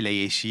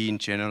LAAC in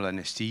general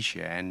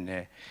anesthesia.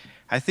 And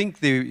I think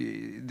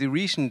the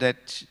reason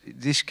that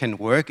this can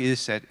work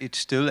is that it's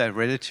still a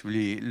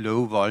relatively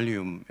low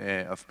volume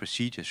of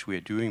procedures we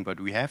are doing, but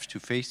we have to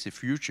face the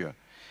future.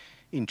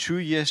 In 2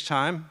 years'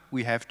 time,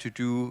 we have to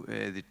do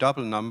the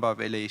double number of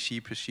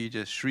LAAC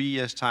procedures. 3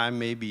 years' time,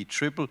 maybe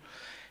triple.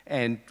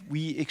 And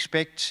we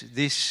expect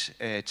this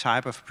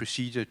type of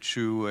procedure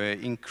to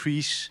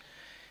increase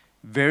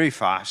very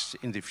fast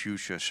in the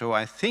future. So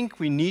I think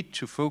we need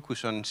to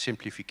focus on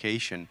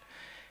simplification.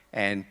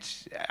 And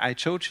I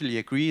totally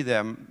agree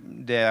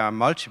there are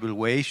multiple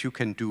ways you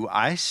can do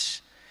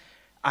ICE.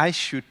 ICE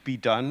should be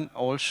done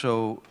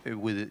also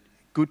with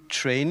good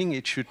training.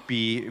 It should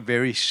be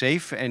very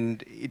safe,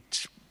 and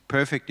it's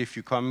perfect if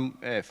you come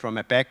from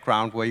a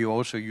background where you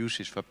also use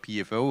it for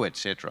PFO,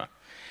 etc.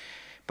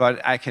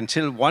 But I can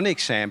tell one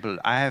example.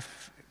 I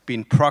have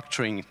been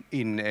proctoring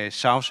in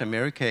South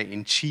America,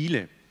 in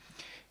Chile.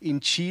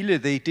 In Chile,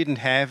 they didn't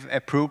have a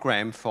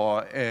program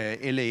for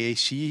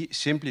LAAC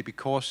simply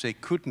because they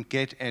couldn't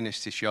get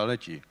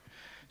anesthesiology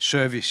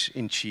service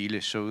in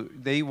Chile. So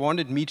they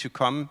wanted me to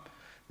come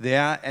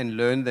there and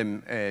learn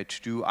them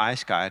to do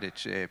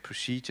ICE-guided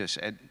procedures.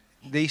 And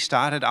they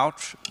started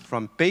out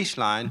from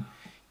baseline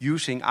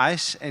using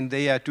ICE, and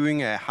they are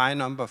doing a high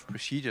number of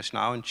procedures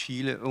now in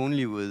Chile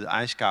only with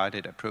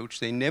ICE-guided approach.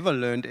 They never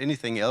learned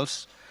anything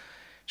else.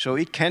 So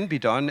it can be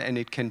done, and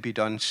it can be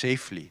done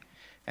safely.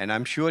 And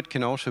I'm sure it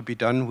can also be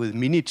done with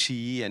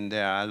Mini-TEE, and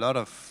there are a lot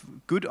of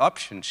good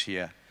options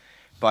here.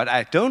 But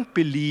I don't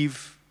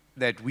believe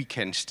that we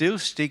can still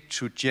stick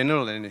to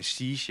general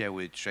anesthesia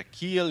with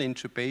tracheal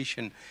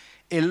intubation,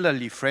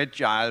 elderly,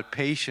 fragile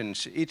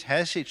patients. It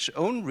has its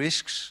own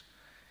risks.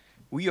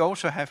 We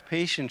also have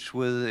patients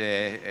with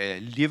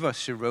liver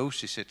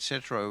cirrhosis,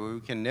 etc., where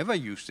we can never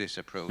use this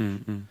approach.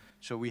 Mm-hmm.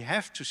 So we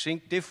have to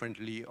think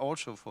differently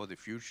also for the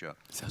future.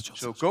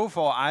 So go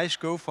for ICE,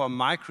 go for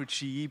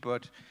micro-TEE,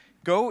 but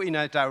go in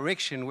a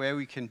direction where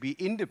we can be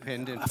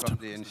independent from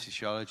the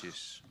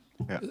anesthesiologists.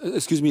 Yeah.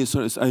 Excuse me,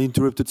 sorry, I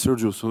interrupted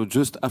Sergio. So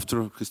just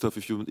after Christophe,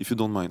 if you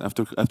don't mind,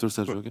 after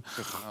Sergio.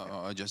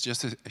 Okay?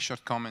 Just a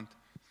short comment.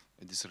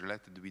 It is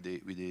related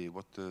with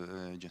what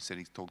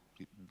Jens-Erik talked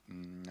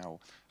now.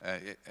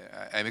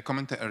 I have a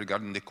comment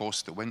regarding the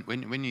cost. When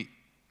we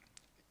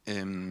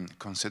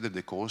consider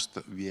the cost,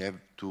 we have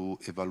to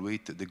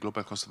evaluate the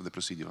global cost of the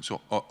procedure.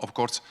 So, of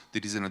course,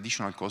 there is an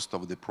additional cost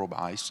of the probe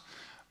ICE,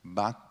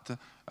 but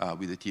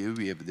with the TEE,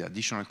 we have the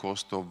additional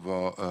cost of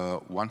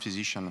one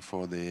physician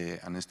for the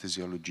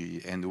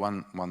anesthesiology and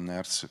one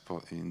nurse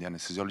in the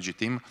anesthesiology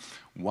team.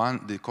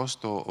 The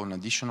cost an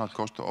additional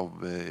cost of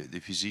the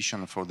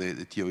physician for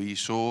the TEE.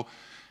 So,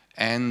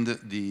 and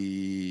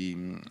the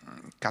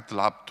cath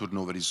lab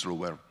turnover is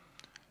lower.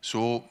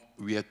 So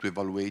we have to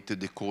evaluate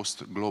the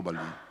cost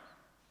globally.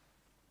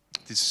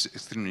 This is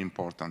extremely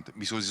important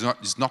because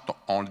it's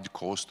not only the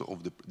cost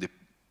of the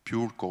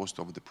pure cost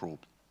of the probe.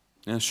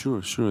 Yeah, sure.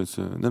 It's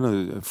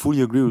no, I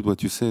fully agree with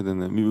what you said,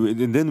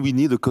 and then we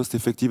need a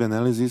cost-effective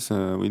analysis.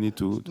 We need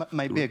to.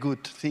 Might be a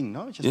good thing,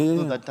 no? Just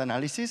do that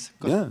analysis.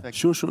 Yeah,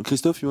 sure.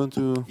 Christophe, you want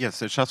to?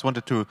 Yes, I just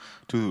wanted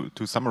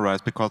to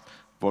summarize, because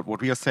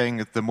what we are saying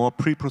is the more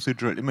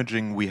pre-procedural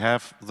imaging we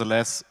have, the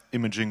less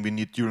imaging we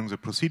need during the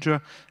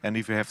procedure. And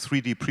if we have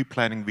 3D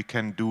pre-planning, we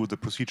can do the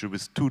procedure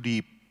with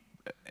 2D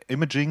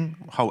imaging,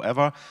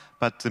 however,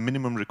 but the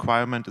minimum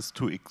requirement is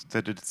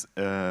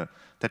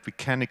that we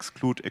can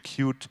exclude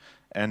acute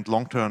and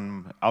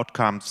long-term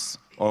outcomes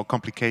or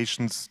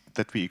complications,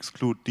 that we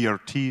exclude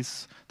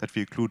DRTs, that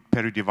we include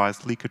peri-device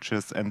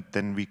leakages, and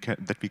then we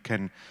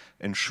can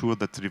ensure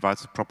that the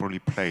device is properly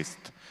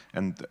placed.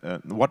 And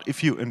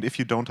if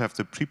you don't have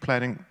the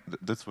pre-planning,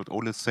 that's what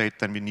Ole said,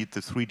 then we need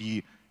the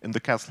 3D in the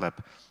cath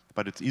lab.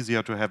 But it's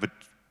easier to have it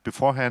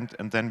beforehand,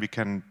 and then we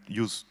can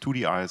use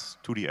 2D ICE,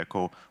 2D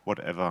echo,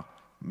 whatever.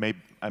 Maybe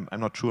I'm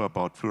not sure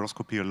about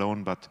fluoroscopy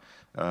alone, but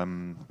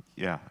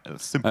yeah, a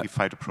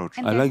simplified approach.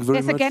 And I like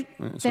very much.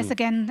 There's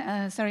again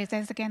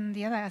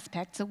the other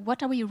aspect. So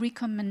what are we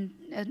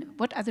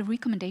what are the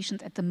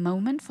recommendations at the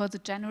moment for the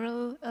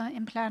general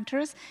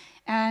implanters?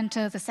 And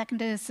the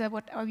second is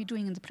what are we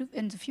doing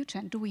in the future?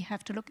 And do we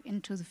have to look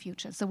into the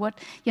future? So what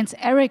Jens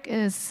Erik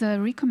is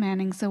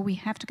recommending, so we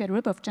have to get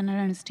rid of general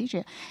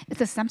anesthesia. Is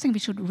this something we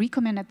should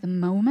recommend at the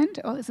moment,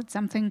 or is it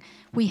something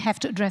we have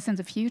to address in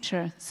the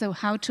future? So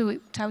how to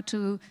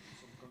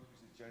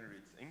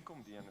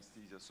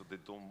so they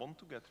don't want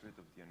to get rid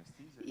of the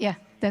anesthesia. Yeah,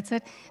 that's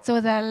it. So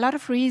there are a lot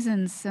of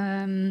reasons,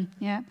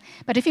 yeah.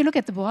 But if you look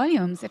at the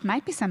volumes, it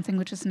might be something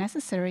which is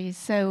necessary.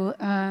 So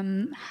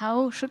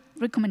how should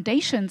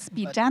recommendations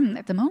be done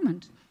at the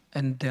moment?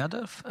 And the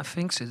other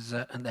things is,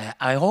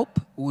 I hope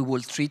we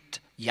will treat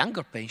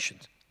younger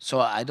patients.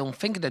 So I don't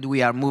think that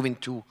we are moving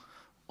to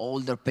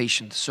older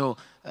patients. So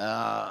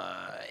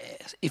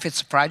if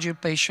it's a fragile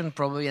patient,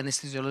 probably the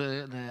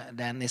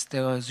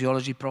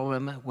anesthesiology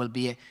problem will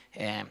be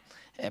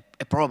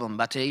a problem.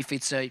 But if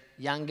it's a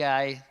young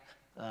guy,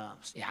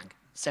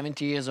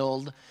 70 years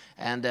old,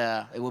 and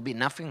it will be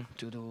nothing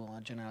to do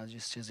general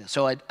anesthesia.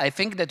 So I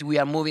think that we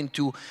are moving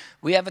to,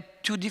 we have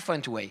two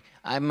different ways.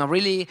 I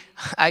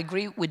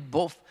agree with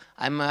both.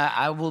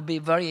 I will be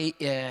very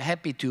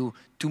happy to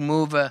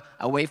move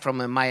away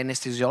from my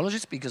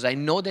anesthesiologist, because I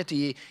know that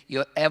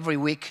every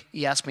week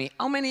he asks me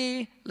how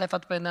many left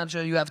appendage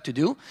you have to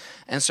do,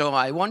 and so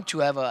I want to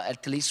have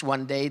at least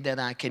one day that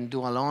I can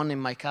do alone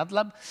in my cath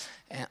lab.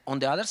 On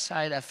the other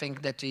side, I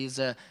think that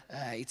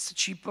it's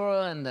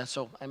cheaper, and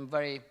so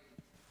I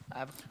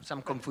have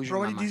some confusion.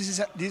 Probably this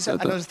is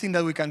another thing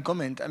that we can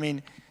comment. I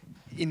mean,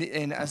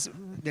 as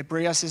the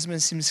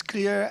pre-assessment seems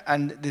clear,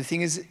 and the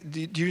thing is,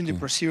 during the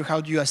procedure,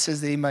 how do you assess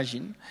the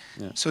imaging?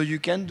 Yeah. So you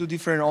can do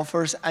different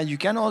offers, and you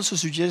can also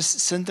suggest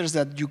centers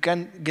that you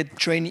can get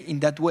trained in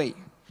that way.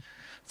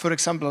 For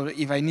example,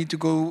 if I need to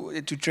go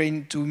to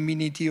train to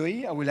mini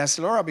TEE, I will ask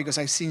Laura, because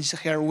I've seen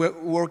her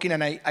working,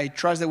 and I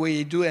trust the way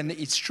they do, and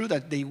it's true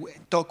that they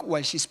talk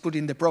while she's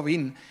putting the probe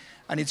in.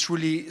 And it's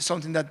really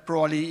something that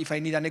probably, if I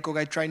need an echo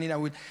guide training, I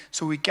would.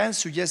 So we can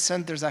suggest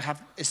centers that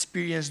have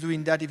experience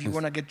doing that if you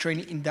want to get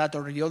trained in that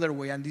or the other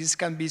way, and this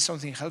can be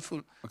something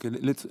helpful. Okay,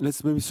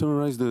 let's maybe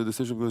summarize the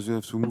session, because we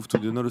have to move to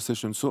another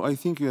session. So I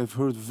think you have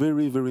heard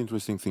very, very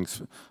interesting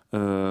things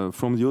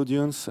from the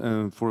audience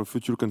and for a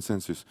future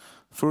consensus.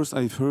 First,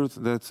 I've heard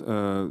that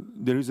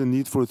there is a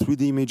need for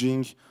 3D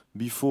imaging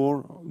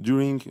before,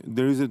 during,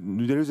 there is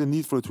a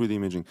need for 3D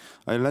imaging.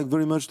 I like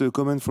very much the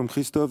comment from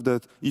Christophe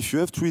that if you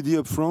have 3D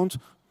up front,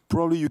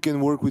 probably you can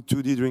work with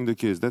 2D during the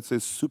case. That's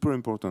super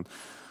important.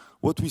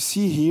 What we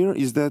see here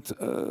is that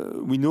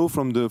we know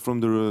from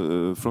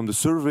the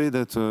survey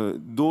that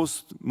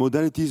those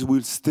modalities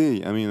will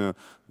stay. I mean,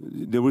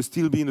 there will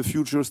still be in the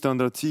future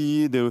standard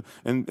TEE,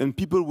 and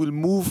people will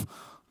move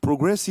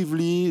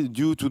progressively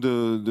due to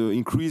the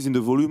increase in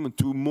the volume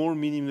to more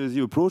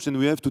mini-invasive approach, and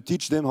we have to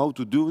teach them how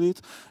to do it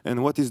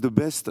and what is the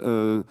best,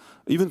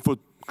 even for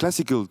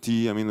classical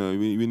TEE, I mean,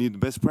 we need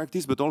best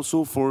practice, but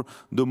also for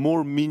the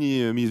more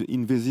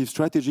mini-invasive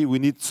strategy, we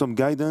need some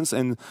guidance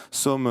and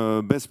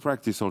some best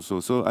practice also.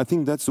 So I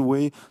think that's the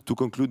way to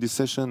conclude this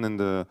session,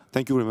 and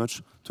thank you very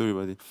much to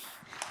everybody.